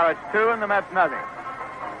the Pirates 2 and the Mets nothing.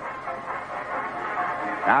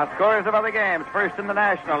 Now, scores of other games. First in the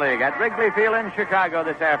National League at Wrigley Field in Chicago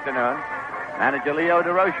this afternoon. Manager Leo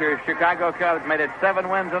DeRocher's Chicago Cubs made it 7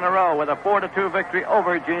 wins in a row with a 4-2 victory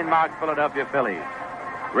over Gene Mock's Philadelphia Phillies.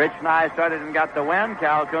 Rich Nye started and got the win.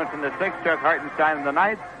 Cal Kuntz in the 6th, Chuck Hartenstein in the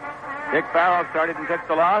 9th. Dick Farrell started and took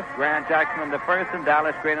the loss. Grant Jackson in the 1st and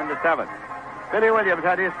Dallas Green in the 7th. Billy Williams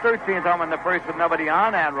had his 13th home in the 1st with nobody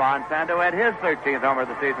on, and Ron Santo had his 13th homer of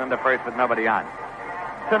the season in the 1st with nobody on.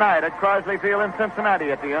 Tonight at Crosley Field in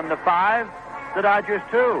Cincinnati at the end of 5, the Dodgers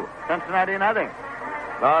 2, Cincinnati nothing.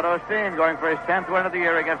 Lord Osteen going for his 10th win of the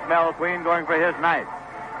year against Mel Queen, going for his 9th.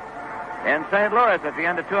 In St. Louis at the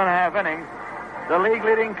end of 2.5 innings, the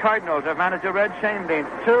league-leading Cardinals of manager Red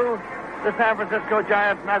Schoendienst 2, the San Francisco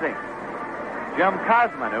Giants nothing. Jim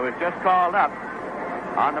Cosman, who was just called up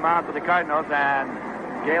on the mound for the Cardinals, and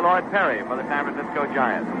Gaylord Perry for the San Francisco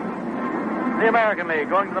Giants. The American League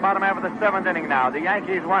going to the bottom half of the 7th inning now. The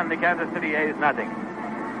Yankees 1, the Kansas City A's nothing.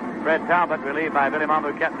 Fred Talbot relieved by Billy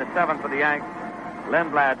Monbouquette in the 7th for the Yanks.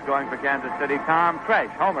 Lindblad's going for Kansas City. Tom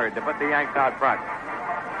Tresh homered to put the Yanks out front.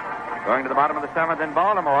 Going to the bottom of the 7th in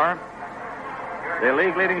Baltimore, the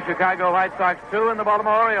league-leading Chicago White Sox 2 and the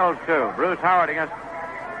Baltimore Orioles 2. Bruce Howard against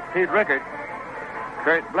Pete Rickard.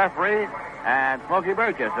 Kurt Blefary and Smokey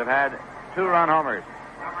Burgess have had 2-run homers.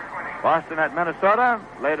 Boston at Minnesota,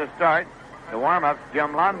 latest start. The warm-ups,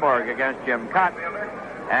 Jim Lonborg against Jim Cott.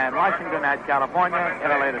 And Washington at California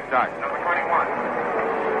in a latest start.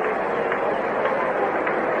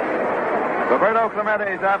 Roberto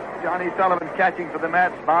Clemente's up. Johnny Sullivan's catching for the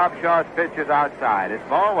Mets. Bob Shaw's pitch is outside. It's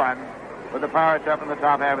ball 1 with the Pirates up in the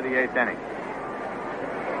top half of the 8th inning.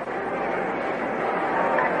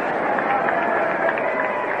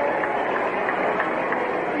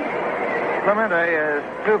 Clemente is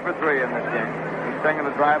 2 for 3 in this game. He's taking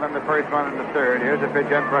a drive on the first one and the third. Here's a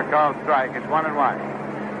pitch in for a called strike. It's 1-1.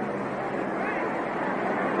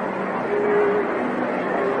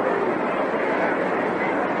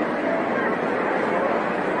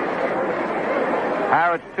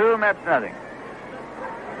 Pirates 2, Mets nothing.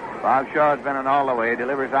 Bob Shaw's been in all the way. He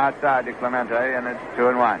delivers outside to Clemente, and it's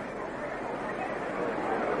 2-1.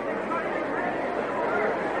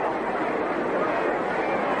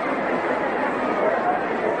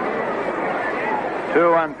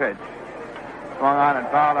 Two-one pitch. Swung on and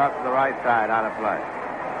fouled out to the right side, out of play.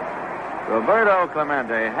 Roberto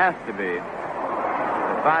Clemente has to be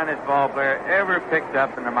the finest ball player ever picked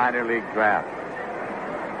up in the minor league draft.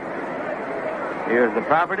 He was the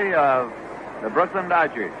property of the Brooklyn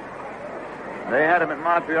Dodgers. They had him at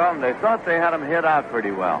Montreal, and they thought they had him hit out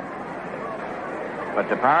pretty well. But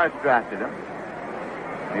the Pirates drafted him.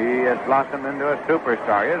 He has blossomed into a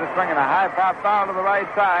superstar. Here's a swing and a high pop foul to the right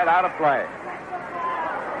side, out of play.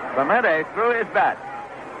 Clemente threw his bat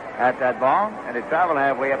at that ball, and it traveled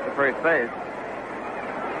halfway up to first base.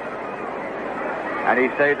 And he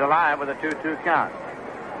stays alive with a 2-2 count.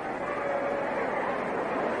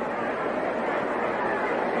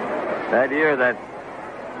 That year that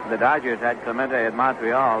the Dodgers had Clemente at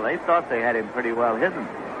Montreal, they thought they had him pretty well hidden.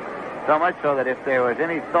 So much so that if there was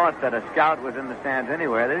any thought that a scout was in the stands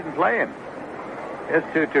anywhere, they didn't play him. His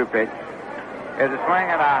 2-2 pitch. Here's a swing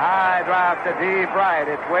and a high drive to deep right.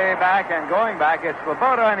 It's way back and going back. It's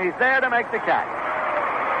Swoboda, and he's there to make the catch.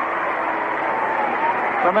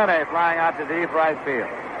 Clemente flying out to deep right field.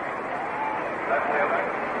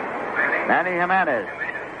 Manny Jimenez.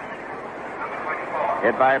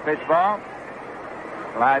 Hit by a pitch ball.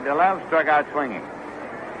 Slide to left, struck out swinging.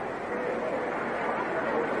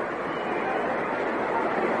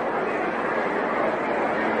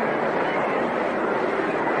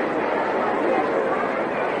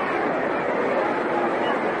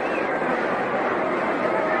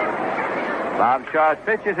 Bob Shaw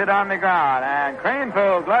pitches it on the ground, and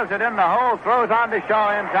Cranepool gloves it in the hole, throws on to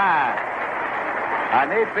Shaw in time. A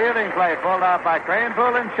neat fielding play pulled off by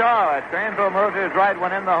Cranepool and Shaw. As Cranepool moved to his right,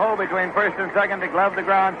 went in the hole between first and second to glove the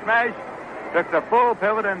ground smash, took the full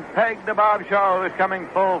pivot and pegged to Bob Shaw, who was coming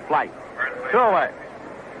full flight. 2 away.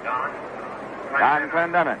 Don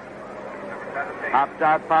Clendenin popped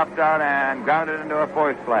out, and grounded into a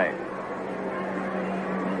force play.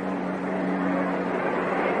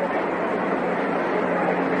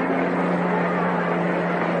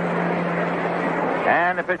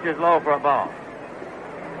 And the pitch is low for a ball.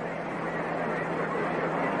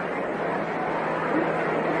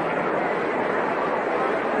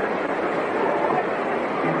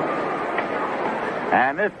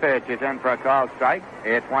 And this pitch is in for a called strike.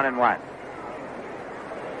 It's 1-1.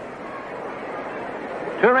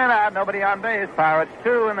 2 men out, nobody on base. Pirates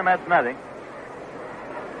 2 and the Mets nothing.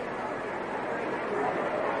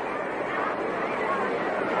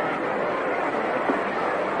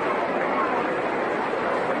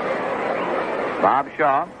 Bob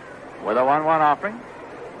Shaw with a 1-1 offering.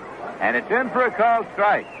 And it's in for a called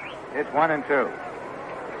strike. It's 1-2.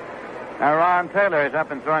 Now Ron Taylor is up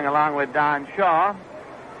and throwing along with Don Shaw.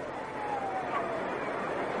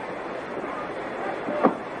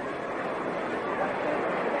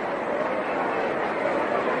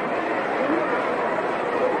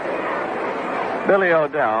 Billy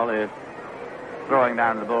Odell is throwing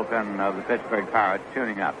down the bullpen of the Pittsburgh Pirates,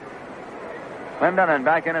 tuning up. Clendenin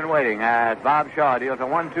back in and waiting as Bob Shaw deals a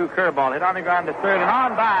 1-2 curveball, hit on the ground to third and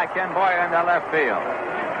on by Ken Boyer into left field.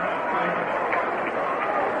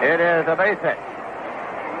 It is a base hit.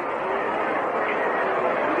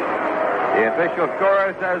 The official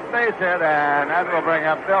scorer says base hit, and that will bring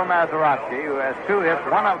up Bill Mazeroski, who has 2 hits,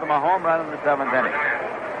 one of them a home run in the 7th inning.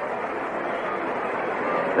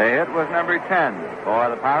 The hit was number 10 for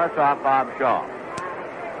the Pirates off Bob Shaw.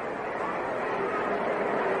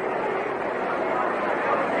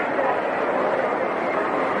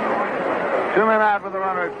 Two men out with the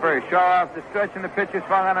runner at first. Shaw off the stretch, and the pitch is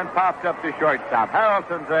swung on and popped up to shortstop.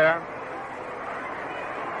 Harrelson's there.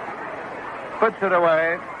 Puts it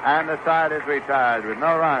away, and the side is retired with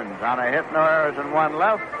no runs on a hit, no errors, and 1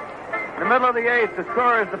 left. In the middle of the 8th, the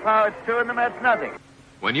score is the Pirates 2 and the Mets nothing.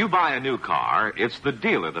 When you buy a new car, it's the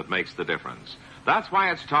dealer that makes the difference. That's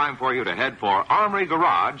why it's time for you to head for Armory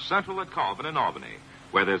Garage, Central at Colvin in Albany,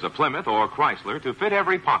 where there's a Plymouth or Chrysler to fit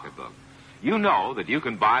every pocketbook. You know that you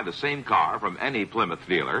can buy the same car from any Plymouth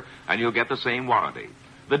dealer, and you'll get the same warranty.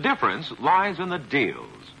 The difference lies in the deals.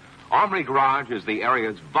 Armory Garage is the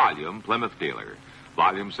area's volume Plymouth dealer.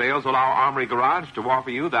 Volume sales allow Armory Garage to offer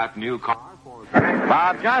you that new car for...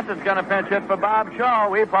 Bob Johnson's going to pinch hit for Bob Shaw.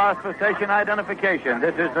 We pause for station identification.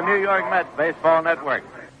 This is the New York Mets Baseball Network.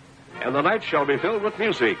 And the night shall be filled with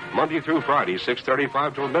music, Monday through Friday,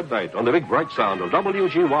 6:35 till midnight, on the big bright sound of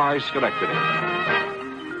WGY Schenectady.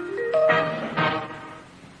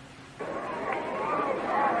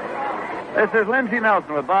 This is Lindsey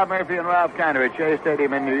Nelson with Bob Murphy and Ralph Kiner at Shea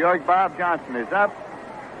Stadium in New York. Bob Johnson is up.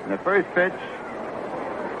 And the first pitch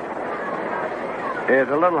is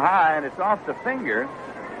a little high, and it's off the finger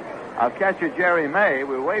of catcher Jerry May.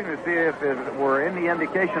 We're waiting to see if it were any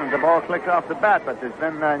indication that the ball clicked off the bat, but there's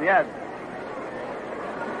been none yet.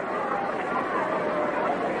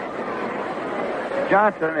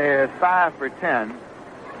 Johnson is 5 for 10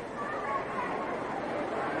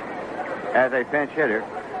 as a pinch hitter.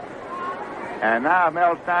 And now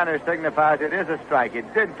Mel Steiner signifies it is a strike.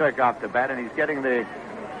 It did click off the bat, and he's getting the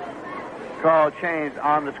call changed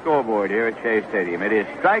on the scoreboard here at Shea Stadium. It is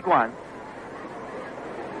strike 1.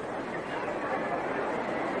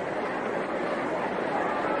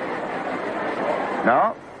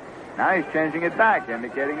 No. Now he's changing it back,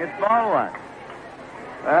 indicating it's ball 1.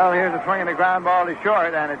 Well, here's a swing and a ground ball to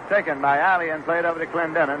short, and it's taken by Alley and played over to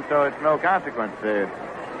Clendenin, so it's no consequence.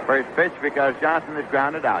 First pitch because Johnson is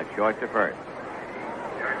grounded out, short to first.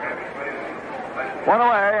 1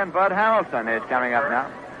 away, and Bud Harrelson is coming up now.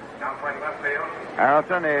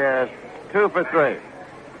 Harrelson is 2 for 3.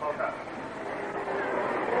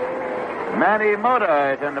 Manny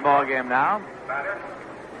Mota is in the ballgame now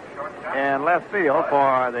in left field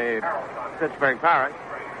for the Pittsburgh Pirates.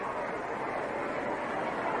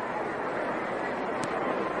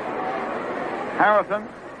 Harrelson,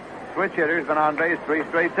 switch hitter, has been on base 3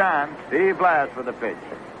 straight times. Steve Blass with the pitch.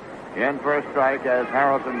 In for a strike as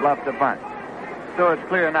Harrelson bluffed a bunt. So it's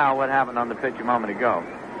clear now what happened on the pitch a moment ago.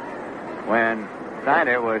 When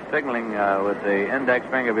Steiner was signaling with the index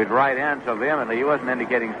finger of his right hand so vehemently, he wasn't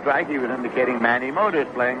indicating strike, he was indicating Manny Mota is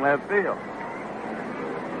playing left field.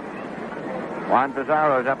 Juan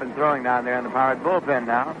Pizarro's up and throwing down there in the Pirate bullpen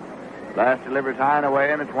now. Blass delivers high and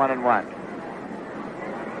away, and it's 1-1.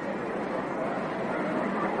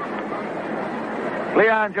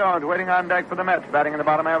 Leon Jones waiting on deck for the Mets, batting in the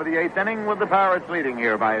bottom half of the 8th inning with the Pirates leading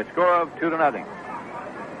here by a score of 2-0.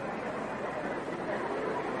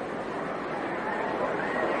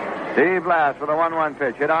 Steve Blass with a 1-1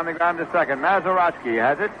 pitch, hit on the ground to second. Mazeroski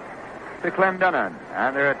has it to Clendenin,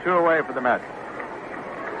 and there are 2 away for the Mets.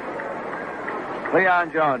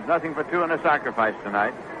 Leon Jones, nothing for 2 in a sacrifice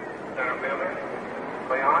tonight. Center fielder,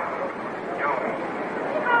 Leon Jones,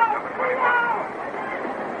 number 21.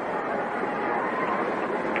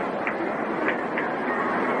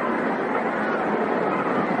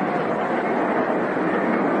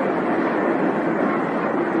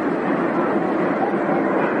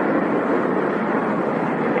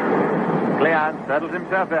 Leon settles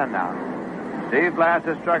himself in now. Steve Blass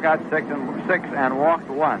has struck out 6 and walked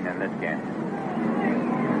 1 in this game.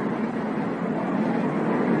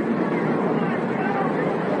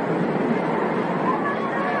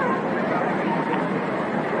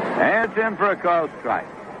 And Pitch in for a called strike.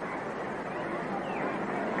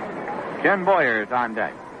 Ken Boyer's on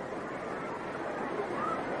deck.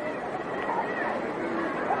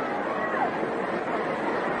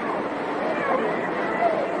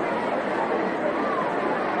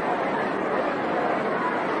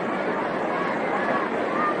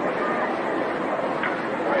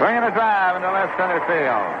 Swinging a drive into left center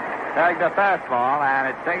field. Tagged a fastball, and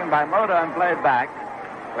it's taken by Mota and played back.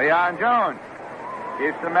 Leon Jones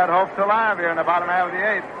keeps the Met hopes alive here in the bottom half of the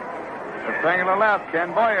eighth. The swing to the left.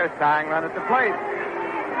 Ken Boyer's tying run at the plate.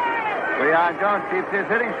 Leon Jones keeps his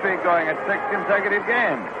hitting streak going at 6 consecutive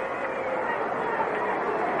games.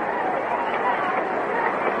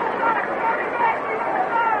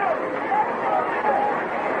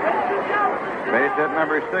 Base hit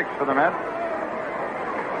number 6 for the Mets.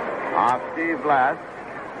 Off Steve Blass.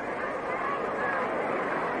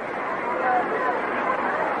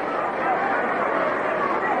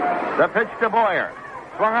 The pitch to Boyer.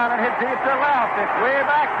 Swung on and hit deep to left. It's way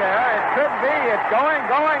back there. It could be. It's going.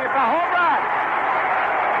 It's a home run.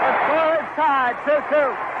 The score is tied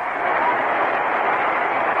 2-2.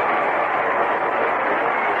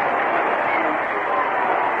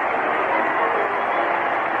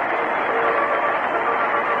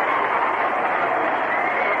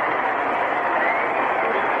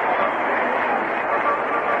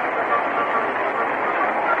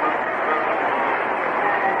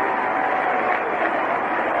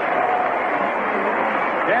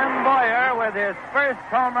 His first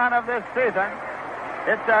home run of this season.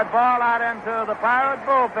 Hits that ball out into the Pirate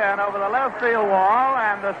bullpen over the left field wall,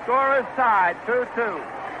 and the score is tied 2-2.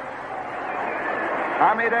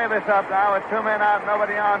 Tommy Davis up now with 2 men out,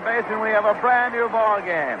 nobody on base, and we have a brand new ball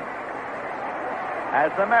game.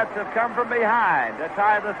 As the Mets have come from behind to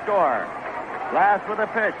tie the score. Last with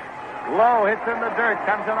a pitch. Low hits in the dirt,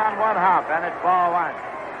 comes in on one hop, and it's ball 1.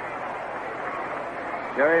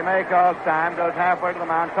 Jerry May calls time, goes halfway to the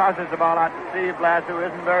mound, tosses the ball out to Steve Blass, who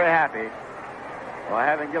isn't very happy for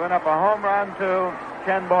having given up a home run to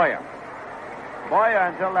Ken Boyer. Boyer,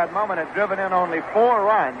 until that moment, had driven in only 4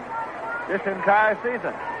 runs this entire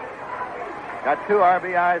season. Got 2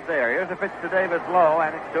 RBIs there. Here's a pitch to Davis low,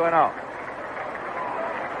 and it's 2-0.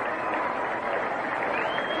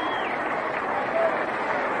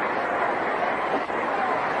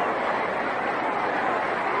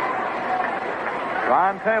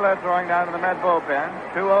 Ron Taylor throwing down to the Met bullpen.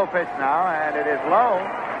 2-0 pitch now, and it is low.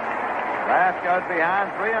 Last goes behind.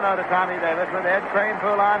 3-0 to Tommy Davis with Ed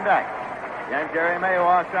Cranepool on deck. Again, Jerry May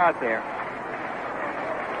walks out there.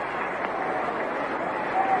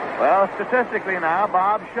 Well, statistically now,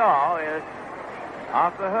 Bob Shaw is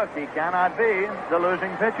off the hook. He cannot be the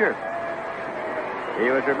losing pitcher. He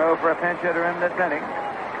was removed for a pinch hitter in this inning.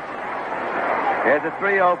 Here's a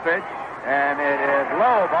 3-0 pitch. And it is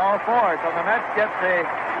low, ball 4. So the Mets get the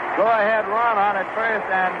go-ahead run on at first,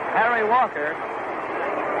 and Harry Walker,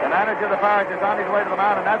 the manager of the Pirates, is on his way to the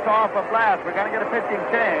mound, and that's off a blast. We're going to get a pitching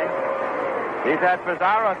change. He's had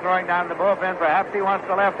Pizarro throwing down the bullpen. Perhaps he wants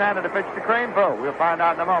the left-hander to pitch to Cranepool. We'll find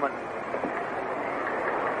out in a moment.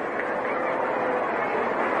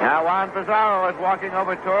 Now Juan Pizarro is walking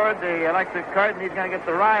over toward the electric curtain. He's going to get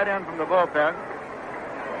the riot in from the bullpen.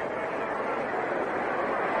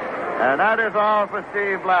 And that is all for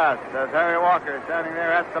Steve Blass, as Harry Walker is standing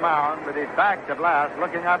there at the mound with his back to Blass,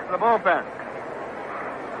 looking out to the bullpen.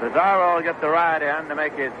 Pizarro will get the ride in to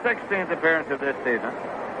make his 16th appearance of this season.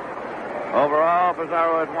 Overall,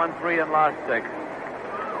 Pizarro has won 3 and lost 6.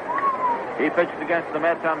 He pitched against the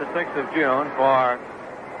Mets on the 6th of June for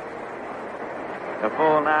the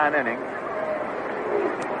full 9 innings.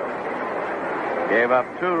 Gave up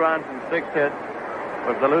 2 runs and 6 hits.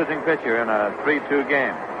 Was the losing pitcher in a 3-2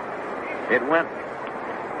 game. It went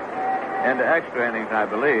into extra innings, I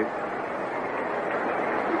believe.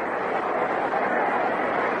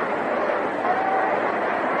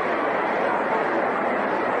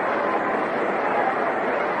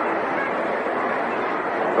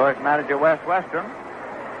 Of course, manager Wes Westrom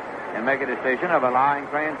can make a decision of allowing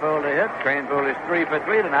Cranepool to hit. Cranepool is 3 for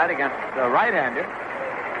 3 tonight against the right-hander.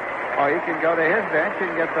 Or he can go to his bench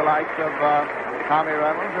and get the likes of Tommy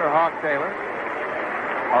Reynolds or Hawk Taylor.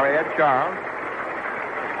 Or Ed Charles.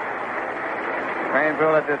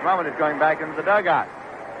 Cranepool at this moment is going back into the dugout.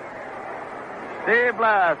 Steve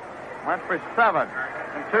Blass went for 7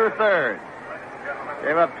 2/3.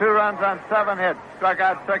 Gave up 2 runs on 7 hits. Struck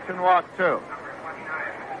out 6 and walked 2.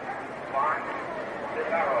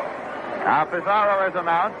 Now Pizarro is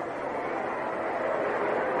announced.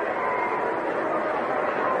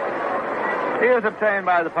 He was obtained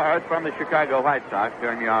by the Pirates from the Chicago White Sox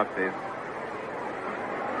during the offseason.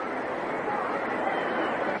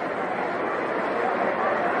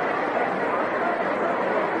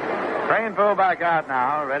 Crane Pool back out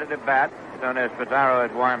now, ready to bat as soon as Pizarro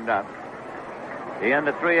has warmed up. The end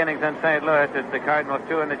of 3 innings in St. Louis, it's the Cardinals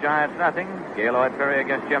 2 and the Giants nothing. Gaylord Perry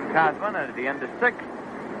against Jim Cosman, and at the end of 6,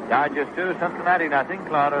 Dodgers 2, Cincinnati nothing.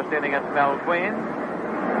 Claudio Steele against Mel Queen.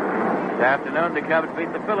 This afternoon, the Cubs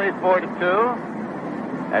beat the Phillies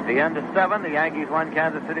 4-2. At the end of 7, the Yankees won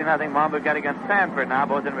Kansas City nothing. Monbugatti against Stanford now,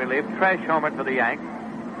 both in relief. Tresh homered for the Yanks.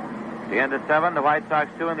 At the end of 7, the White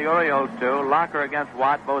Sox 2 and the Orioles 2. Locker against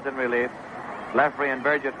Watt, both in relief. Leffery and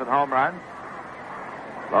Burgess with home runs.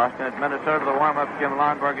 Boston at Minnesota, the warm-up, Jim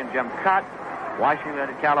Lonborg and Jim Cott. Washington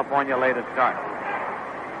at California, latest start.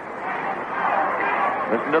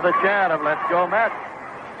 Listen to the chant of Let's Go Mets.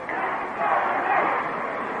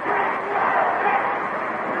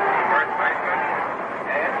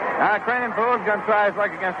 Now, Crane Poole's going to try his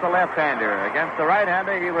luck against the left-hander. Against the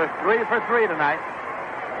right-hander, he was 3 for 3 tonight.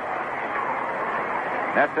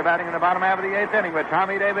 Mets are batting in the bottom half of the 8th inning with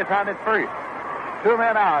Tommy Davis on at first. 2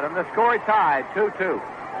 men out, and the score tied, 2-2.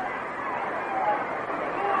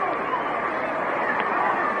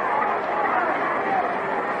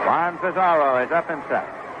 Juan Pizarro is up and set.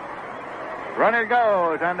 Runner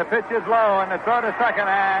goes, and the pitch is low, and the throw to second,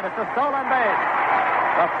 and it's a stolen base.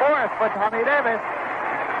 The 4th for Tommy Davis.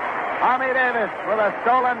 Tommy Davis with a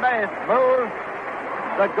stolen base moves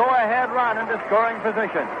the go-ahead run into scoring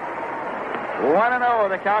position. 1-0,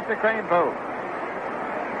 the count to Crane Poole.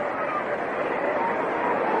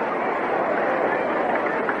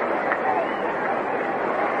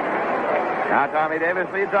 Now Tommy Davis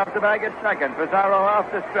leads off the bag at second. Pizarro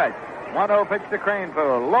off the stretch. 1-0 pitch to Crane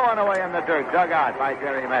Poole. Low and away in the dirt. Dug out by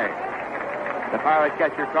Jerry May. The Pirate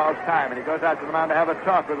catcher calls time, and he goes out to the mound to have a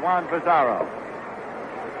talk with Juan Pizarro.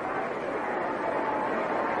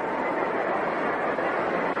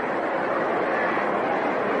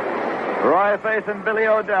 Roy Face and Billy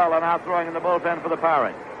O'Dell are now throwing in the bullpen for the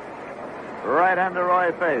Pirates. Right-hander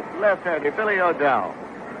Roy Face. Left-hander Billy O'Dell.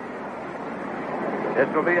 This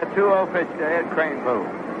will be a 2-0 pitch to Ed Crane Poole.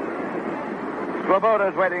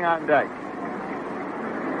 Swoboda's waiting on deck.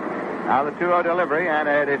 Now the 2-0 delivery, and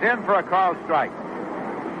it is in for a called strike.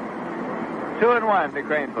 2-1 to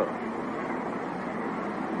Crane Poole.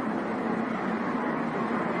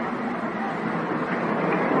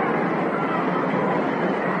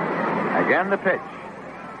 Again the pitch.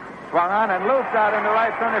 Swung on and looped out into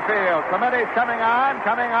right center field. Clemente coming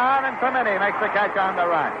on, and Clemente makes the catch on the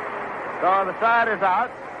run. So the side is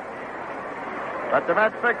out. But the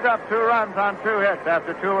Mets picked up 2 runs on 2 hits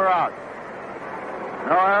after 2 were out.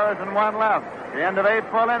 No errors and 1 left. The end of 8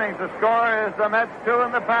 full innings. The score is the Mets 2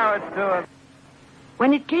 and the Pirates 2.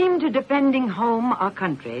 When it came to defending home or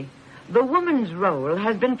country, the woman's role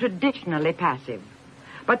has been traditionally passive.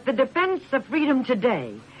 But the defense of freedom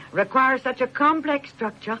today requires such a complex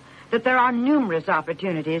structure that there are numerous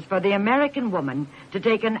opportunities for the American woman to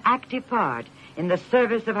take an active part in the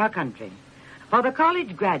service of her country. For the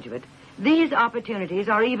college graduate, these opportunities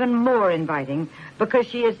are even more inviting because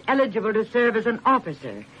she is eligible to serve as an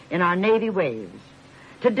officer in our Navy waves.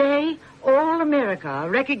 Today, all America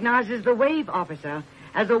recognizes the wave officer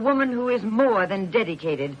as a woman who is more than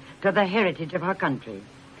dedicated to the heritage of her country.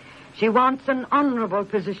 She wants an honorable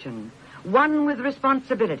position, one with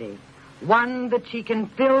responsibility, one that she can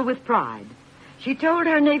fill with pride. She told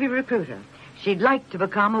her Navy recruiter she'd like to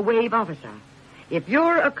become a wave officer. If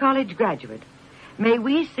you're a college graduate, may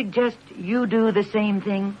we suggest you do the same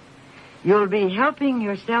thing? You'll be helping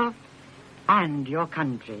yourself and your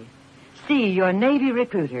country. See your Navy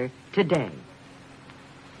recruiter today.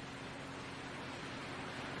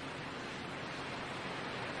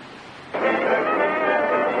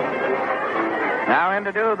 Now in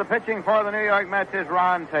to do the pitching for the New York Mets is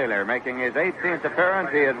Ron Taylor, making his 18th appearance.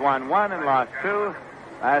 He has won 1 and lost 2.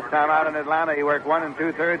 Last time out in Atlanta, he worked 1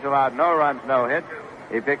 2/3, allowed no runs, no hits.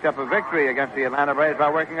 He picked up a victory against the Atlanta Braves by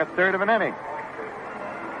working 1/3 of an inning.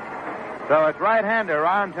 So it's right-hander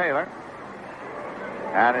Ron Taylor.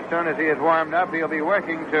 And as soon as he is warmed up, he'll be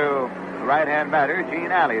working to right-hand batter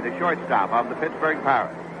Gene Alley, the shortstop of the Pittsburgh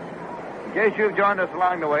Pirates. In case you've joined us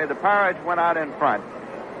along the way, the Pirates went out in front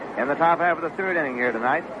in the top half of the 3rd inning here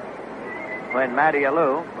tonight when Matty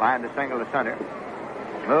Alou lined a single to center.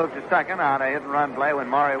 Moved to second on a hit-and-run play when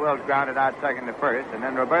Maury Wills grounded out second to first, and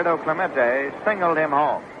then Roberto Clemente singled him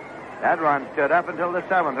home. That run stood up until the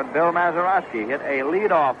 7th, and Bill Mazeroski hit a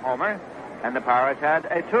lead-off homer, and the Pirates had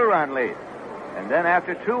a 2-run lead. And then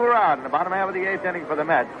after 2 were out in the bottom half of the 8th inning for the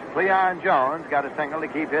Mets, Cleon Jones got a single to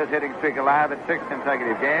keep his hitting streak alive at 6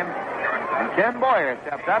 consecutive games. And Ken Boyer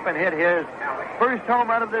stepped up and hit his first home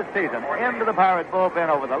run of this season into the Pirates bullpen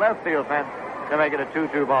over the left field fence to make it a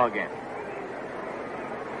 2-2 ball game.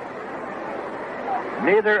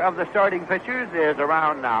 Neither of the starting pitchers is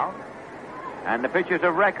around now, and the pitchers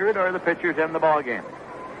of record are the pitchers in the ball game.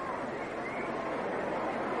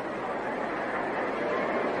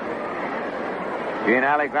 Gene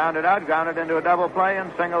Alley grounded into a double play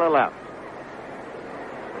and single to left.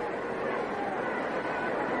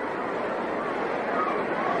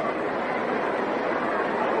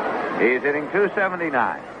 He's hitting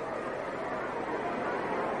 .279.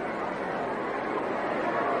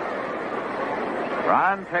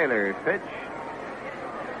 Ron Taylor's pitch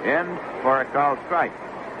in for a called strike.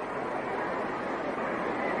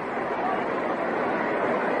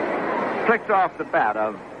 Clicks off the bat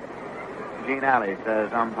of Gene Alley,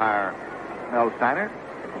 says umpire Mel Steiner.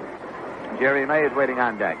 Jerry May is waiting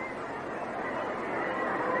on deck.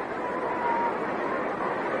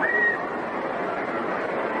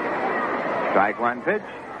 Strike one pitch.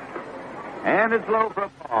 And it's low for a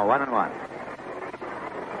ball. 1-1.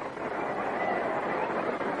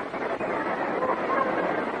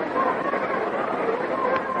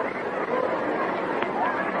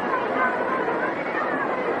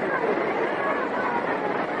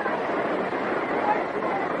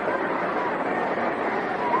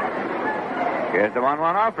 Here's the 1-1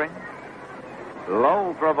 offering.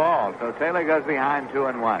 Low for a ball, so Taylor goes behind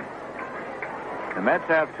 2-1. The Mets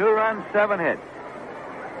have 2 runs, 7 hits.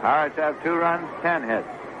 Pirates have 2 runs, 10 hits.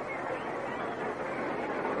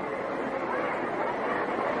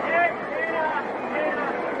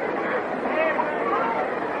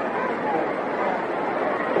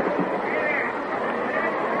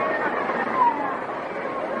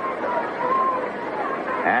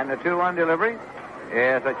 And the 2-1 delivery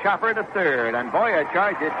is a chopper to third, and Boyer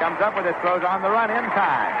charges, comes up with it, throws on the run in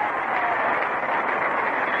time.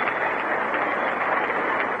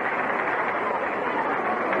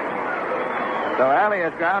 So Alley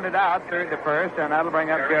is grounded out, third to first, and that'll bring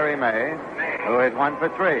up Jerry May, who is 1 for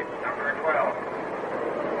 3. Number 12.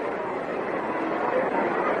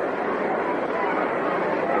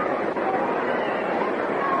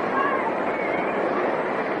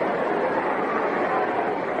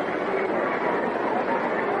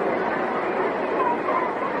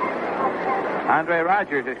 Andre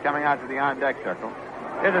Rogers is coming out to the on-deck circle.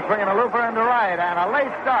 Here's a swing and a looper into right, and a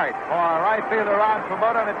late start for right fielder Ron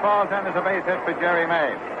Swoboda, and it falls in as a base hit for Jerry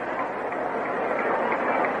May.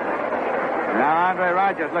 Now Andre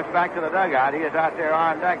Rogers looks back to the dugout. He is out there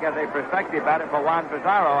on deck as a prospective batter for Juan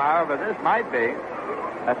Pizarro. However, this might be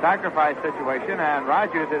a sacrifice situation, and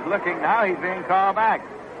Rogers is looking now. He's being called back.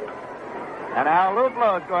 And Al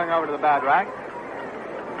Luplo is going over to the bat rack.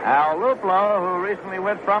 Al Luplo, who recently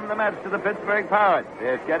went from the Mets to the Pittsburgh Pirates,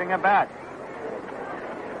 is getting a bat.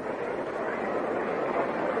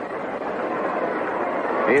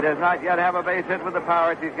 He does not yet have a base hit with the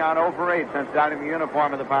Pirates. He's gone 0 for 8 since donning the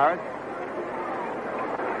uniform of the Pirates.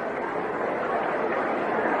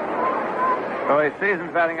 So his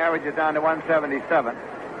season's batting average is down to 177.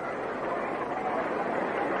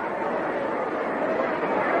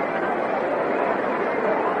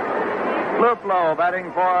 Luplo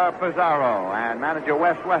batting for Pizarro, and manager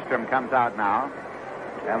Wes Westrom comes out now.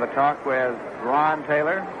 Have a talk with Ron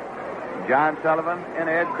Taylor, John Sullivan, and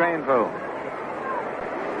Ed Cranepool.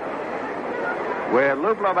 With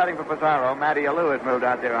Luplo batting for Pizarro, Matty Alou has moved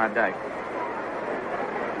out there on deck.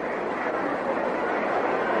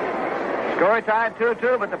 Score tied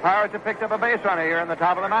 2-2, but the Pirates have picked up a base runner here in the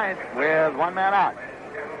top of the ninth with 1 man out.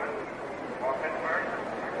 For Pittsburgh,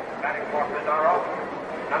 batting for Pizarro,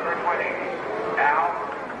 number 20, Al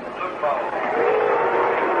Luplo.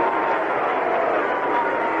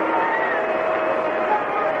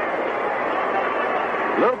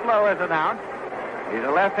 Luplo is announced. He's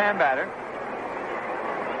a left-hand batter.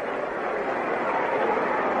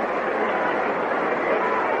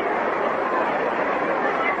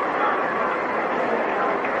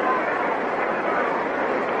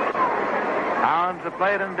 Hounds the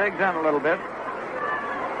plate and digs in a little bit.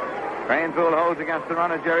 Cranepool holds against the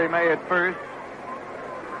run of Jerry May at first.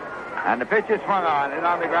 And the pitch is swung on. It's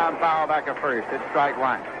on the ground, foul back at first. It's strike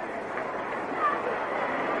one.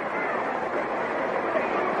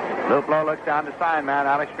 Luplo looks down to sign man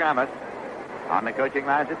Alex Gramus. On the coaching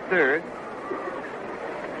lines at third.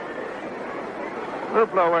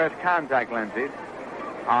 Luplo wears contact lenses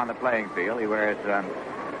on the playing field. He wears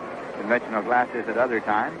conventional glasses at other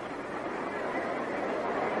times.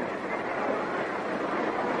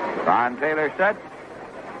 Ron Taylor sets.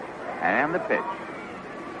 And the pitch.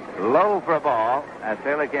 Low for a ball as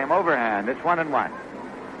Taylor came overhand. It's 1-1.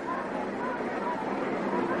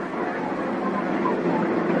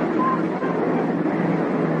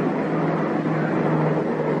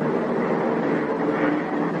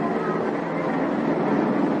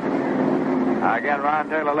 and Ron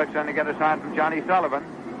Taylor looks in to get a sign from Johnny Sullivan.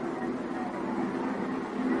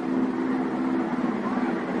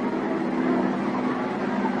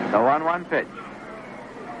 The 1-1 pitch.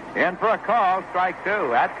 In for a call, strike 2.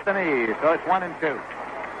 That's the knee, so it's 1-2.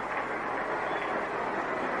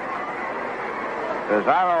 Cesaro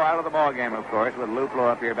out of the ball game, of course, with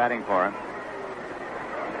Luplo up here batting for him.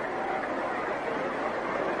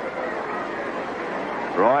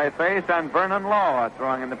 Roy Face and Vernon Law are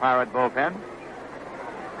throwing in the Pirate bullpen.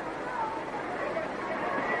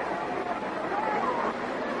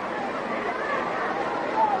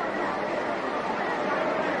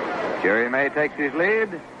 Jerry May takes his lead.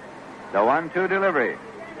 The 1-2 delivery.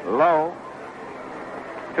 Low.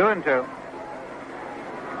 2-2.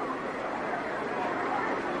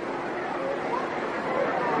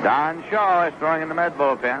 Don Shaw is throwing in the Med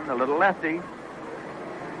bullpen, the little lefty.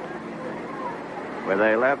 With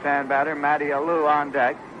a left-hand batter, Matty Alou on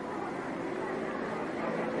deck.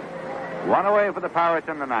 One away for the Pirates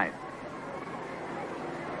in the ninth.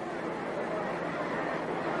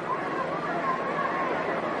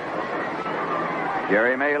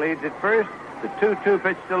 Jerry May leads at first. The 2-2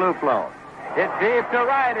 pitch to Luplo. It's deep to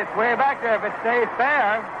right. It's way back there if it stays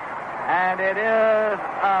fair. And it is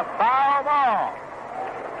a foul ball.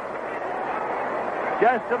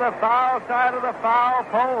 Just to the foul side of the foul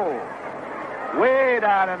pole. Way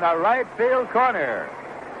down in the right field corner.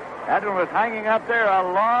 That one was hanging up there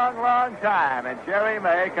a long, long time. And Jerry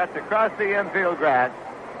May cuts across the infield grass,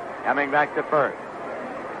 coming back to first.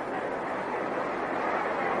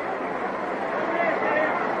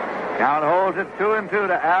 Count holds it 2-2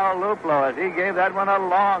 to Al Luplo as he gave that one a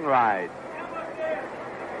long ride.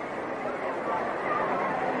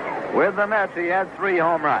 With the Mets, he had 3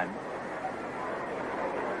 home runs.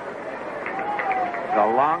 A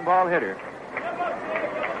long ball hitter.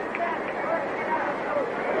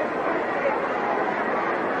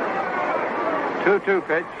 Two-two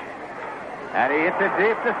pitch. And he hits it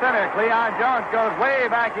deep to center. Cleon Jones goes way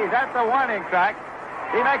back. He's at the warning track.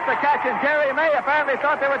 He makes the catch, and Jerry May apparently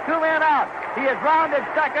thought there were 2 men out. He is rounded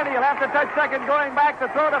second. He'll have to touch second going back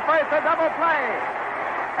to throw to first. A double play.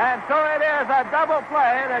 And so it is a double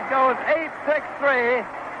play that goes 8-6-3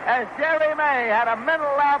 as Jerry May had a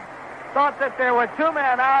mental lapse, thought that there were 2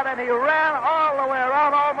 men out, and he ran all the way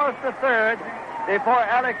around almost to third before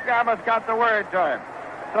Alex Gamos got the word to him.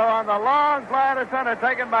 So on the long fly to center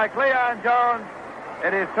taken by Cleon Jones,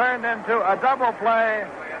 it is turned into a double play.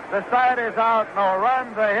 The side is out, no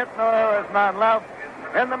runs, a hit, no errors, none left.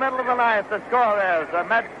 In the middle of the ninth, the score is the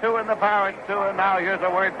Mets 2 and the Pirates 2, and now here's a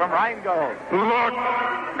word from Rheingold. Look,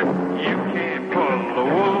 you can't pull the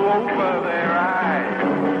wool over their eyes.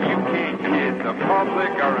 You can't kid the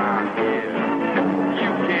public around here.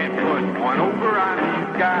 You can't put one over on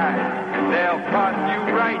these guys. They'll toss you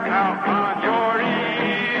right out on your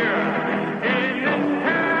ear. In this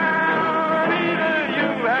town, either you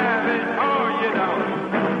have it or you don't.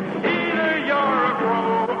 Either you're a pro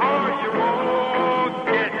or you won't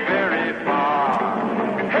get very far.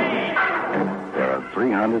 Hey! There are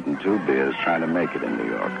 302 beers trying to make it in New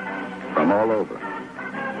York, from all over.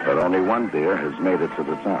 But only one beer has made it to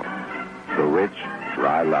the top. The rich,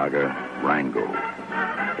 dry lager, Rheingold.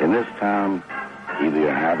 In this town, either you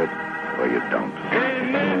have it or you don't.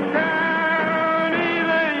 In this town,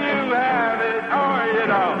 either you have it or you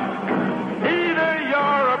don't. Either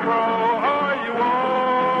you're a pro or you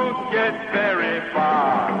won't get very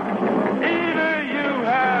far. Either you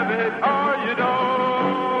have it or you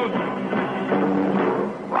don't.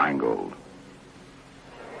 Rheingold.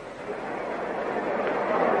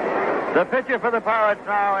 The pitcher for the Pirates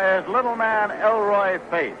now is little man Elroy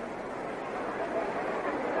Faith.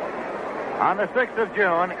 On the 6th of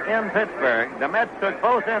June in Pittsburgh, the Mets took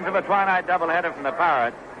both ends of a twilight doubleheader from the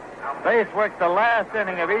Pirates. Faith worked the last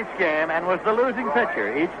inning of each game and was the losing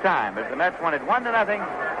pitcher each time as the Mets won it 1-0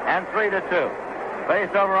 and 3-2.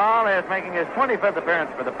 Faith overall is making his 25th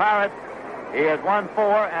appearance for the Pirates. He has won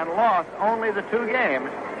 4 and lost only the 2 games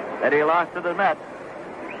that he lost to the Mets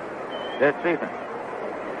this season.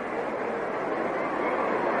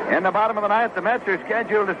 In the bottom of the ninth, the Mets are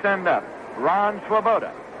scheduled to send up Ron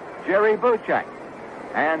Swoboda, Jerry Buchek,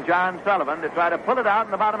 and John Sullivan to try to pull it out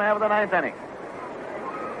in the bottom half of the ninth inning.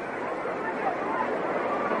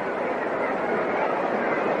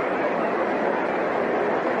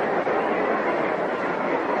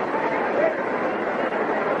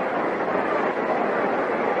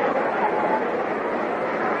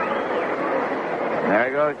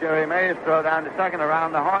 There goes Jerry Mays, throw down to second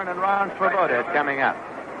around the horn, and Ron Swoboda is coming up.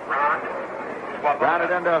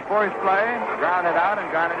 Grounded into a force play, grounded out, and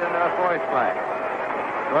grounded into a force play.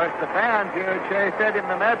 Of course, the fans here at Shea Stadium,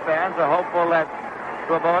 the Met fans, are hopeful that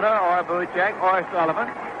Swoboda or Buchek or Sullivan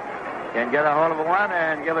can get a hold of one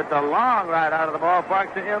and give it the long ride out of the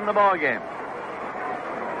ballpark to end the ball game.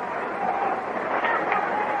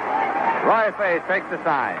 Roy Faith takes the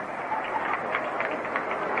sign.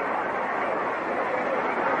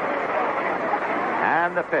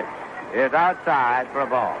 And the pitch is outside for a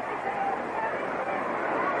ball.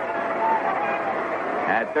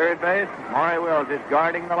 At third base, Maury Wills is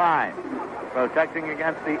guarding the line, protecting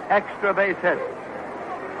against the extra base hit.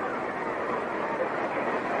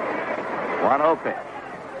 1-0 pitch.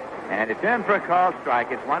 And it's in for a called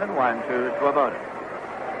strike. It's 1-1 to Swoboda.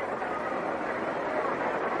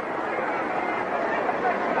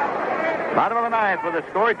 Bottom of the ninth with the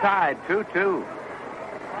score tied 2-2.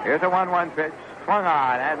 Here's a 1-1 pitch. Swung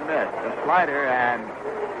on and missed. A slider, and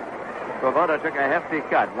Swoboda took a hefty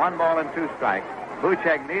cut. 1 ball and 2 strikes.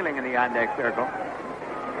 Buchek kneeling in the on-deck circle.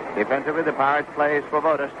 Defensively, the Pirates play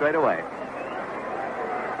Swoboda straight away.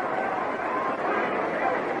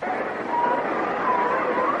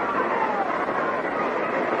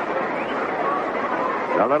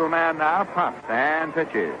 The little man now pumps and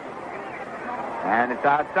pitches. And it's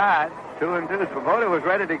outside. 2-2. Swoboda was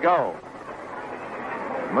ready to go.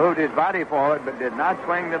 Moved his body forward, but did not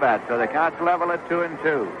swing the bat, so the count's level at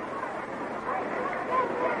 2-2.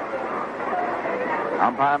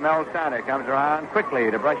 Umpire Mel Sander comes around quickly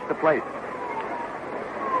to brush the plate.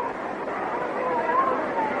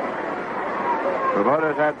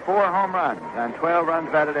 Swoboda's had 4 home runs and 12 runs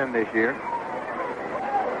batted in this year.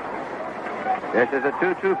 This is a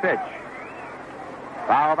 2-2 pitch.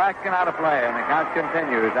 Foul back and out of play, and the count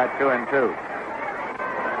continues at 2-2.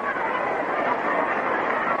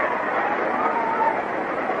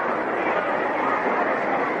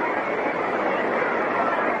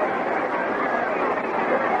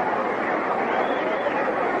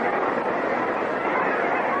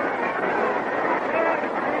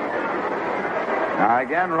 Now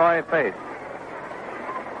again, Roy Faith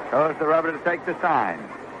goes the rubber to take the sign.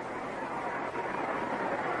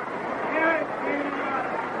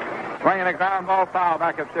 Swinging a ground ball foul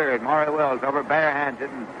back at third. Maury Wills over barehands it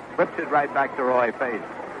and whips it right back to Roy Faith.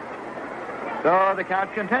 So the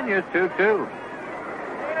count continues 2-2.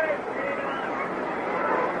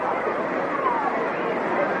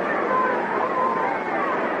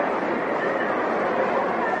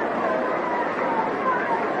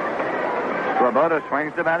 Swoboda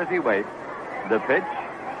swings the bat as he waits. The pitch.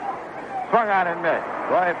 Swung on and missed.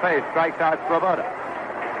 Roy Faith strikes out Swoboda.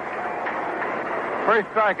 First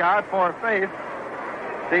strikeout for Faith.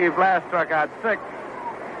 Steve Blass struck out 6.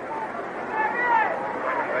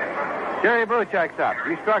 Jerry Buchek's up.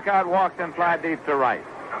 He struck out, walked, and fly deep to right.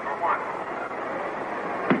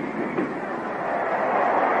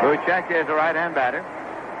 Buchek is a right-hand batter.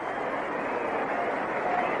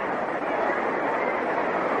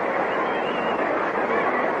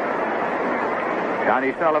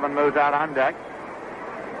 Johnny Sullivan moves out on deck.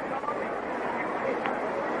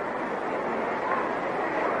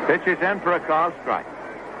 Pitch is in for a called strike.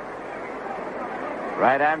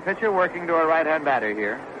 Right-hand pitcher working to a right-hand batter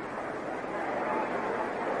here.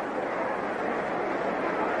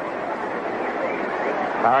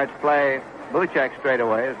 Pirates play Buchek straight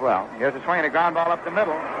away as well. Here's a swing and a ground ball up the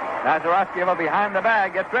middle. Nazarowski over behind the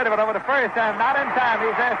bag, gets rid of it over to first, and not in time.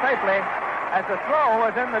 He's there safely as the throw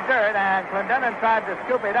was in the dirt, and Clendenin tried to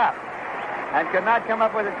scoop it up and could not come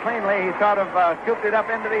up with it cleanly. He sort of scooped it up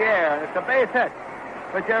into the air, and it's a base hit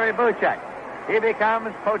for Jerry Buchek. He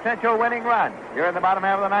becomes potential winning run here in the bottom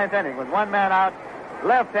half of the ninth inning with 1 man out.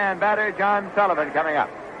 Left-hand batter John Sullivan coming up.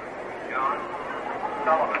 John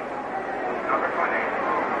Sullivan, number 20.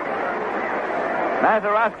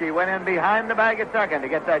 Nazarowski went in behind the bag at second to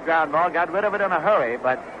get that ground ball, got rid of it in a hurry,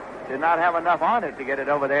 but did not have enough on it to get it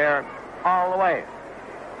over there all the way.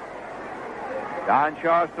 Don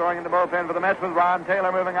Shaw's throwing in the bullpen for the Mets with Ron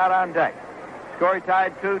Taylor moving out on deck. Score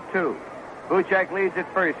tied 2-2. Buchek leads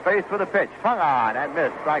at first. Faced with a pitch. Swung on and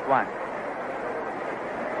missed. Strike 1.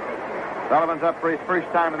 Sullivan's up for his first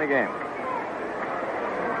time in the game.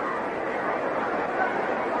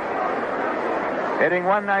 Hitting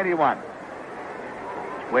 191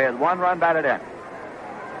 with 1 run batted in.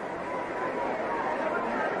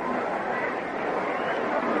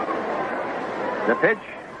 The pitch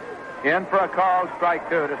in for a call, strike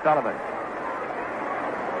 2 to Sullivan,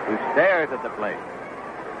 who stares at the plate.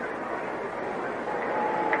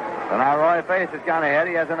 So now Roy Faith has gone ahead.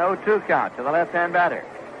 He has an 0-2 count to the left-hand batter.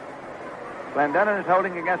 Clendenin is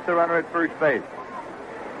holding against the runner at first base.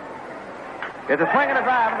 It's a swing and a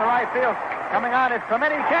drive in the right field. Coming on, it's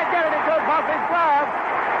Clemente. He can't get it. It goes off his glove.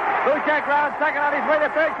 Buchek rounds second on his way to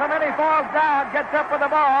third. Clemente falls down, gets up with the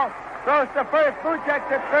ball. throws to first.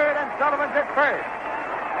 Buchek's at third, and Sullivan's at first.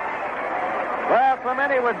 Well,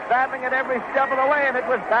 Clemente was battling at every step of the way, and it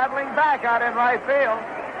was battling back out in right field.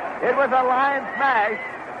 It was a line smash.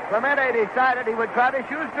 Clemente decided he would try to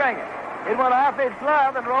shoestring it. It went off his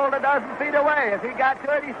glove and rolled a dozen feet away. As he got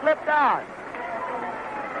to it, he slipped down.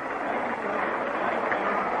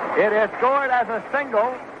 It is scored as a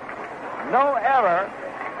single, no error.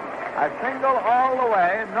 A single all the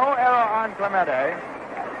way, no error on Clemente.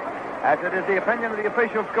 As it is the opinion of the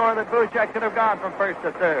official score that Buchek should have gone from first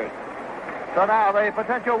to third. So now the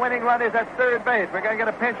potential winning run is at third base. We're going to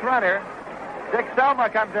get a pinch runner. Dick Selma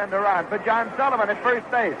comes in to run for John Sullivan at first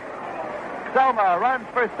base. Selma runs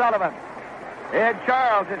for Sullivan. Ed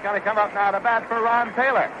Charles is going to come up now to bat for Ron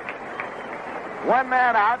Taylor. One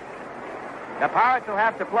man out. The Pirates will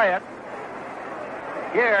have to play it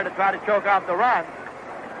here to try to choke off the run.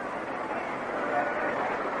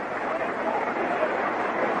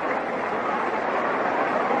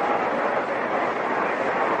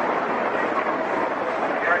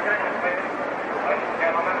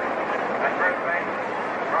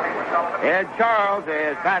 Ed Charles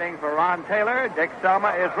is batting for Ron Taylor. Dick Selma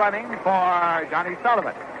is running for Johnny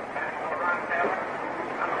Sullivan.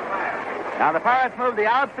 Now the Pirates move the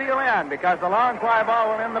outfield in because the long fly ball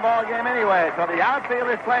will end the ball game anyway. So the outfield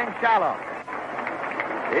is playing shallow.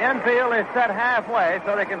 The infield is set halfway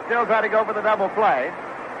so they can still try to go for the double play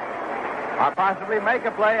or possibly make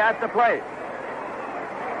a play at the plate.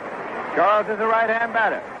 Charles is a right-hand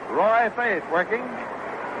batter. Roy Faith working.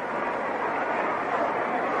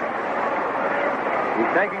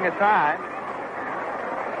 He's taking a sign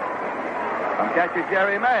from catcher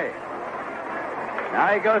Jerry May. Now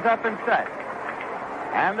he goes up and set.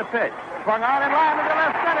 And the pitch. Swung on in line into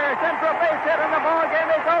left center. Central base hit, and the ball game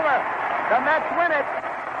is over. The Mets win it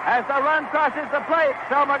as the run crosses the plate.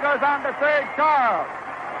 Selma goes on to third. Charles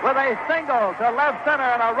with a single to left center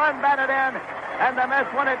and a run batted in. And the Mets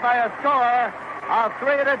win it by a score of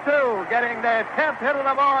 3-2, getting their 10th hit of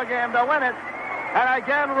the ball game to win it. And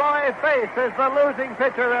again, Roy Faith is the losing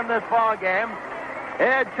pitcher in this ball game.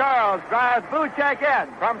 Ed Charles drives Buchek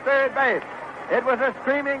in from third base. It was a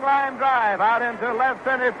screaming line drive out into left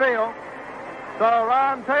center field. So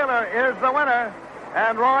Ron Taylor is the winner,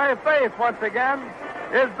 and Roy Faith, once again,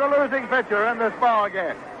 is the losing pitcher in this ball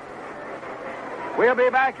game. We'll be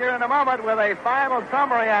back here in a moment with a final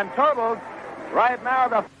summary and totals. Right now,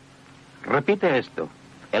 the... Repite esto.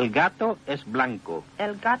 El gato es blanco.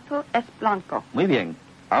 El gato es blanco. Muy bien.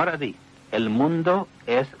 Ahora di. El mundo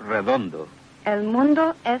es redondo. El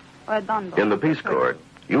mundo es redondo. In the Peace Corps,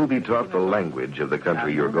 you'll be taught the language of the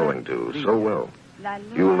country you're going to so well.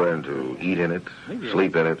 You'll learn to eat in it,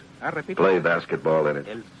 sleep in it, play basketball in it,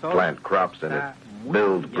 plant crops in it,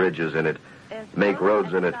 build bridges in it, make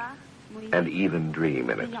roads in it, and even dream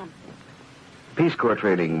in it. Peace Corps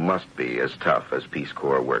training must be as tough as Peace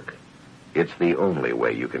Corps work. It's the only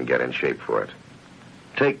way you can get in shape for it.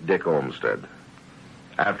 Take Dick Olmsted.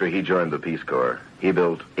 After he joined the Peace Corps, he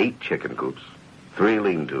built 8 chicken coops, 3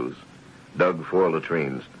 lean-tos, dug 4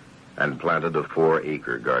 latrines, and planted a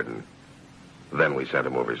 4-acre garden. Then we sent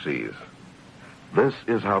him overseas. This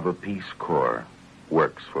is how the Peace Corps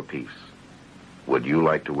works for peace. Would you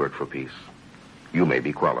like to work for peace? You may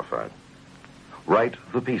be qualified. Write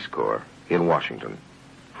the Peace Corps in Washington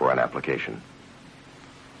for an application.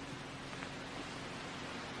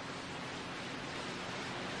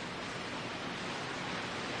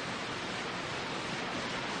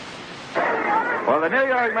 Well, the New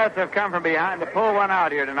York Mets have come from behind to pull one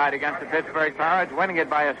out here tonight against the Pittsburgh Pirates, winning it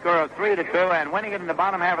by a score of 3-2 and winning it in the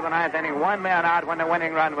bottom half of the ninth inning, one man out when the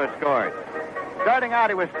winning run was scored. Starting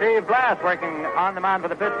out, it was Steve Blass working on the mound for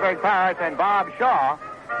the Pittsburgh Pirates and Bob Shaw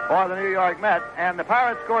for the New York Mets, and the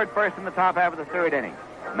Pirates scored first in the top half of the third inning.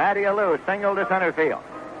 Matty Alou singled to center field.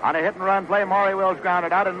 On a hit-and-run play, Maury Wills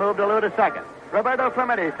grounded out and moved Alou to second. Roberto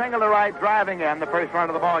Clemente singled to right, driving in the first run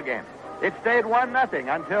of the ball game. It stayed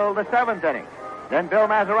 1-0 until the 7th inning. Then Bill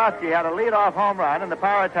Mazeroski had a lead-off home run, and the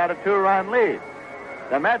Pirates had a 2-run lead.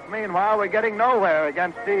 The Mets, meanwhile, were getting nowhere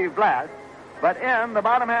against Steve Blass. But in the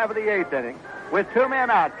bottom half of the 8th inning, with 2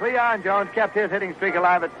 men out, Cleon Jones kept his hitting streak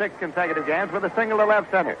alive at 6 consecutive games with a single to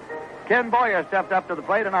left center. Ken Boyer stepped up to the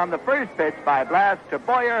plate, and on the first pitch by Blass to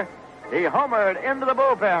Boyer, he homered into the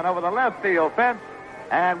bullpen over the left field fence,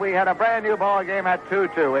 and we had a brand-new ball game at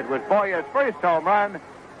 2-2. It was Boyer's first home run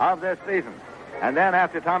of this season. And then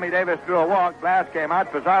after Tommy Davis drew a walk, Blass came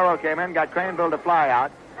out, Pizarro came in, got Craneville to fly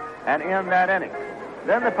out, and in that inning.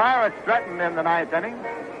 Then the Pirates threatened in the 9th inning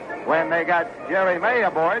when they got Jerry May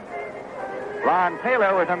aboard. Ron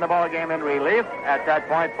Taylor was in the ball game in relief at that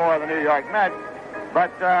point for the New York Mets.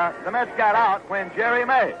 But the Mets got out when Jerry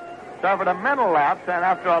May suffered a mental lapse, and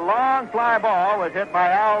after a long fly ball was hit by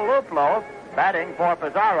Al Luplo, batting for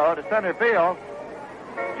Pizarro to center field,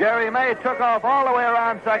 Jerry May took off all the way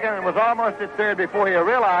around second and was almost at third before he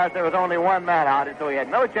realized there was only one man out, and so he had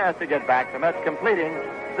no chance to get back. The Mets completing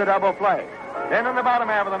the double play. Then in the bottom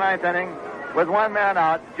half of the ninth inning, with one man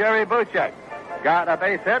out, Jerry Buchek got a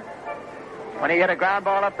base hit when he hit a ground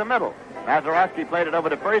ball up the middle. Mazeroski played it over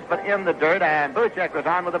to first, but in the dirt, and Buchek was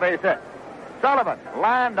on with a base hit. Sullivan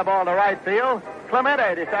lined the ball to right field.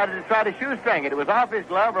 Clemente decided to try to shoestring it. It was off his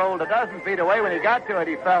glove, rolled a dozen feet away. When he got to it,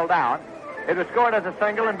 he fell down. It was scored as a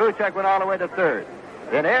single, and Buchek went all the way to third.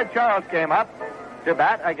 Then Ed Charles came up to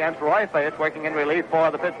bat against Roy Face, working in relief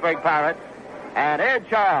for the Pittsburgh Pirates. And Ed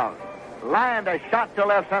Charles lined a shot to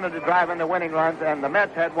left center to drive in the winning runs, and the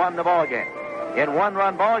Mets had won the ball game. In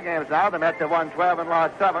one-run ball games now, the Mets have won 12 and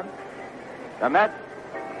lost 7. The Mets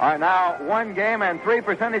are now 1 game and 3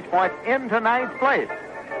 percentage points into 9th place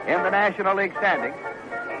in the National League standings.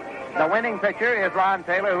 The winning pitcher is Ron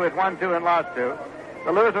Taylor, who has won 2 and lost 2.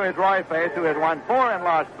 The loser is Roy Face, who has won 4 and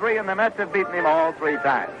lost 3, and the Mets have beaten him all 3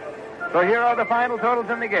 times. So here are the final totals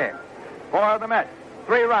in the game. For the Mets,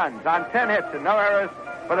 3 runs on 10 hits and no errors.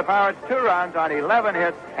 For the Pirates, 2 runs on 11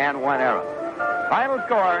 hits and 1 error. Final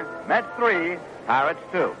score, Mets 3, Pirates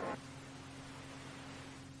 2.